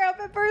right here up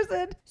in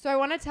person. So I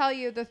want to tell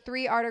you the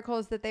 3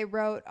 articles that they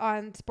wrote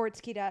on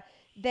Sports Kita.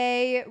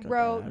 They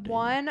wrote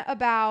one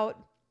about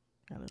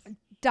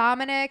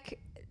Dominik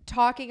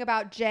talking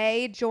about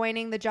Jay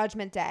joining the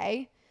Judgment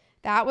Day.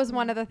 That was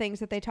one of the things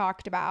that they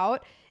talked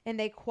about, and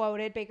they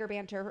quoted Baker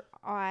Banter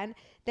on.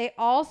 They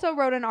also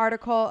wrote an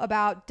article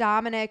about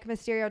Dominik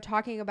Mysterio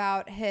talking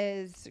about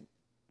his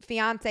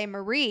fiance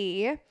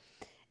Marie.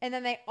 And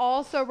then they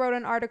also wrote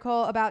an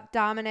article about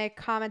Dominik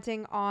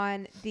commenting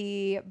on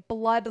the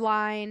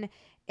bloodline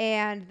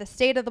and the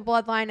state of the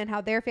bloodline and how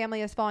their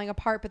family is falling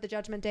apart, but the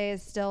Judgment Day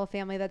is still a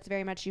family that's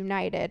very much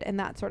united and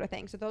that sort of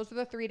thing. So those are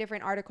the 3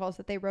 different articles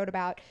that they wrote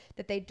about,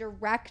 that they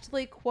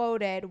directly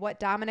quoted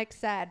what Dominik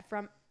said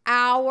from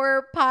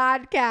our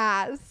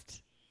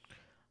podcast.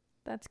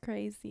 That's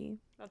crazy.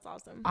 That's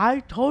awesome. I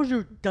told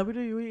you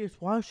WWE is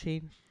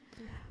watching.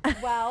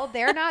 Well,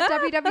 they're not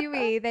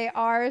WWE. They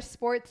are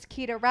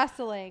Sportskeeda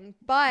Wrestling,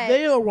 but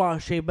They are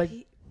watching, but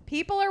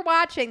people are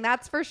watching.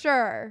 That's for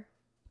sure.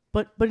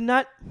 but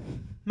not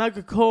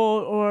Michael Cole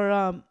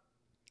or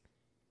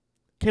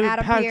Kevin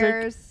Adam Patrick,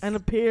 Pearce. Anna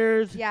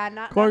Pierce, Yeah,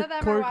 none of them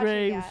are Corey watching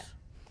Graves. yet.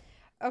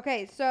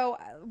 Okay, so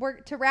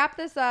to wrap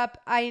this up,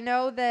 I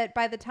know that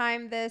by the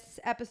time this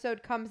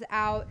episode comes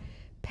out,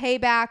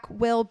 Payback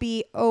will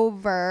be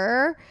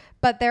over,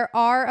 but there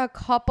are a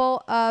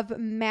couple of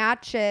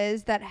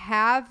matches that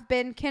have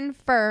been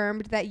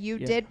confirmed that you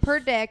did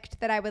predict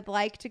that I would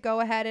like to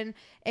go ahead and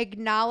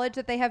acknowledge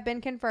that they have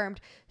been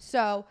confirmed.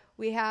 So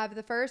we have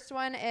the first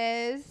one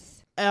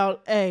is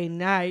LA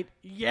Knight,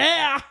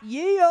 yeah,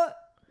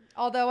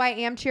 although I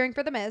am cheering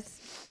for The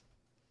Miz.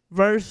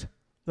 versus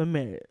The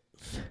Miz.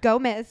 Go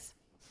Miz.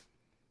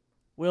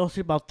 We'll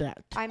see about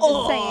that. I'm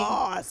just saying.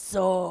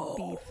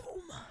 Awesome.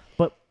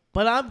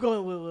 But I'm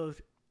going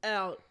with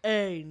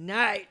LA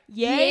Knight.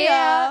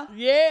 Yeah.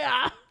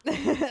 Yeah.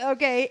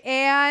 Okay,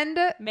 and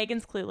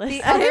Megan's clueless.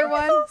 the other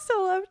one.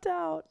 so left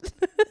out.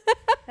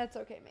 That's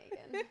okay,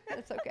 Megan.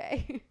 That's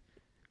okay.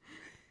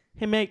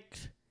 He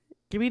makes.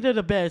 Give me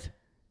the best.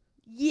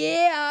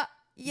 Yeah.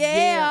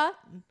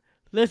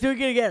 Let's do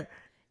it again.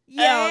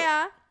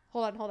 Yeah.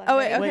 Hold on. Oh,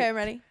 wait. Ready? Okay, I'm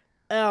ready.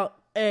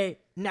 LA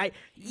Knight.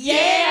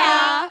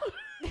 Yeah.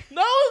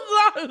 No,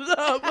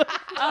 no.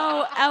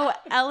 Oh,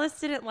 Ellis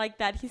didn't like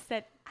that. He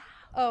said,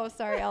 Oh,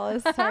 sorry,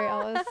 Ellis.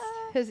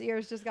 His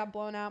ears just got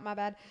blown out. My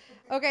bad.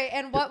 Okay,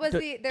 and what was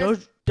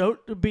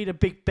Don't be the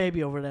big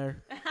baby over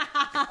there.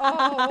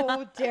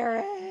 Oh,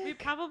 Derek. we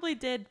probably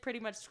did pretty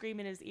much scream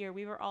in his ear.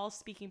 We were all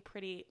speaking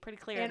pretty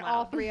clear and And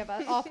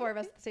loud. all four of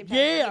us at the same time.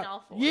 Yeah.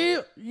 all four.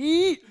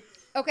 Yeah.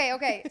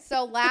 Okay.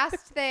 So last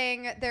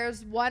thing,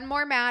 there's one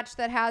more match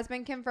that has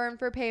been confirmed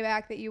for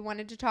Payback that you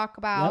wanted to talk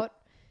about,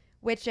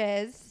 which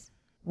is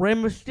Rey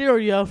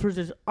Mysterio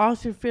versus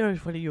Austin Theory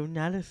for the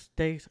United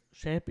States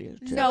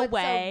Championship. No it's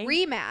way. a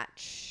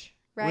rematch,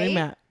 right?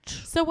 Rematch.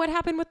 So what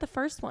happened with the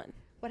first one?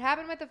 What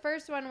happened with the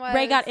first one was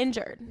Ray got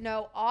injured.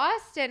 No,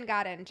 Austin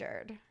got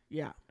injured.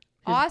 Yeah.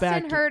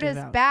 Austin hurt his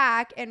back.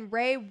 back, and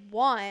Ray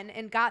won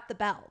and got the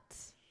belt.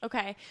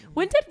 Okay.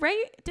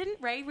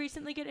 Didn't Ray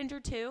recently get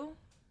injured too?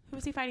 Who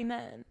was he fighting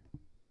then?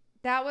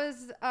 That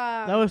was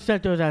That was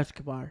Santos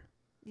Escobar.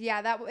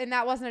 yeah,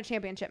 that wasn't a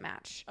championship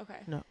match. Okay.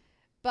 No.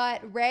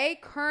 But Ray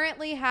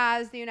currently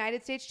has the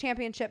United States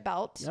Championship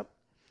belt. Yep.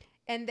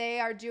 And they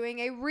are doing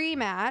a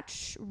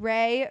rematch,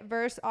 Ray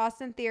versus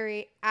Austin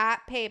Theory at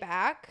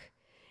Payback.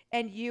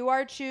 And you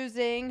are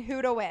choosing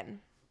who to win.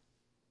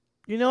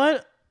 You know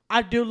what?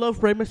 I do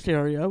love Rey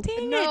Mysterio.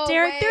 Dang No it,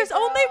 Derek. way, There's bro.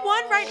 only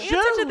one right answer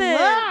Shut to this.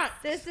 up.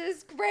 This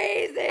is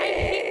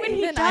crazy. when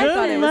he Even does I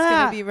thought it was that.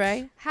 going to be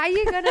Ray. How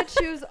you gonna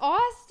choose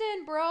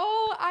Austin,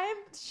 bro? I'm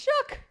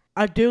shook.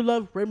 I do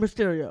love Rey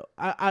Mysterio.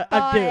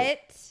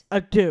 I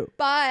do.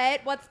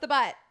 But what's the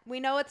but? We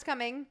know it's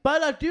coming.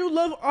 But I do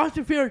love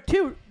Austin Theory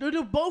too.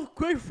 They're both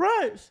great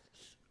friends.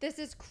 This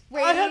is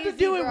crazy. I have to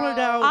do it bro. right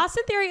now.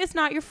 Austin Theory is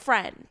not your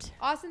friend.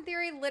 Austin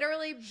Theory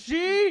literally.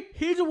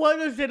 He's the one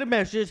that sent a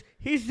message.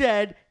 He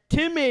said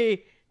to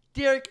me,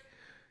 Derek,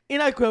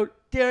 and I quote,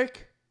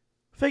 Derek,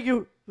 thank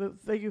you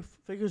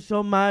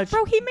so much.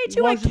 Bro, he made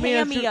you a Wants me to-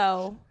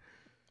 cameo.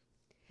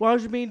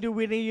 Wants me to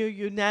winning you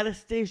United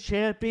States He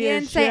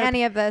Championship. didn't say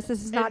any of this.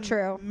 This is not and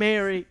true.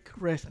 Merry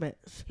Christmas.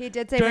 He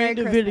did say During Merry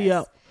the Christmas.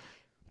 video.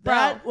 Bro,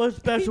 That was a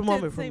special He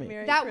moment did for say me.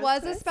 Merry That was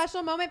a Christmas.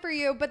 special moment for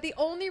you, but the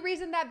only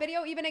reason that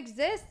video even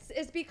exists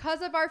is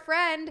because of our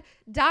friend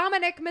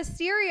Dominik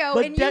Mysterio,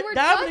 But and you were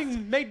that just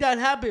didn't make that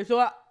happen.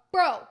 So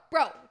bro.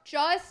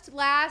 Just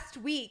last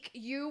week,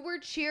 you were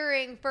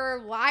cheering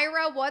for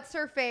Lyra, what's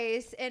her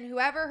face, and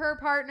whoever her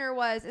partner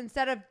was,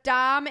 instead of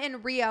Dom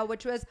and Rhea,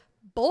 which was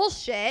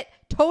bullshit,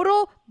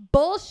 total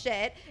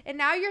bullshit. And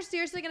now you're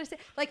seriously gonna say,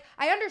 like,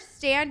 I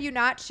understand you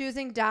not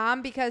choosing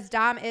Dom because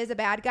Dom is a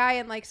bad guy,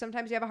 and like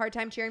sometimes you have a hard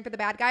time cheering for the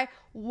bad guy.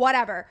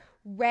 Whatever.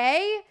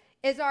 Ray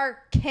is our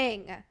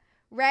king.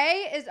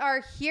 Ray is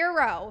our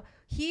hero.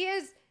 He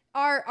is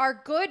our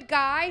good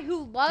guy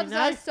who loves Can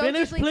I us so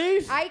finish, deeply.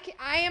 please? I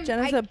am.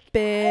 Jenna's a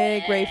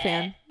big Ray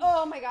fan.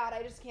 Oh my god,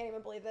 I just can't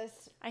even believe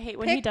this. I hate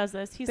when Pick- he does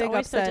this. He's Big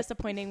always so upset.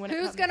 disappointing when it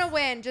Who's comes. gonna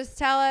win? Just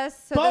tell us.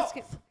 So both.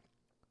 this can,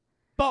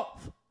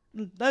 Both.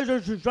 That's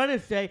what you're trying to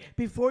say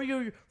before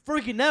you're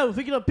freaking out,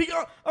 thinking of picking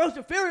up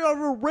Austin Theory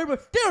over Rey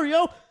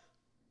Mysterio.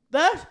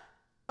 That's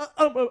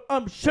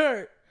I'm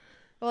sure.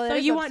 well, So it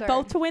is you want absurd.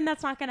 both to win?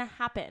 That's not going to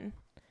happen.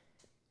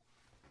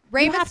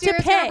 Ray you have to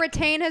Mysterio's gonna pick.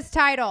 retain his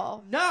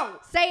title. No,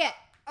 Say it.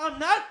 I'm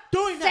not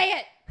doing that. Say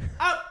it.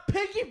 I'm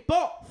picking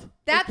both.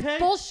 That's okay?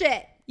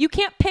 bullshit. You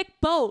can't pick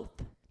both.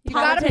 You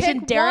gotta Politician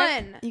pick Derek.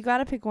 one. You got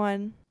to pick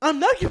one. I'm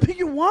not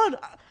picking one.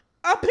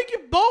 I'm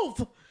picking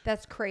both.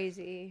 That's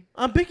crazy.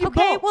 I'm picking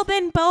Okay, both. well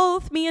then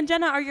both me and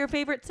Jenna are your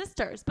favorite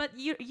sisters, but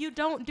you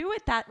don't do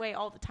it that way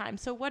all the time.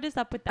 So what is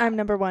up with that? I'm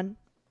number one.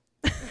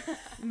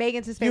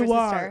 Megan's his favorite You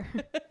are.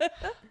 sister.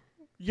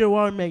 You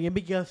are, Megan,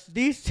 because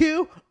these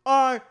two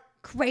are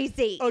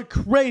Crazy.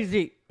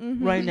 crazy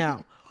right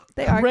now.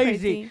 They are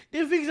crazy. crazy.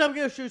 This means I'm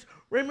gonna choose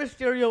Rey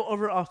Mysterio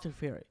over Austin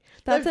Theory.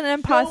 That's an so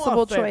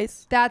impossible unfair.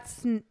 choice.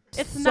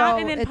 It's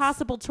not an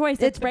impossible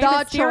choice. It's Rey the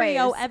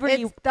Mysterio choice.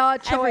 every the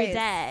choice. every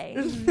day.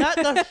 It's not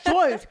the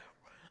choice.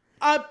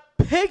 I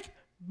pick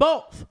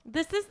both.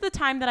 This is the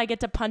time that I get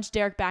to punch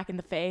Derek back in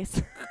the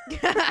face.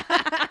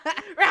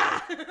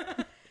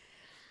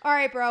 All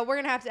right, bro. We're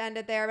gonna have to end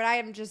it there, but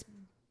I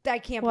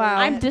can't Wow.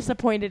 believe I'm it.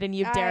 disappointed in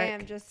you, Derek. I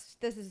am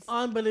just. This is.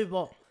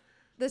 Unbelievable.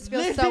 This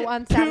feels Listen so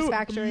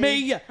unsatisfactory. To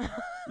me.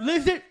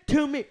 Listen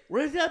to me.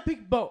 We're gonna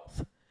pick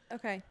both.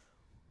 Okay.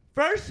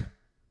 First,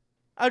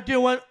 I do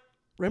want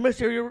Rey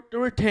Mysterio to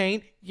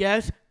retain.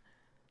 Yes.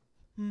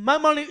 My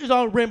money is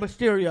on Rey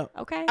Mysterio.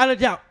 Okay. Out of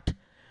doubt.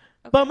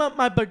 But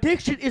my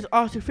prediction is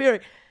Austin Theory.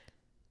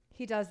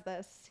 He does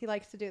this. He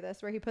likes to do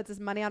this, where he puts his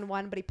money on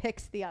one, but he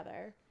picks the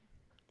other.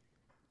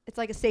 It's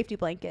like a safety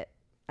blanket.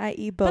 I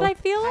eat both. But I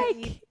feel I like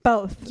need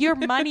both. your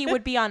money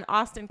would be on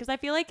Austin because I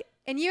feel like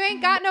And you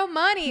ain't got no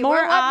money. more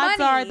Or what odds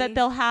money? are that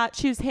they'll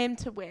choose him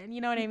to win.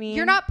 You know what I mean?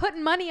 You're not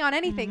putting money on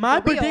anything.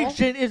 My for real.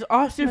 prediction is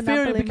Austin Theory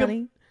Monopoly become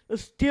money. the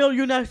still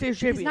United States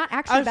champion. He's not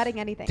actually I betting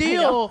anything. I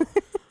know.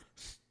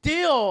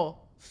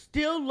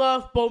 Still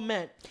love both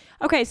men.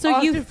 Okay, so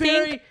Austin you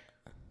Theory, think?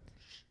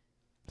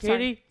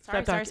 Katy,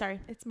 stop talking. Sorry.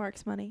 It's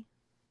Mark's money.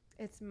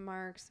 It's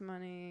Mark's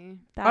money.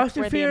 That's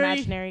Austin where Theory, the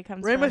imaginary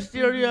comes Rey from.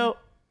 Mysterio,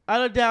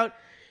 out of doubt.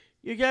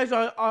 You guys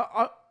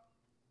are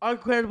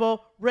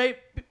incredible. Ray,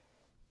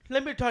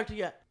 let me talk to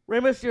you. Rey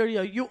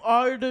Mysterio, you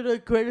are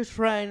the greatest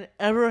friend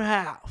ever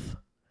have.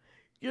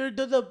 You're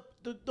the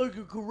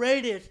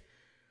greatest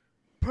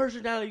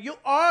personality. You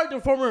are the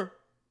former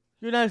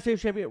United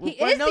States champion. He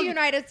Right is now, the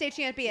United States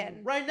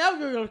champion. Right now,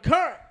 you're the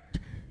current.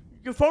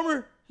 Your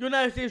former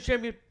United States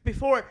champion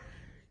before.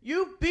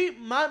 You beat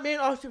my man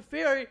Austin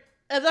Theory,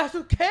 and that's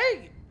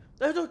okay.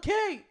 That's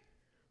okay.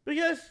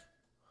 Because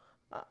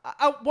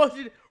I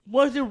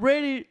wasn't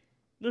ready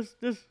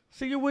to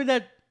see you win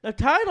that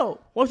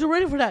title. Wasn't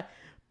ready for that.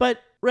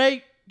 But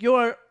Ray,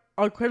 you're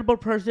a credible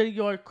person.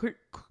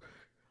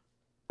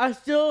 I'm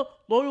still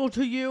loyal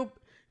to you.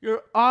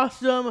 You're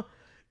awesome.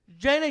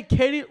 Jenna and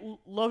Katy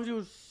love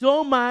you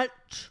so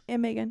much.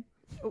 And Megan.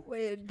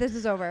 Wait, this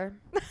is over.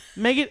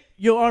 Megan,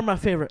 you are my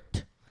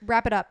favorite.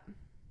 Wrap it up.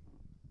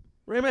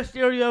 Rey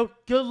Mysterio,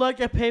 good luck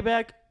at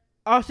Payback.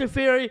 Austin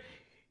Theory,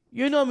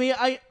 you know me.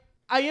 I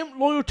am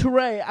loyal to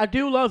Ray. I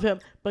do love him.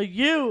 But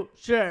you,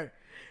 sure.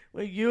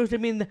 When you used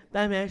him in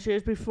that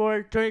matches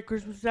before during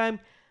Christmas time,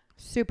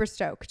 Super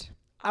stoked.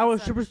 I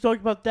was super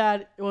stoked about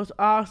that. It was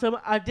awesome.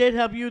 I did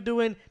help you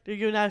doing the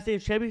United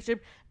States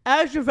Championship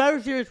as your very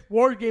serious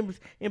War Games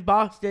in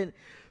Boston.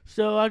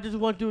 So I just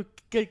want to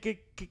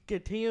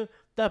continue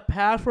that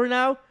path for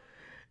now.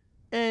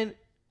 And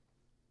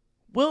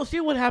we'll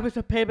see what happens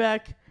at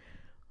Payback.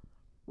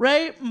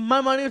 Ray,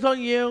 my money is on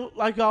you,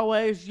 like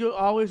always. You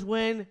always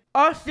win.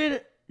 Austin,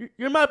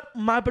 you're my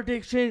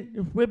prediction.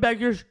 You win back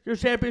your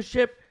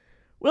championship.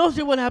 We'll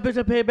see what happens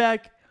at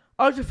Payback.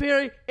 Austin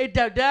Theory, it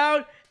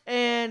down,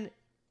 and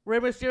Rey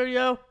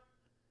Mysterio,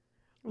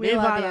 We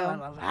love you.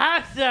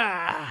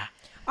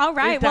 All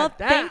right. Is Well, that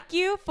that? thank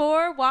you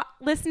for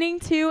listening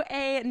to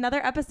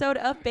another episode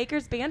of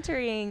Bakers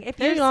Bantering. If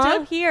you're Hang on.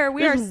 still here,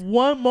 we are There's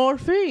one more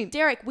thing.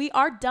 Derek. We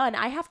are done.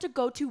 I have to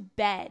go to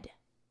bed.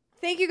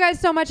 Thank you guys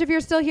so much. If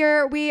you're still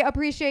here, we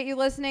appreciate you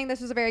listening.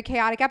 This was a very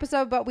chaotic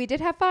episode, but we did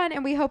have fun,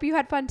 and we hope you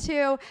had fun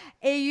too.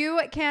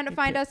 You can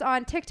find us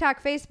on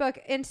TikTok, Facebook,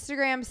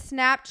 Instagram,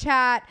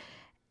 Snapchat,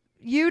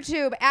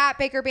 YouTube at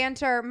Baker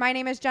Banter. My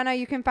name is Jenna.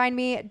 You can find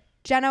me,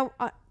 Jenna,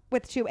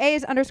 with 2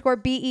 A's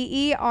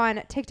 _BEE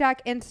on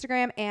TikTok,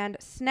 Instagram, and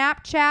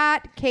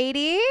Snapchat.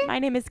 Katy? My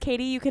name is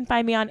Katy. You can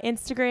find me on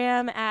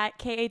Instagram at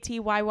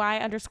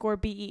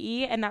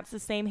KATYY_BEE, and that's the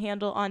same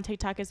handle on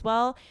TikTok as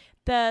well.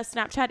 The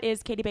Snapchat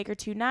is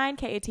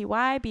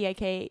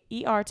KatyBaker29,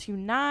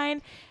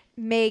 KatyBaker29.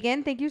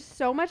 Megan, thank you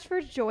so much for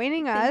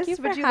joining us. Thank you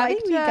for Would you having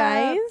like me, to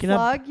guys.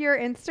 plug your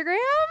Instagram?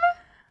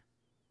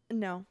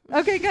 No.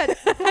 Okay, good.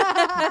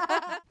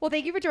 Well,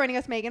 thank you for joining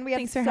us, Megan. We had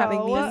Thanks for so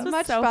having me. This was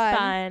much so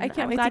fun. I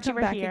can't I'm wait glad to you come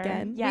were back here.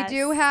 again. Yes. We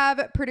do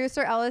have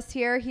producer Ellis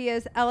here. He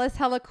is Ellis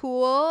Hella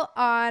Cool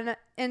on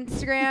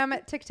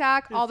Instagram,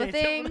 TikTok, all the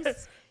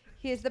things.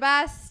 He is the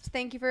best.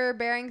 Thank you for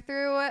bearing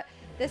through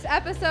this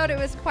episode. It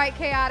was quite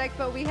chaotic,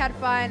 but we had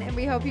fun, and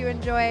we hope you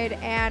enjoyed.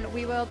 And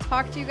we will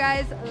talk to you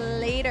guys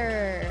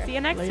later. See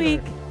you next Later.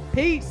 week.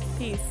 Peace.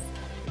 Peace.